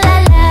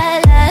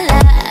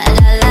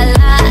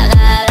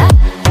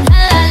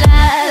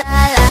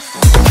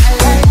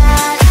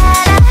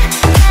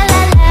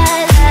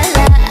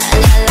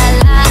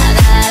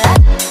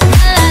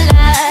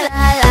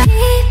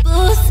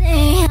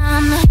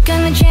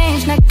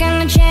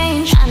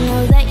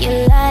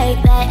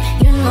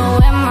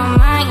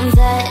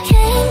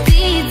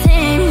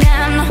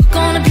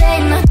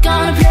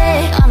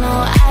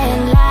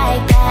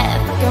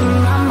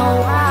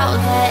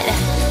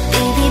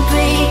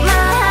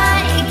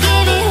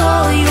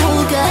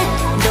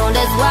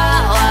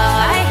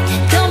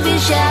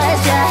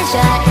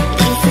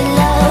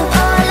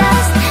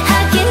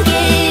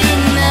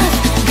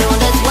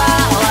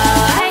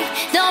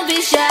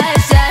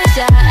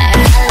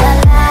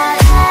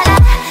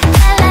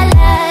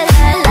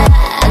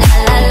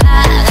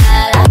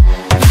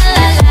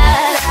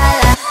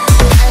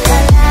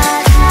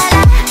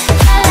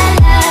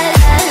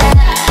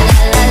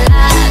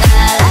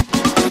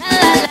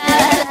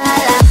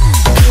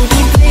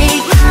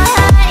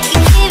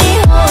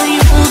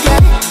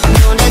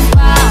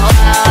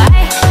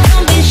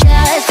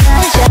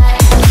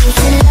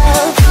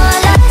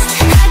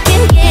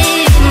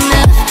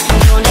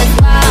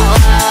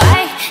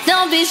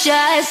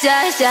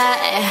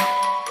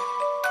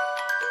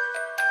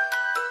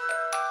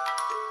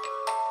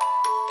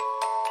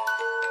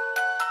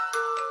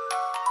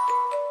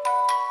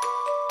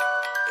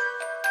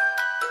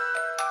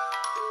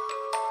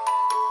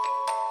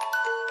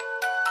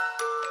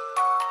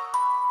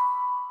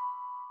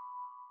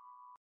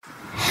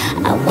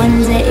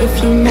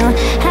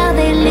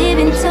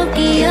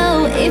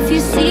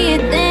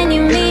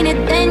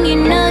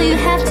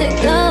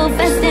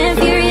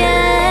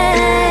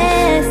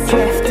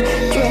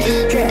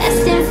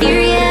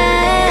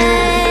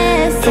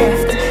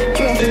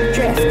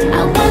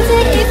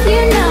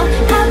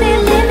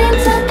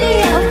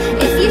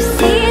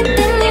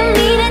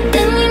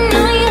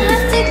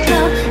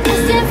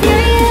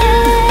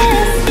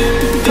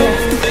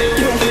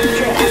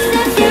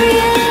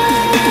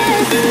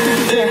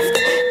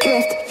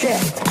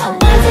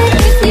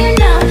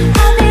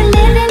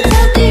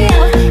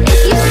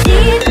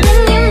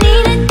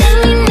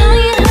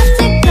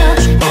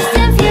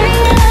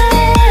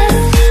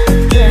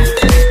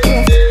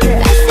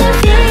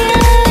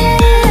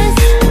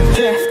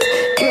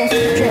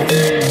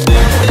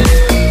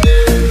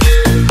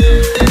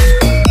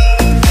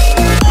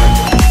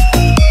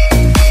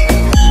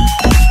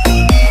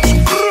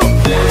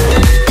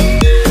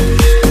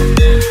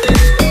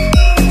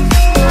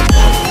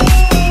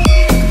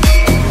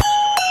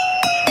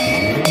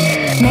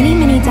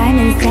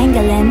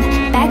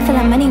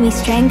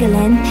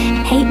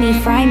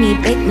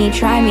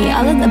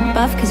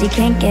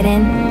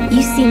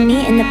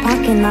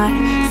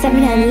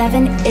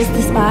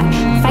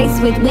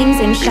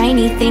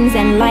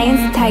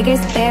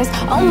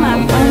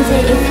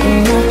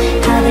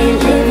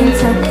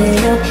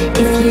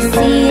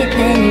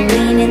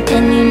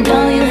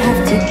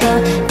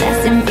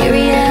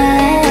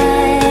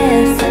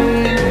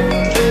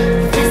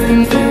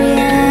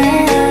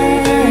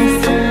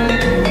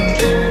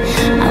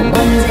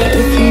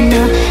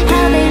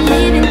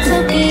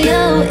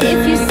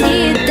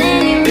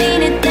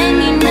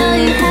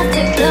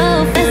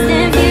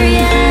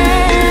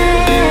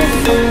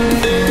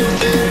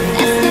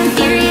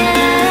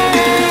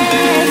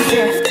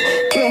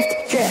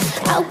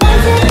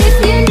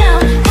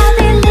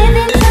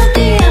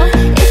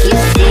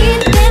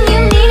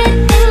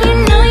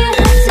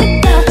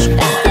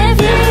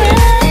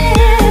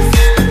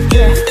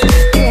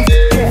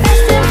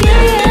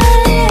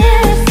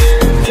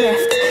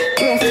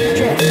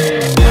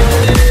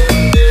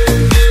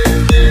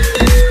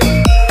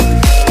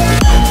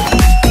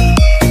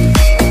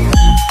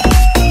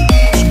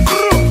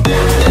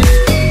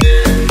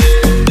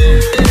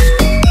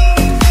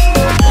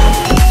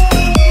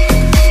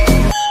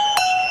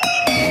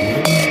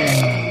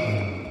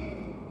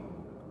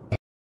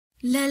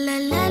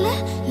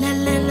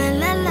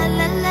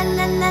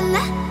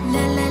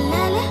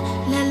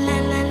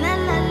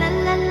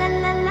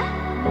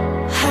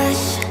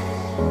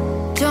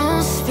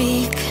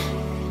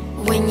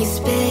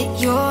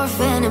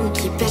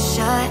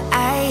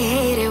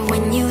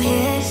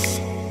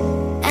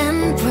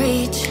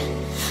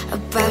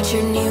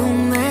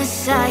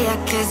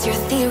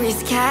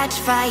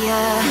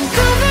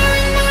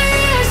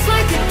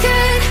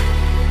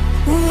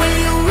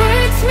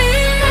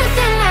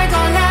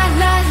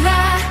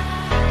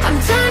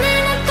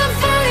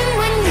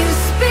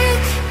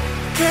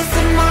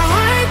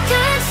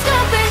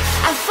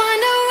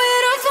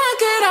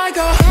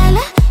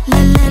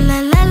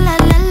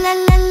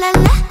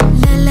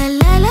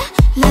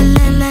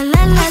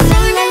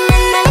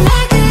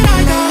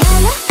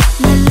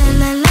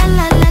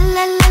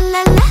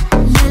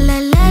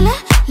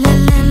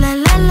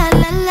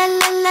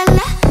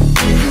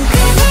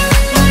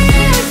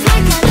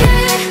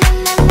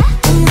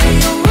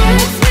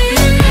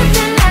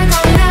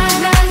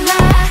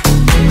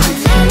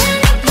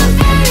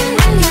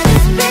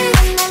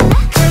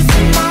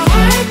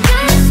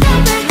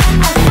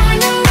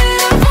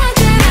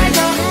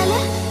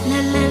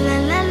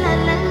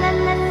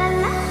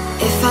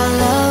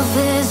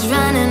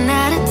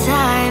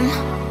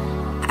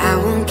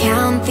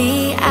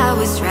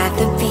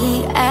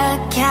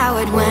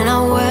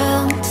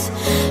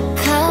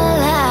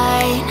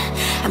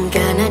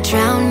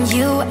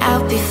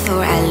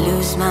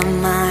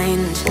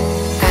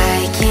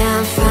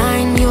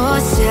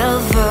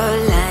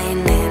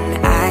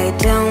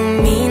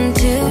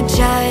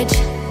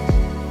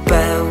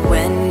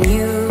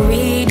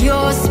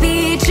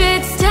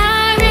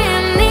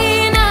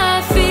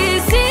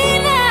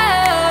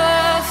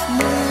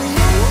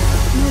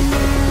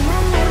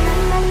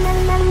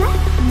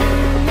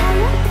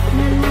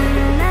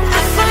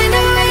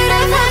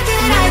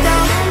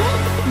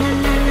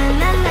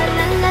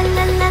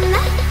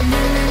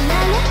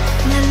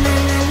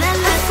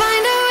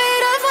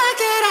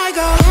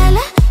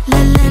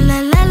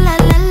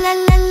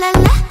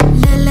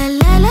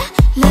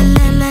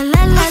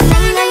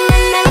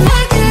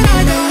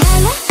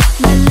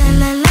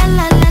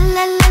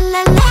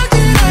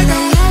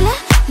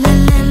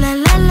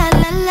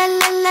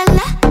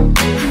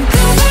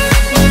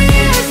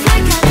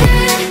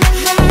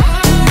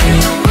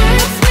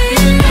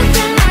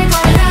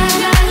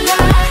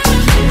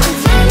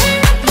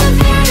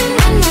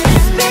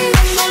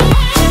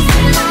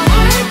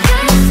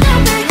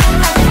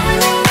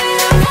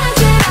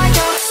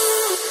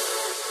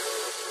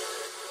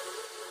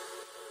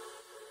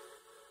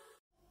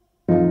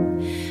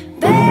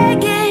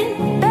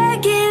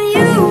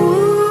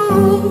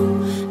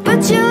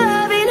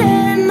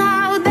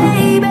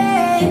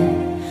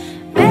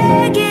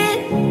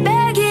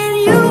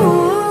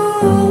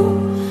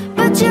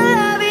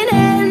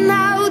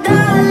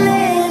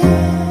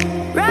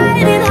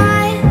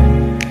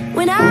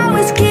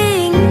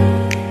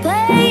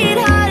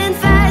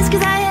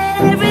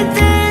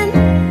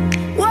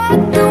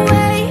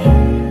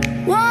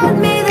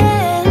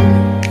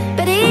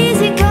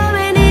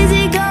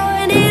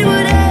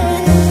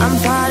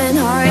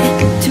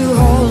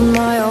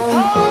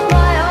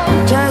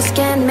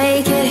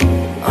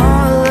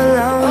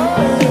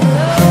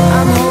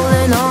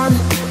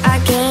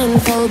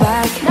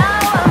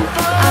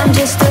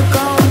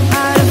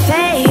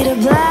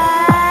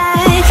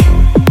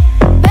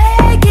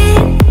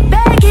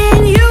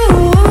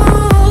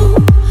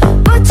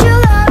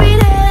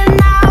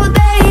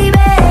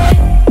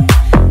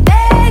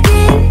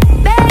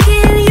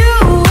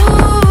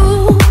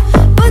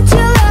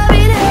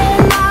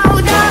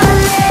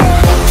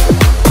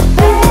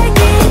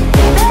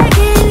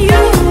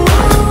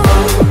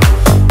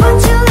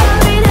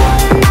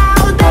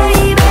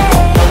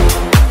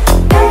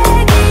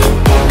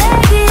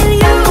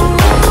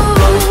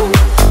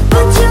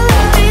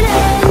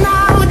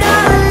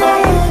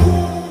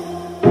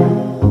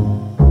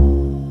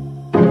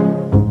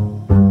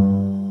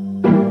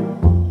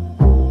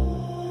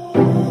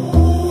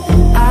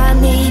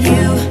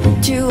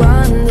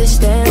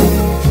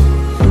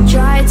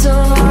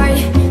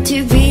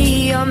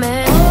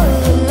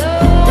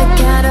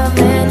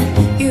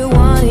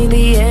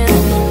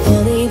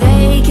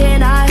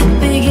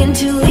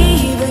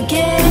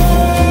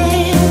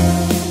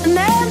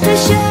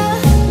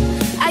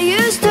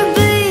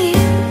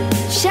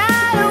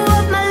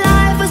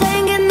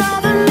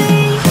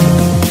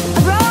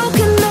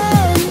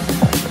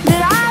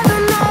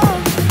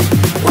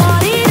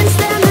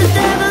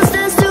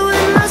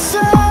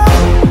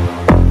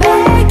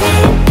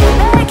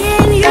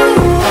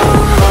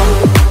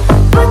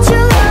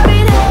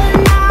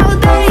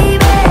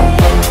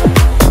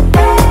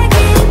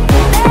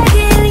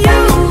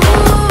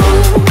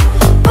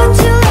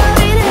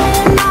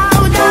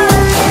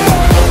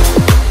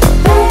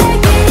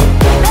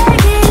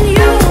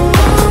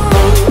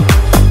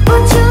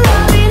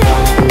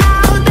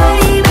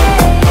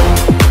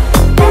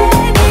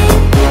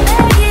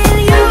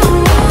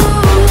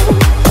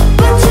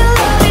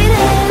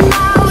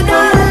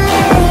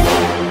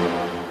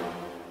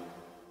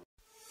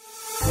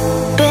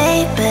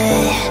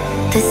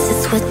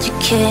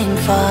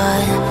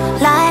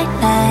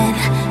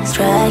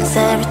 strikes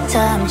every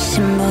time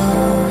she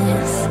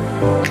moves,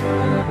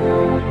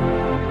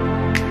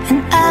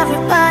 and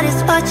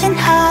everybody's watching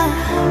her.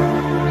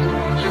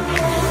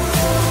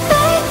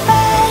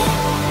 Baby,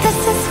 this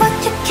is what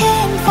you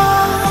came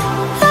for.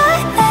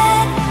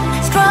 Lightning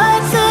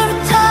strikes every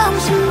time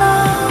she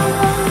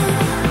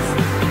moves,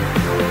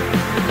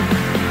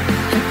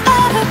 and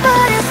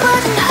everybody's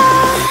watching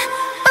her.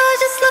 Oh,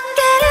 just look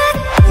at it.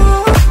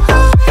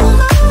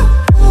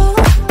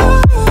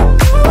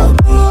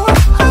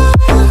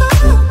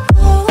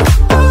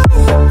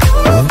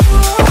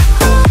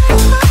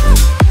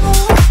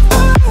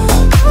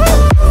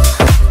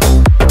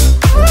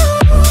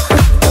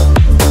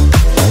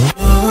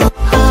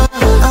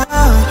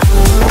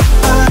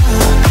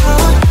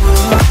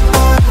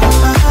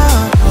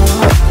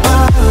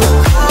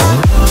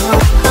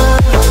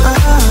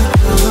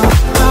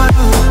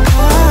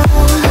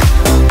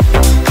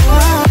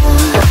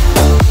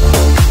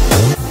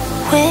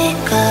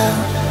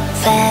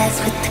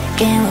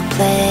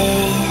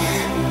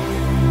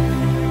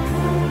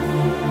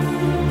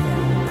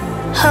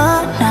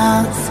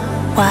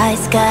 Why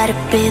it's gotta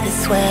be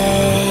this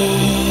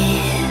way?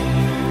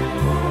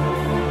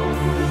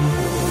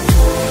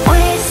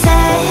 We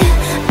say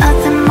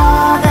nothing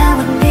more than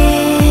we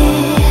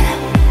need.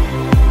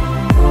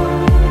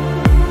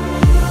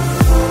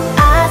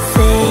 I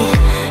see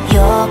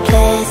your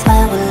place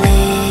when we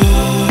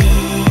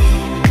leave.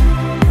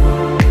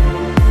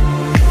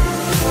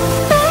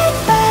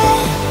 Baby,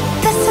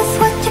 this is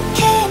what you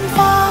came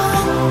for.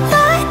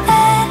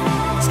 Lightning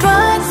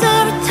strikes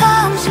every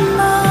time she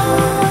moves.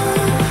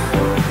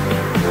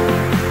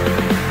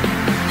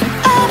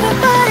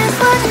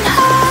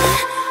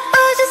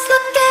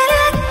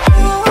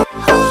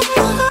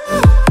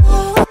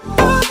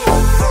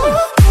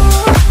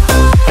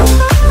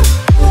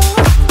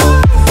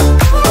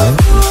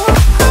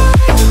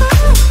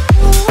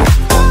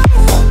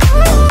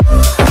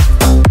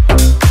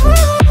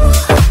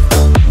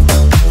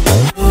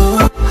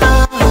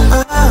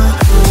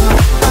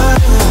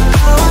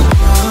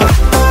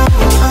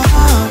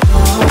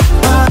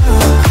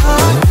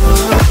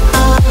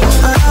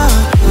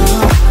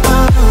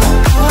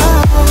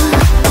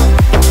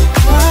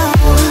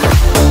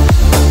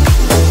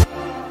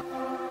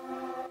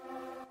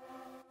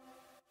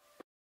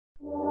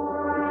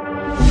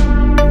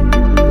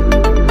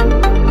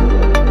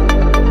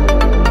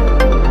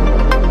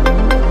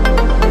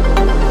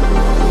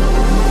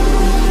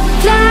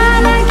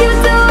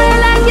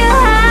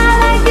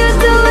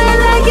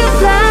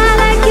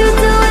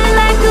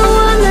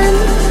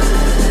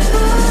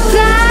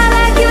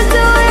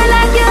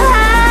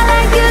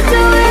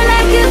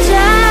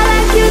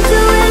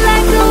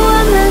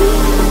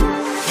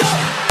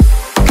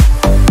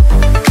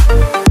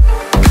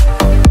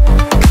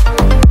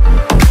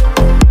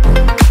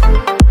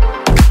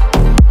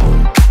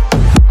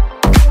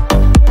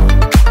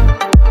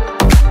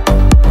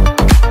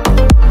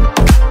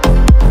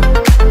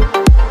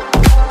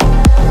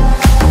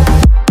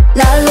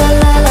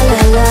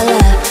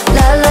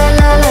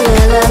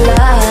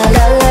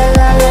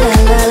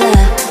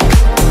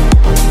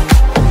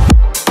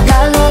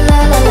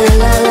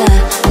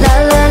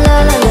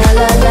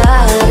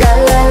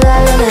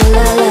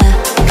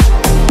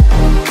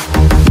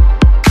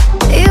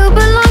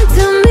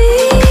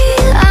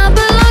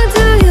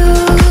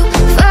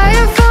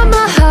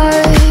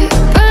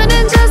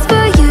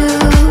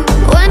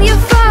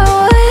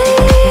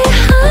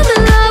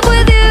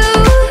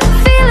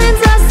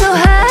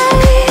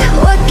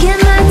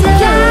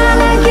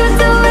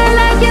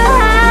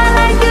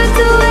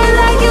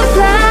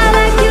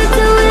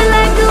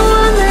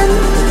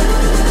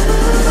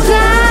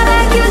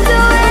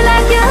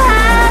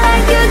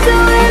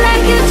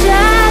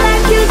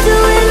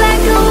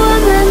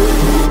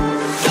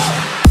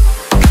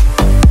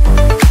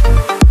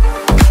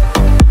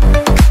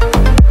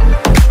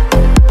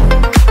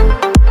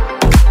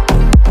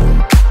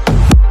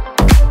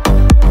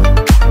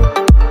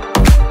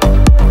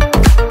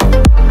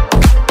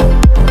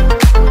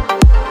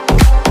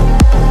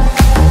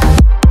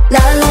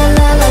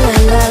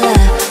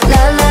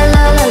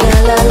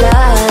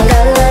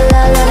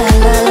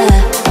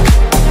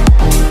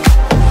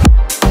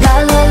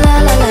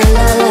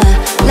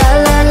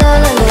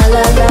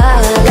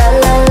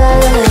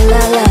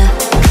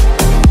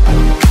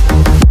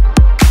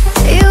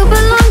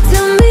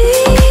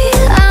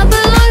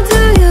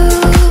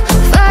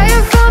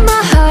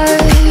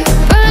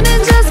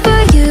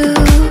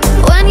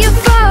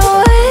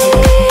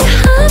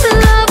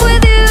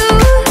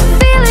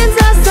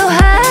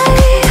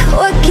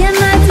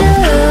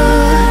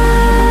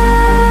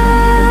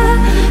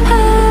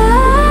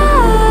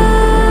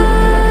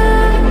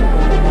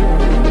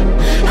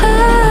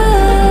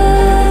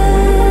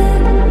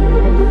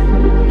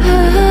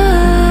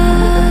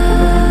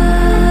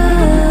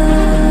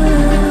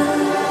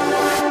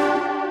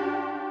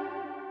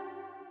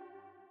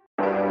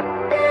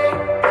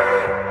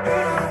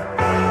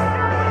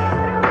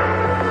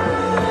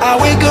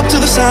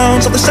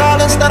 sounds of the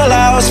silence that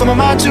allows for my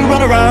mind to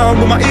run around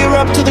with my ear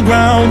up to the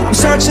ground. I'm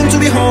searching to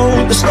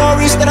behold the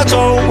stories that I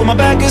told when my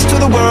back is to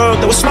the world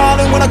that was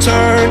smiling when I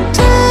turned.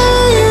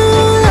 Tell you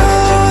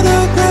you're the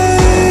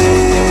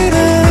greatest,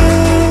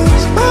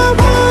 but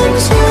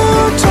once you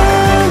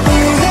turn the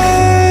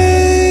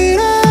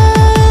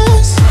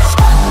haters.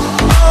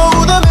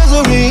 Oh, the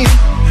misery.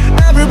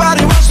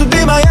 Everybody wants to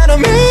be my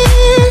enemy.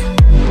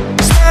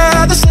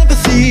 Spare the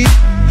sympathy.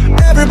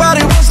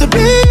 Everybody wants to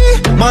be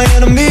my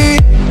enemy.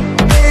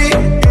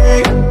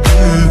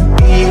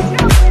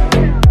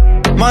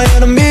 My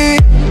enemy.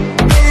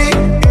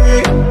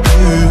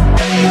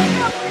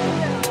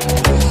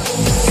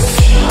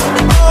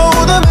 Oh,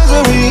 the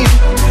misery.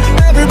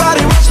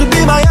 Everybody wants to be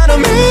my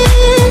enemy.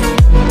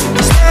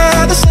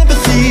 Spare the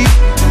sympathy.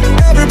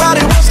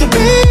 Everybody wants to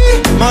be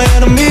my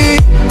enemy.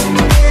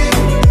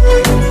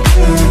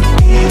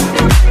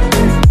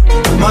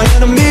 My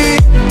enemy.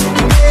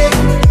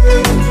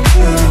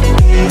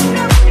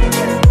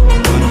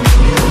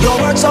 Your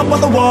words up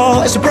on the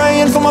wall as you're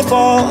praying for my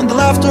fall, and the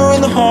laughter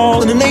in the hall,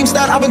 and the names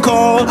that I've been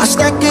called. I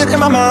stack it in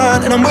my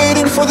mind, and I'm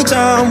waiting for the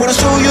time when I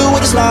show you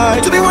what it's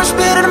like to be one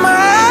spit in the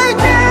mind.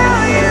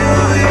 Tell you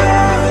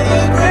you're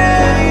the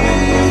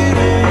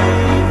greatest,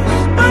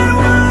 but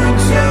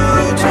once you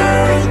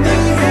turn the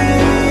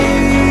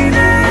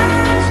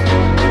haters.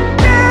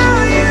 Tell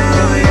you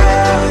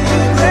you're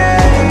the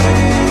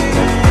greatest,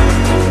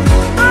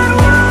 but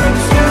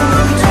once you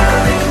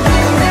turn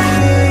the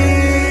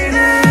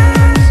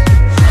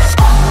haters.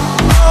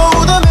 Oh,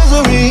 the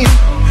misery.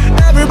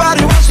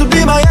 Everybody wants to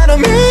be my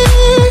enemy.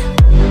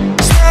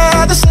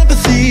 Spare the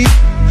sympathy.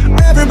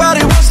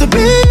 Everybody wants to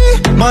be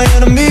my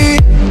enemy.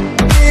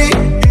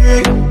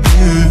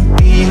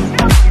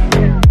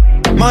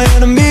 My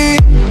enemy.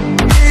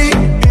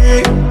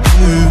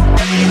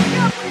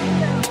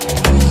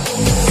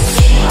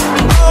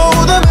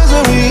 Oh, the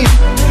misery.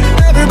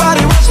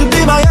 Everybody wants to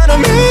be my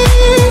enemy.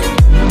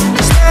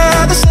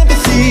 Spare the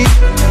sympathy.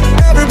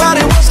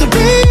 Everybody wants to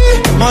be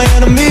my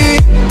enemy.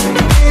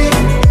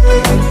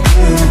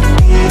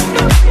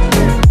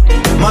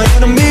 My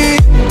enemy.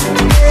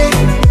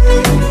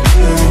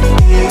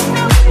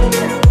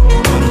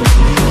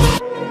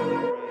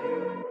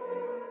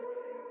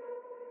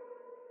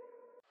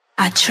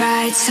 I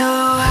tried so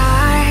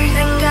hard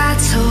and got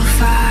so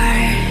far,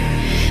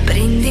 but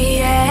in the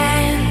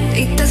end,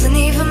 it doesn't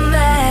even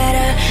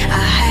matter.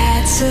 I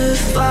had to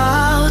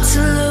fall to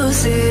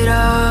lose it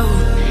all,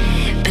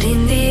 but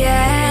in the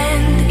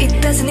end,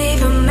 it doesn't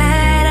even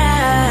matter.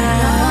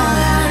 All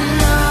I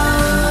know,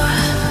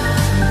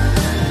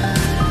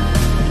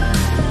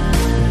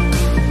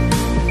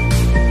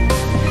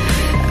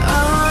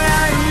 all I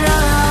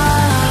know.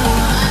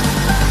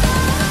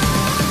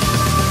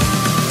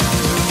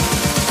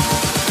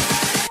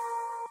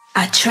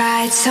 I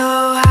tried so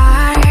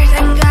hard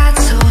and got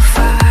so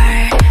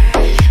far,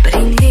 but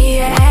in the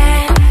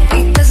end,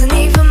 it doesn't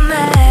even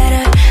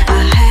matter.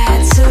 I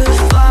had to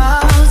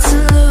fall to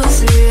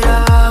lose it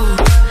all,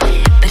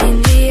 but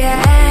in the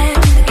end,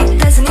 it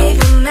doesn't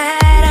even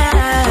matter.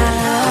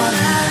 All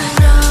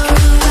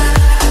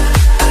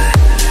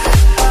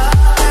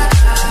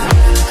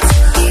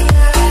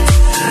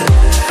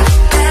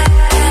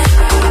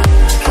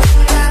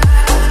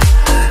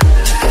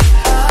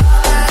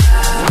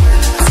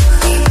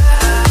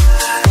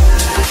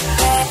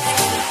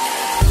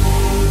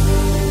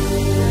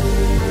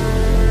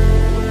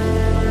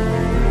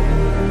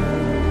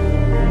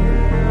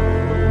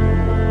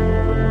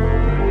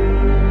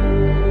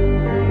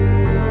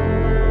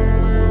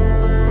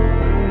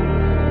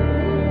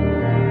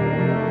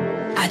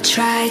I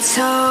tried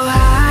so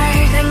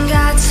hard and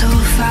got so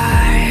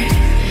far,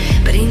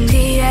 but in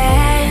the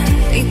end,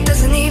 it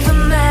doesn't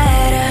even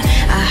matter.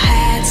 I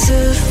had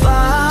to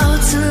fall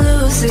to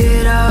lose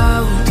it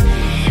all,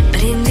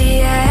 but in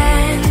the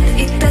end,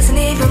 it doesn't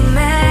even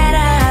matter.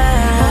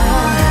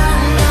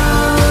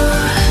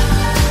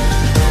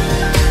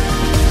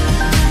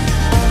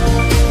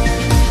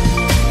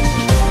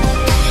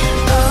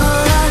 All I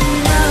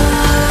know,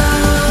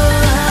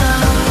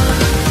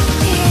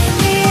 in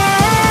the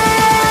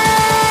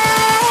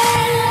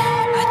end,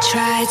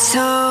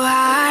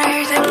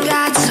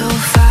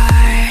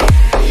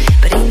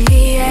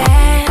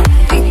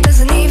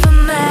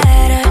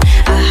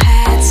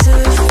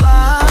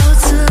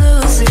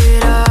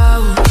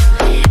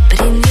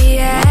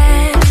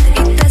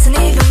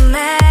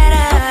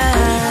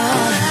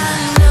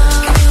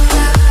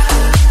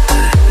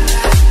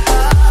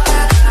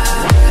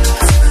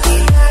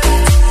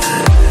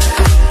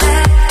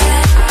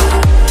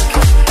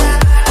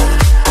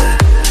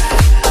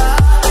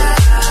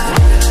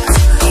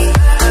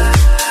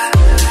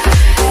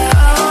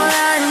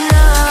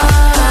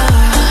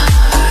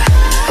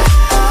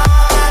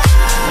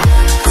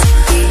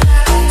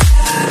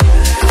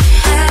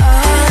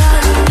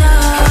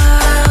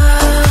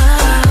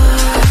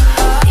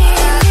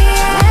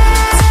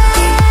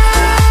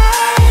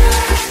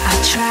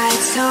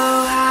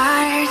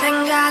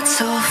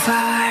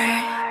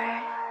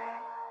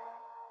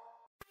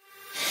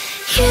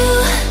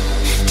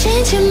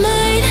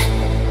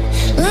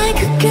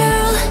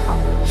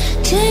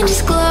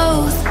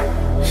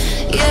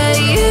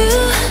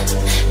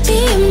 me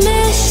a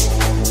mess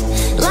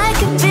like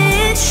a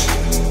bitch,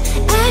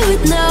 I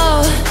would know.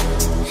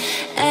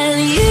 And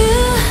you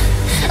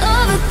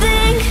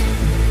overthink,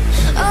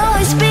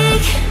 always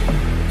speak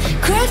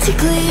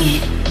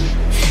critically.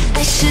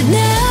 I should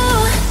know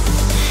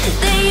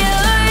that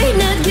you're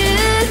not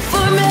good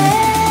for me.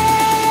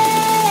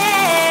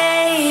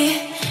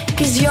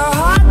 'Cause you're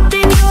hot,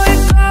 then you're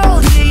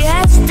cold, you're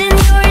yes, then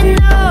you're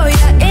no,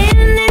 you're in,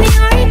 then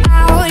you're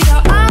out,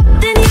 you're up,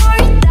 then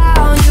you're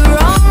down, you're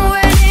wrong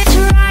when it's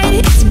right,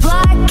 it's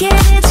black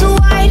and it's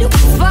white.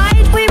 We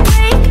fight, we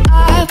break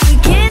up, we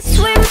kiss,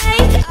 we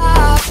make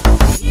up.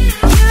 You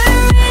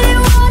really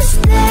wanna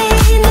stay,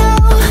 no,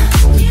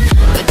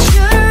 but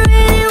you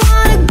really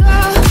wanna go.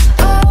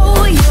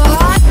 Oh, you're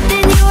hot,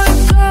 then you're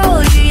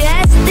cold, you're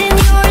yes, then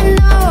you're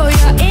no,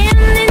 you're in,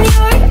 then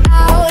you're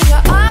out,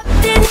 you're up,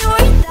 then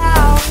you're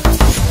down.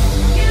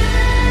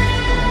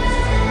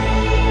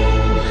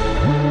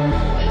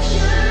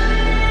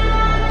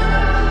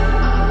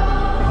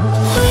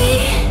 We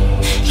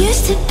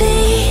used to be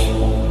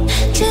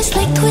just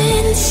like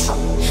twins,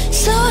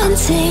 so in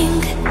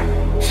sync.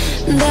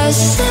 The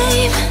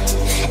same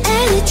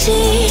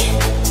energy,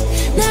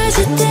 there's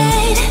a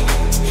dead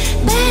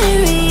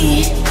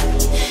battery.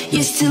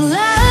 Used to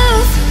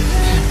love,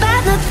 but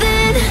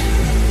nothing.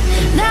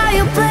 Now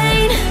you're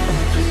plain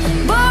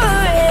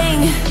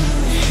boring.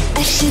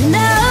 I should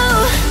know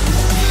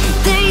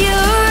that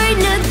you're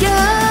not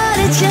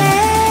gonna change.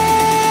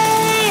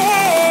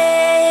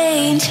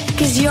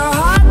 'Cause you're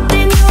hot,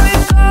 then you're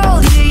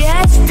cold, you're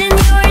yes, then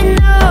you're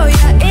no,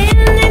 you're in,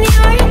 then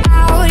you're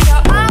out,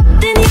 you're up,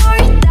 then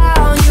you're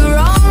down, you're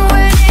wrong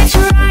when it's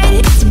right,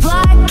 it's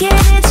black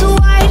and it's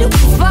white.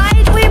 We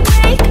fight, we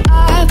break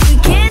up, we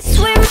kiss,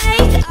 we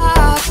make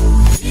up.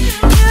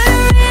 You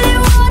really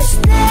wanna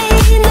stay,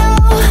 no,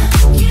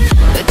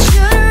 but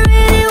you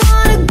really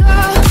wanna go.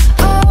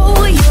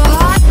 Oh, you're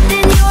hot,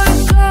 then you're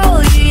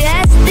cold, you're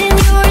yes, then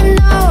you're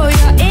no,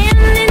 you're in,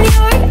 then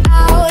you're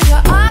out,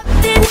 you're up,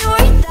 then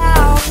you're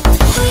down.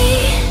 We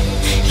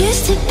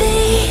used to be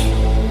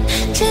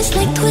just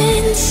like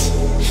twins,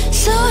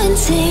 so in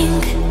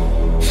sync.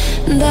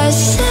 The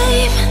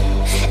same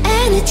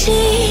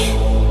energy,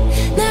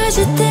 there's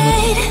a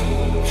dead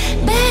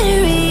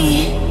battery.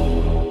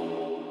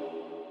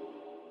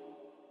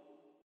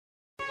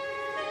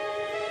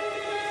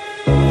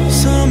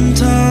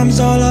 Sometimes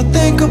all I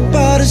think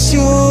about is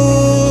you.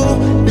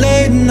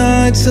 Late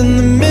nights in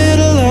the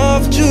middle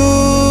of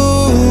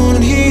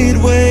June, heat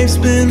waves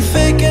been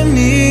faking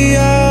me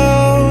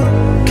out.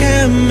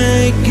 Can't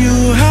make you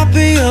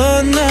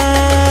happier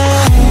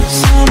now.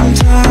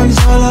 Sometimes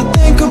all I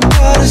think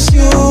about is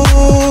you.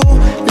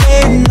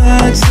 Late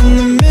nights in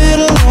the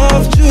middle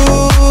of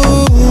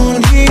June,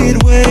 heat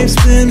waves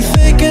been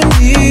faking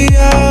me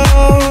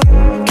out.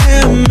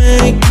 Can't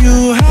make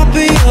you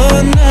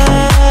happier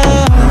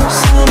now.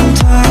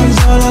 Sometimes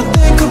all I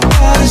think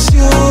about is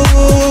you.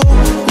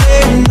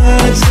 Late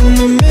nights in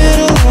the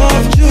middle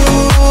of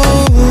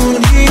June,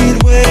 heat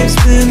waves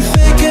been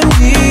faking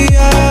me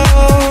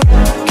out.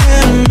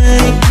 Can't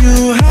make you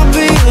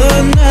happier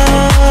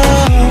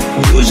now.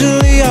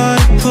 Usually I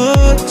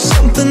put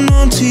something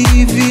on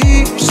TV,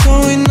 so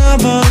we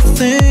never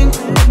think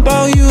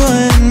about you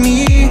and me.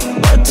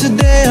 But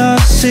today I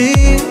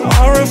see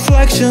our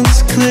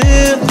reflections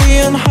clearly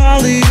in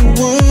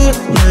Hollywood,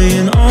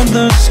 laying on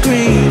the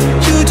screen.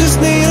 You just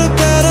need a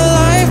better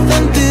life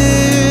than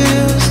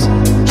this.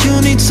 You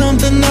need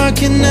something I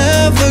can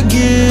never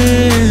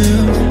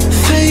give.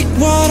 Fake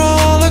water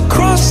all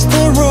across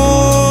the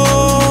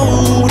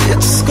road.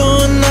 It's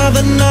gone now,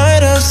 the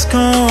night has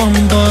come.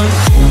 But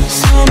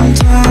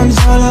sometimes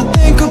all I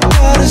think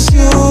about is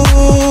you.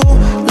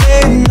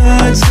 Late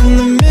nights in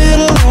the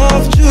middle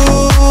of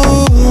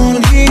June,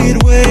 heat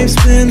waves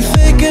been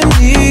faking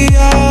me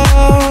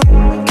out.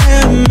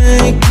 Can't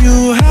make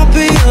you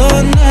happier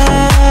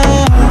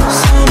now.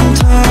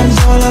 Sometimes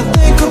all I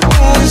think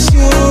about is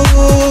you.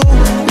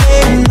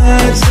 Late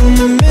nights in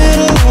the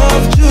middle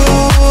of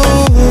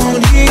June,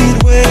 heat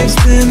waves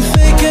been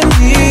faking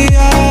me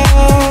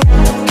out.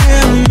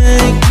 Can't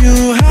make you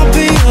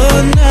happier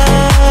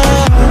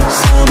now.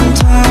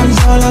 Sometimes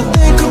all I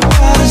think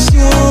about is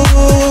you.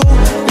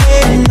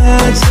 Late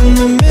nights in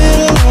the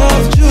middle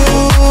of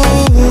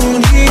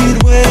June, heat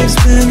waves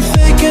been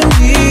faking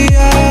me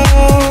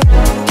out.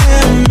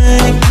 Can't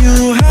make you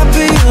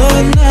happier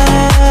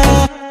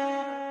now.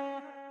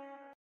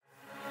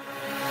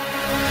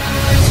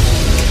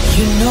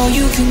 You know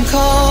you can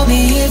call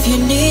me if you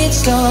need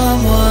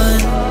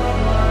someone.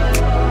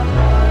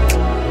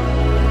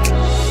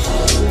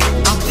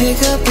 I'll pick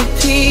up the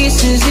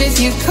pieces if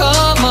you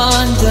come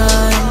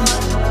undone.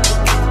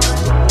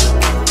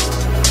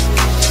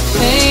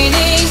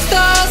 Painting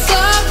stars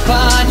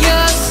upon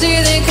your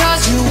ceiling,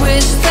 'cause you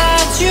wish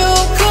that you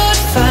could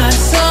find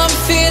some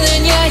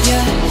feeling, yeah,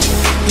 yeah.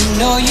 You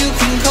know you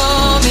can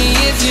call me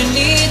if you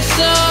need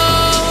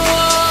someone.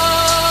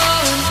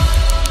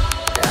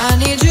 I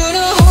need you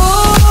to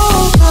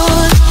hold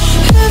on.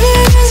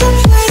 Heaven is a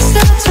place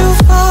not too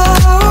far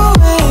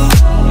away.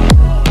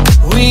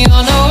 We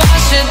all know I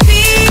should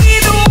be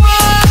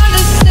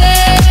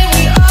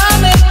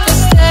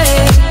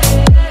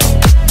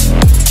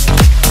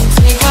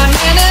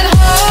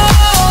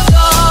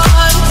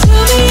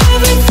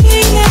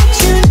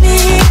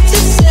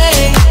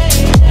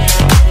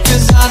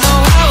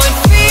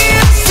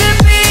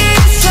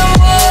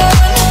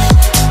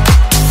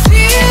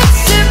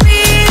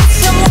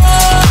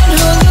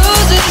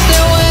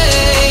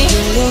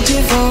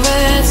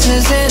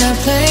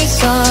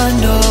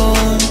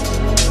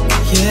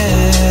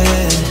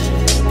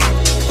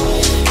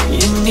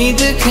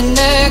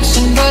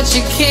connection, but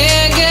you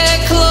can't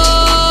get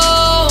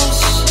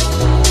close.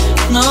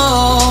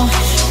 No,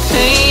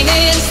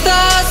 painting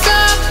stars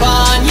up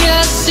on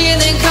your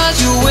ceiling, cause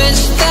you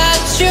wish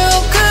that you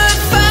could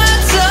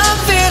find some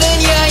feeling.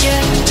 Yeah,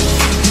 yeah.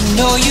 You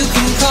know you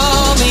can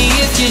call me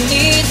if you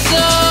need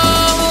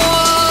someone.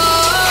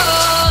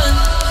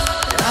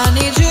 I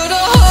need you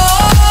to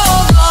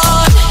hold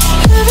on.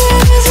 Heaven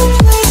is a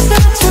place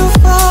not too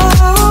far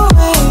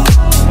away.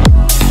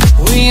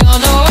 We all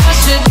know I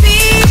should be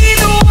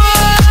the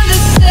one to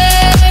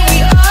say we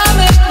all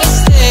make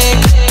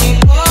mistakes. We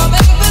all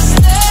make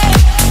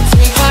mistakes.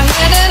 Take my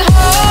hand and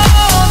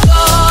hold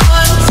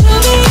on. Tell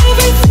me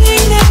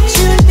everything that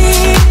you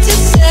need to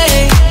say.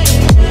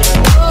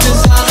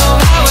 Cause I know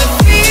how it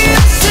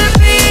feels to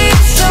be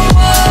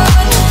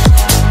someone.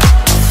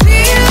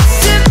 Feels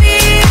to be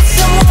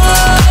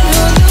someone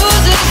who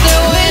loses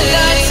their way.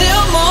 Midnight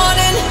till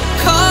morning.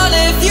 Call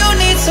if you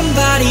need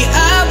somebody.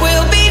 I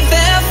will be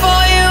there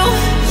for you.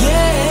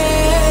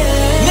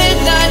 Yeah.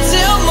 Midnight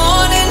till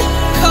morning.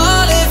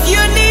 Call if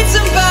you need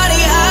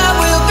somebody. I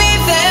will be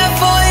there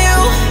for you.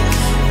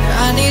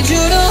 I need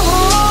you to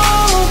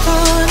hold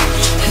on.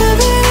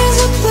 Heaven is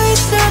a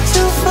place not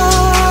too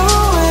far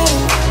away.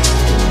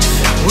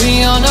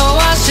 We all know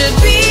I should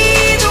be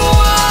the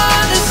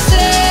one to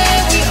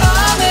say we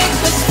all make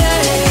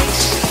mistakes.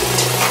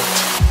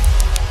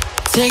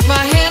 Take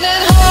my hand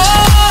and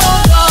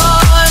hold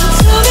on.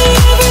 Tell me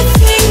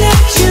everything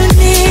that you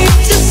need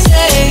to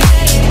say.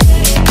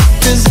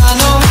 Cause I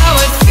know how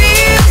it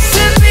feels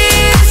to be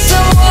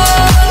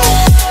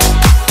someone.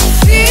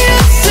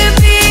 Feels to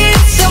be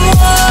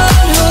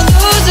someone who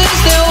loses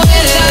their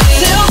way. Midnight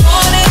till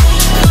morning.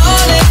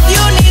 Call if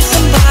you need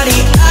somebody.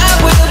 I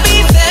will be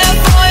there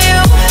for you.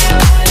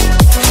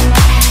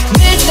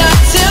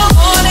 Midnight till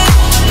morning.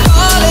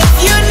 Call if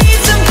you need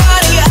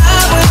somebody. I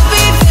will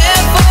be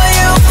there for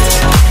you.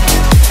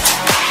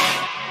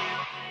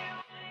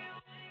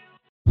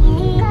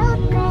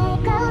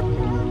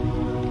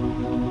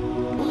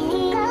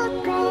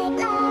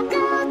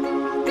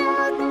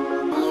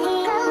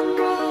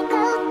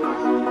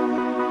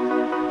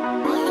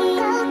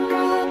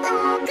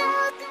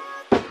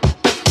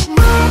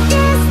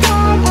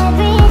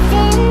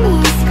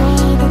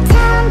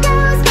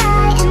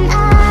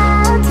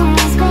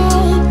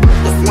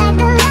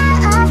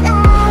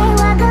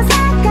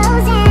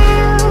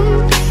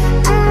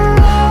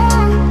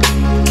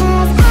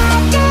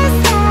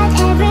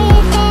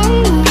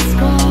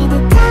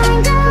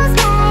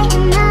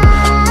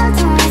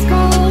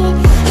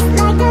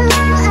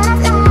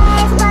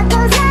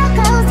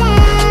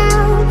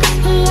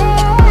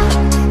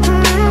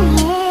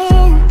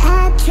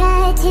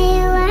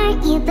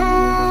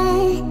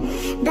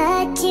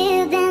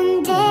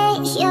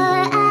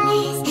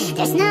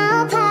 There's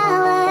no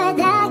power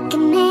that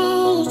can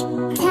make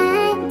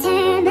time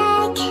turn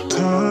back.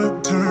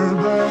 Time turn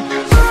back.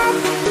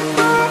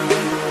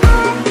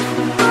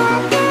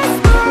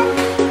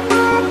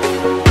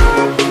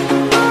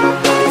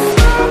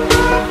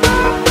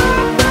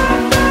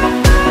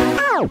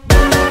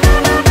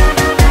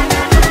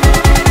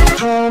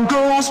 Time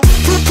goes.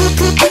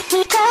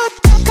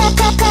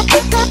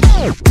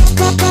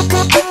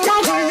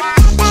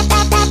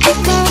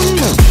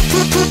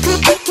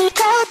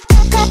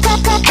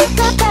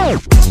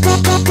 Go.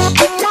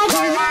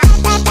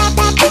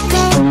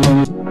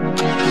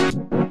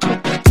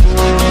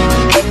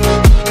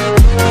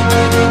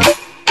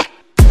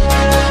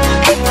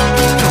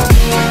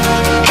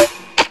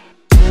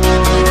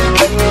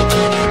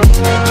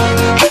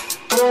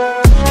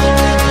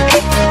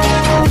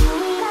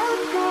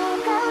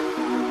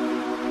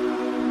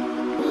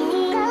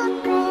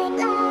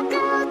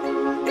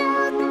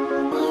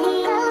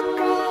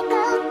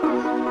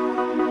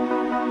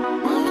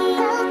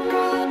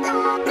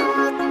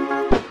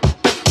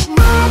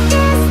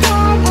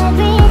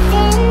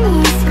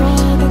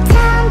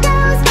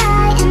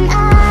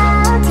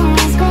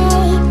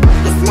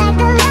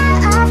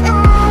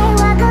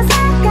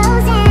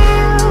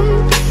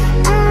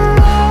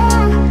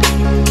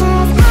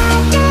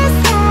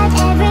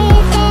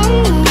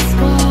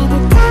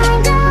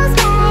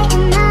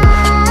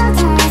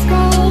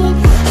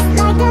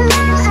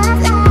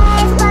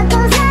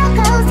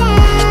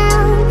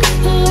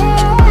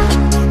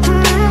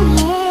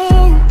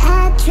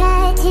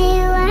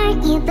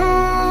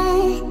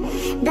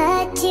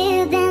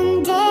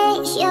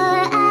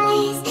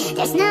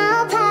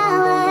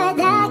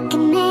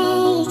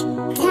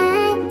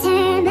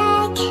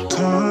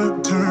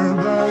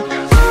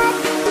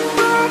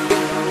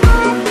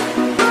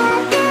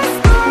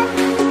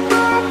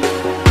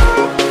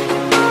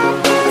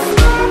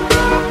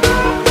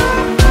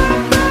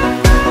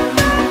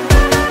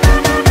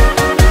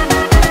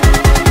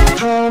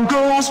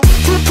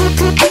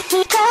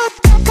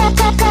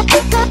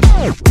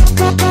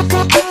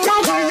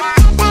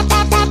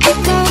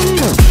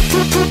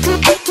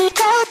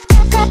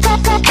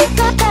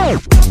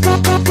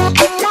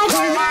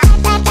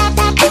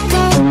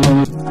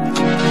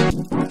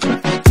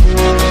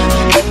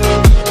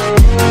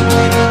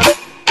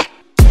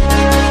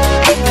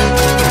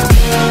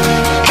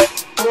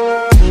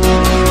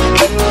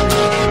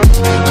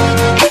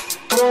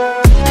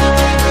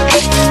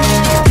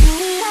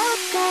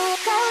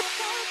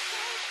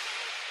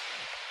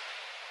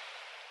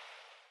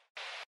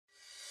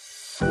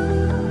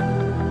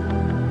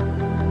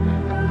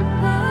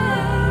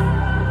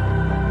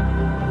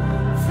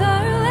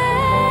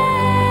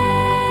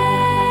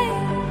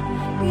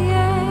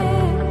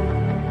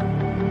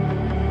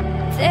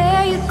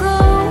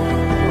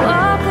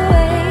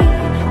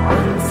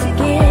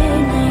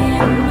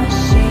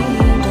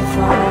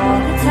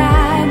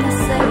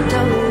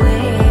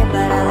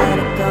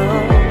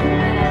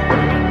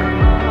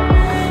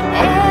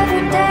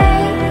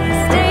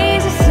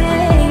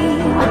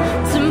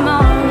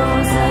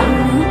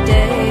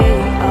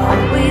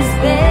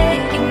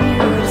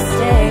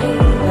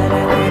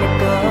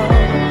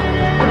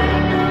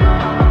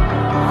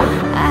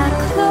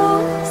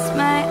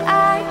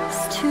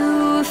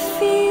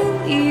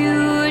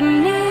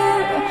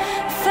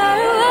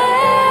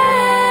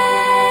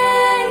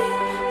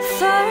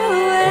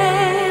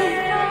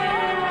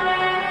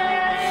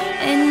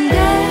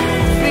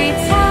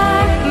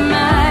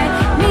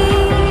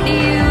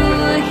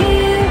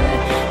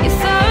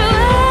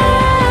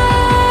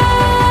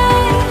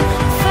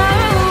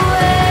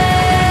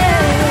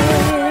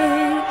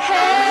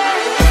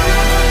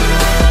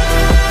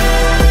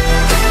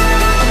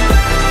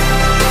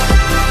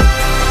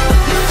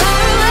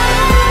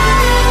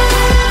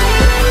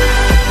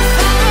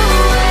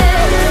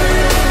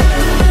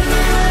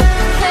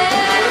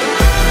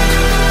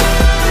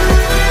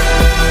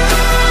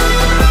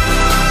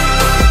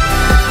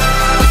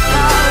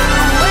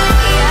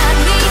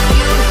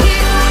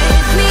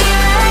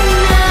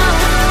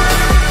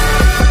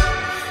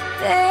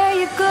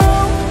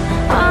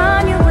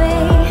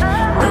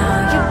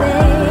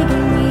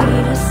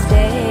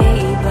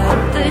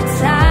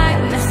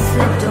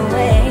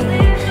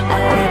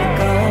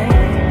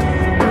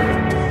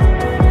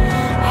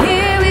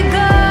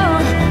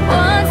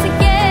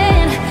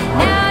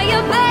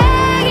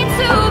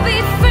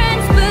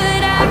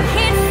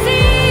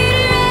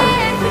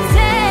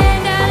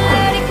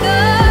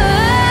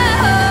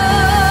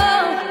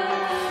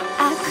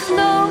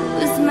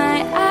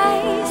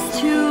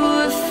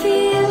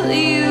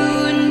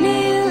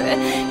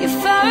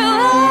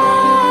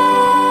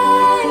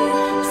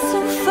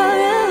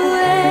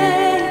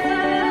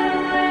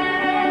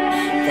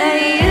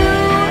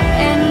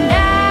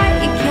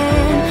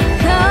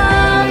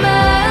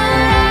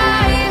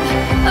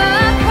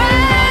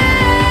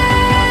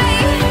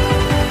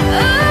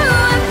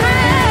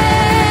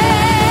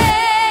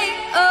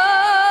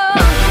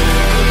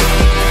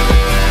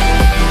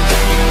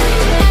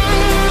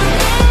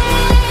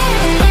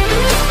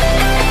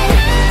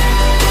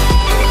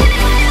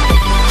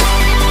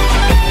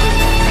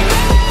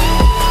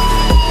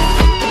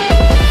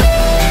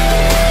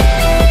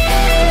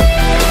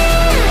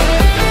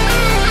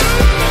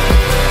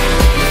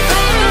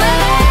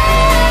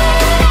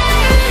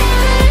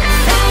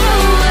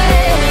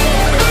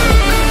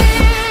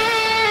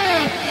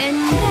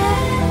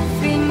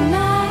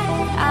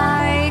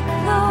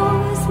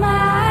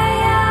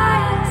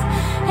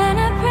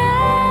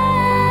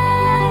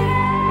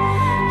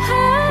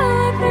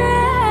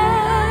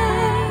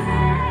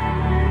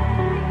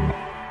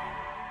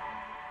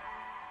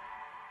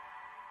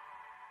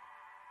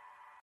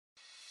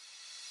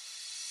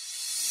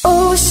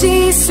 Oh,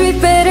 she's sweet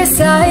but a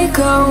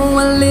psycho,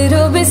 a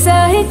little bit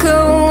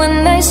psycho.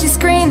 And then she's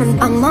screaming,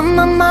 I'm on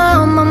my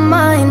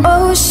mind.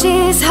 Oh,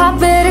 she's hot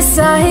but a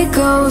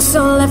psycho,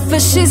 so left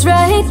but she's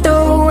right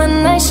though.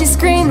 And then she's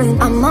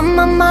screaming, I'm on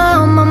my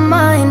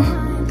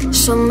mind.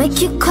 She'll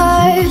make you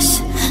curse,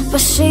 but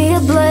she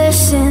a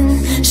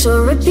blessing.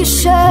 She'll rip your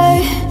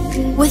shirt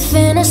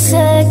within a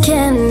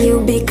second.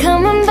 You'll be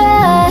coming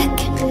back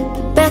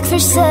for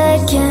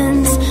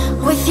seconds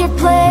with your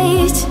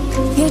plate.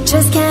 You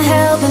just can't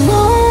help it,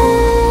 no.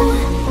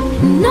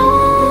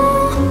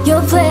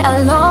 You'll play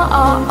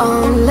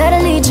along, let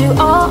her lead you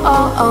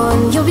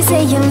on. You'll be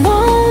saying no,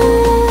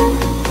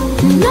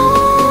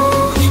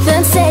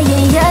 then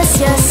saying yes,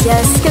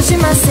 cause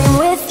you're messing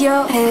with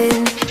your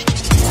head.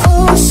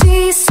 Oh,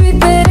 she's sweet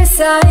but a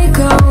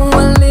psycho,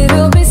 a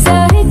little bit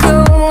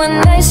psycho.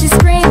 And then she's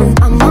screaming,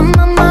 I'm on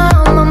my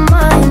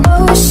mind.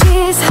 Oh,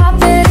 she's hot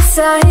but a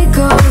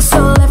psycho,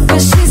 so left but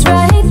she's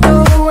right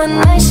though.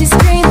 And then she's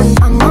screaming,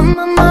 I'm on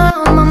my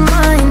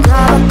mind.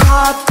 Got a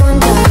cop, gun,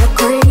 got her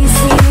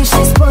crazy.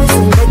 She's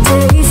poison but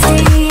tasty.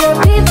 Yeah,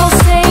 people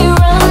say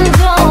run,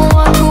 don't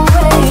walk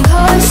away.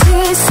 Oh,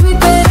 she's sweet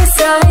but a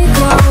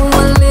psycho,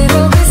 a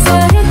little bit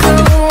psycho.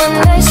 And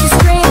then she's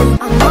screaming,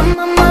 I'm on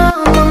my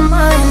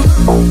mind.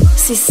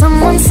 See,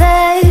 someone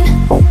said,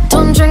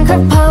 don't drink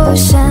her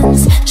potions.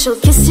 She'll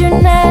kiss your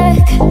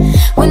neck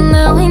with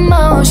no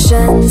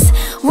emotions.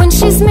 When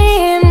she's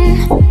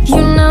mean,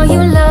 you know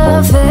you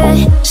love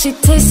it. She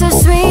tastes so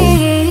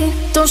sweet,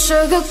 don't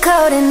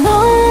sugarcoat it, no.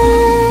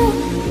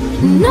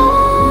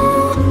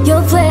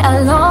 You'll play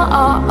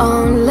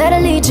along, let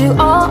her lead you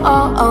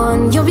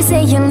on. You'll be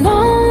saying no,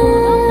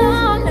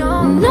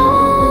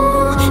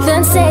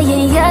 then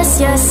saying yes,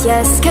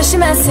 cause she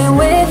messing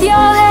with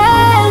your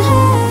head.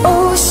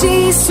 Oh,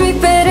 she's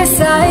sweet but a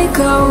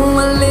psycho,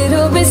 a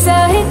little bit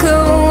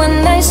psycho.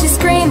 And then she's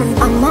screaming,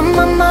 I'm on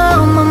my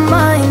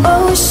mind.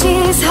 Oh,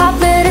 she's hot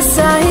but a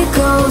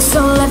psycho,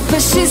 so left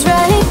but she's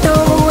right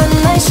though. And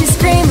then she's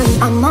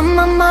screaming, I'm on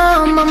my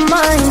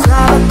mind.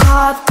 Got a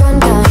cop, gun,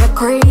 got her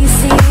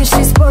crazy.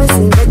 She's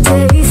poison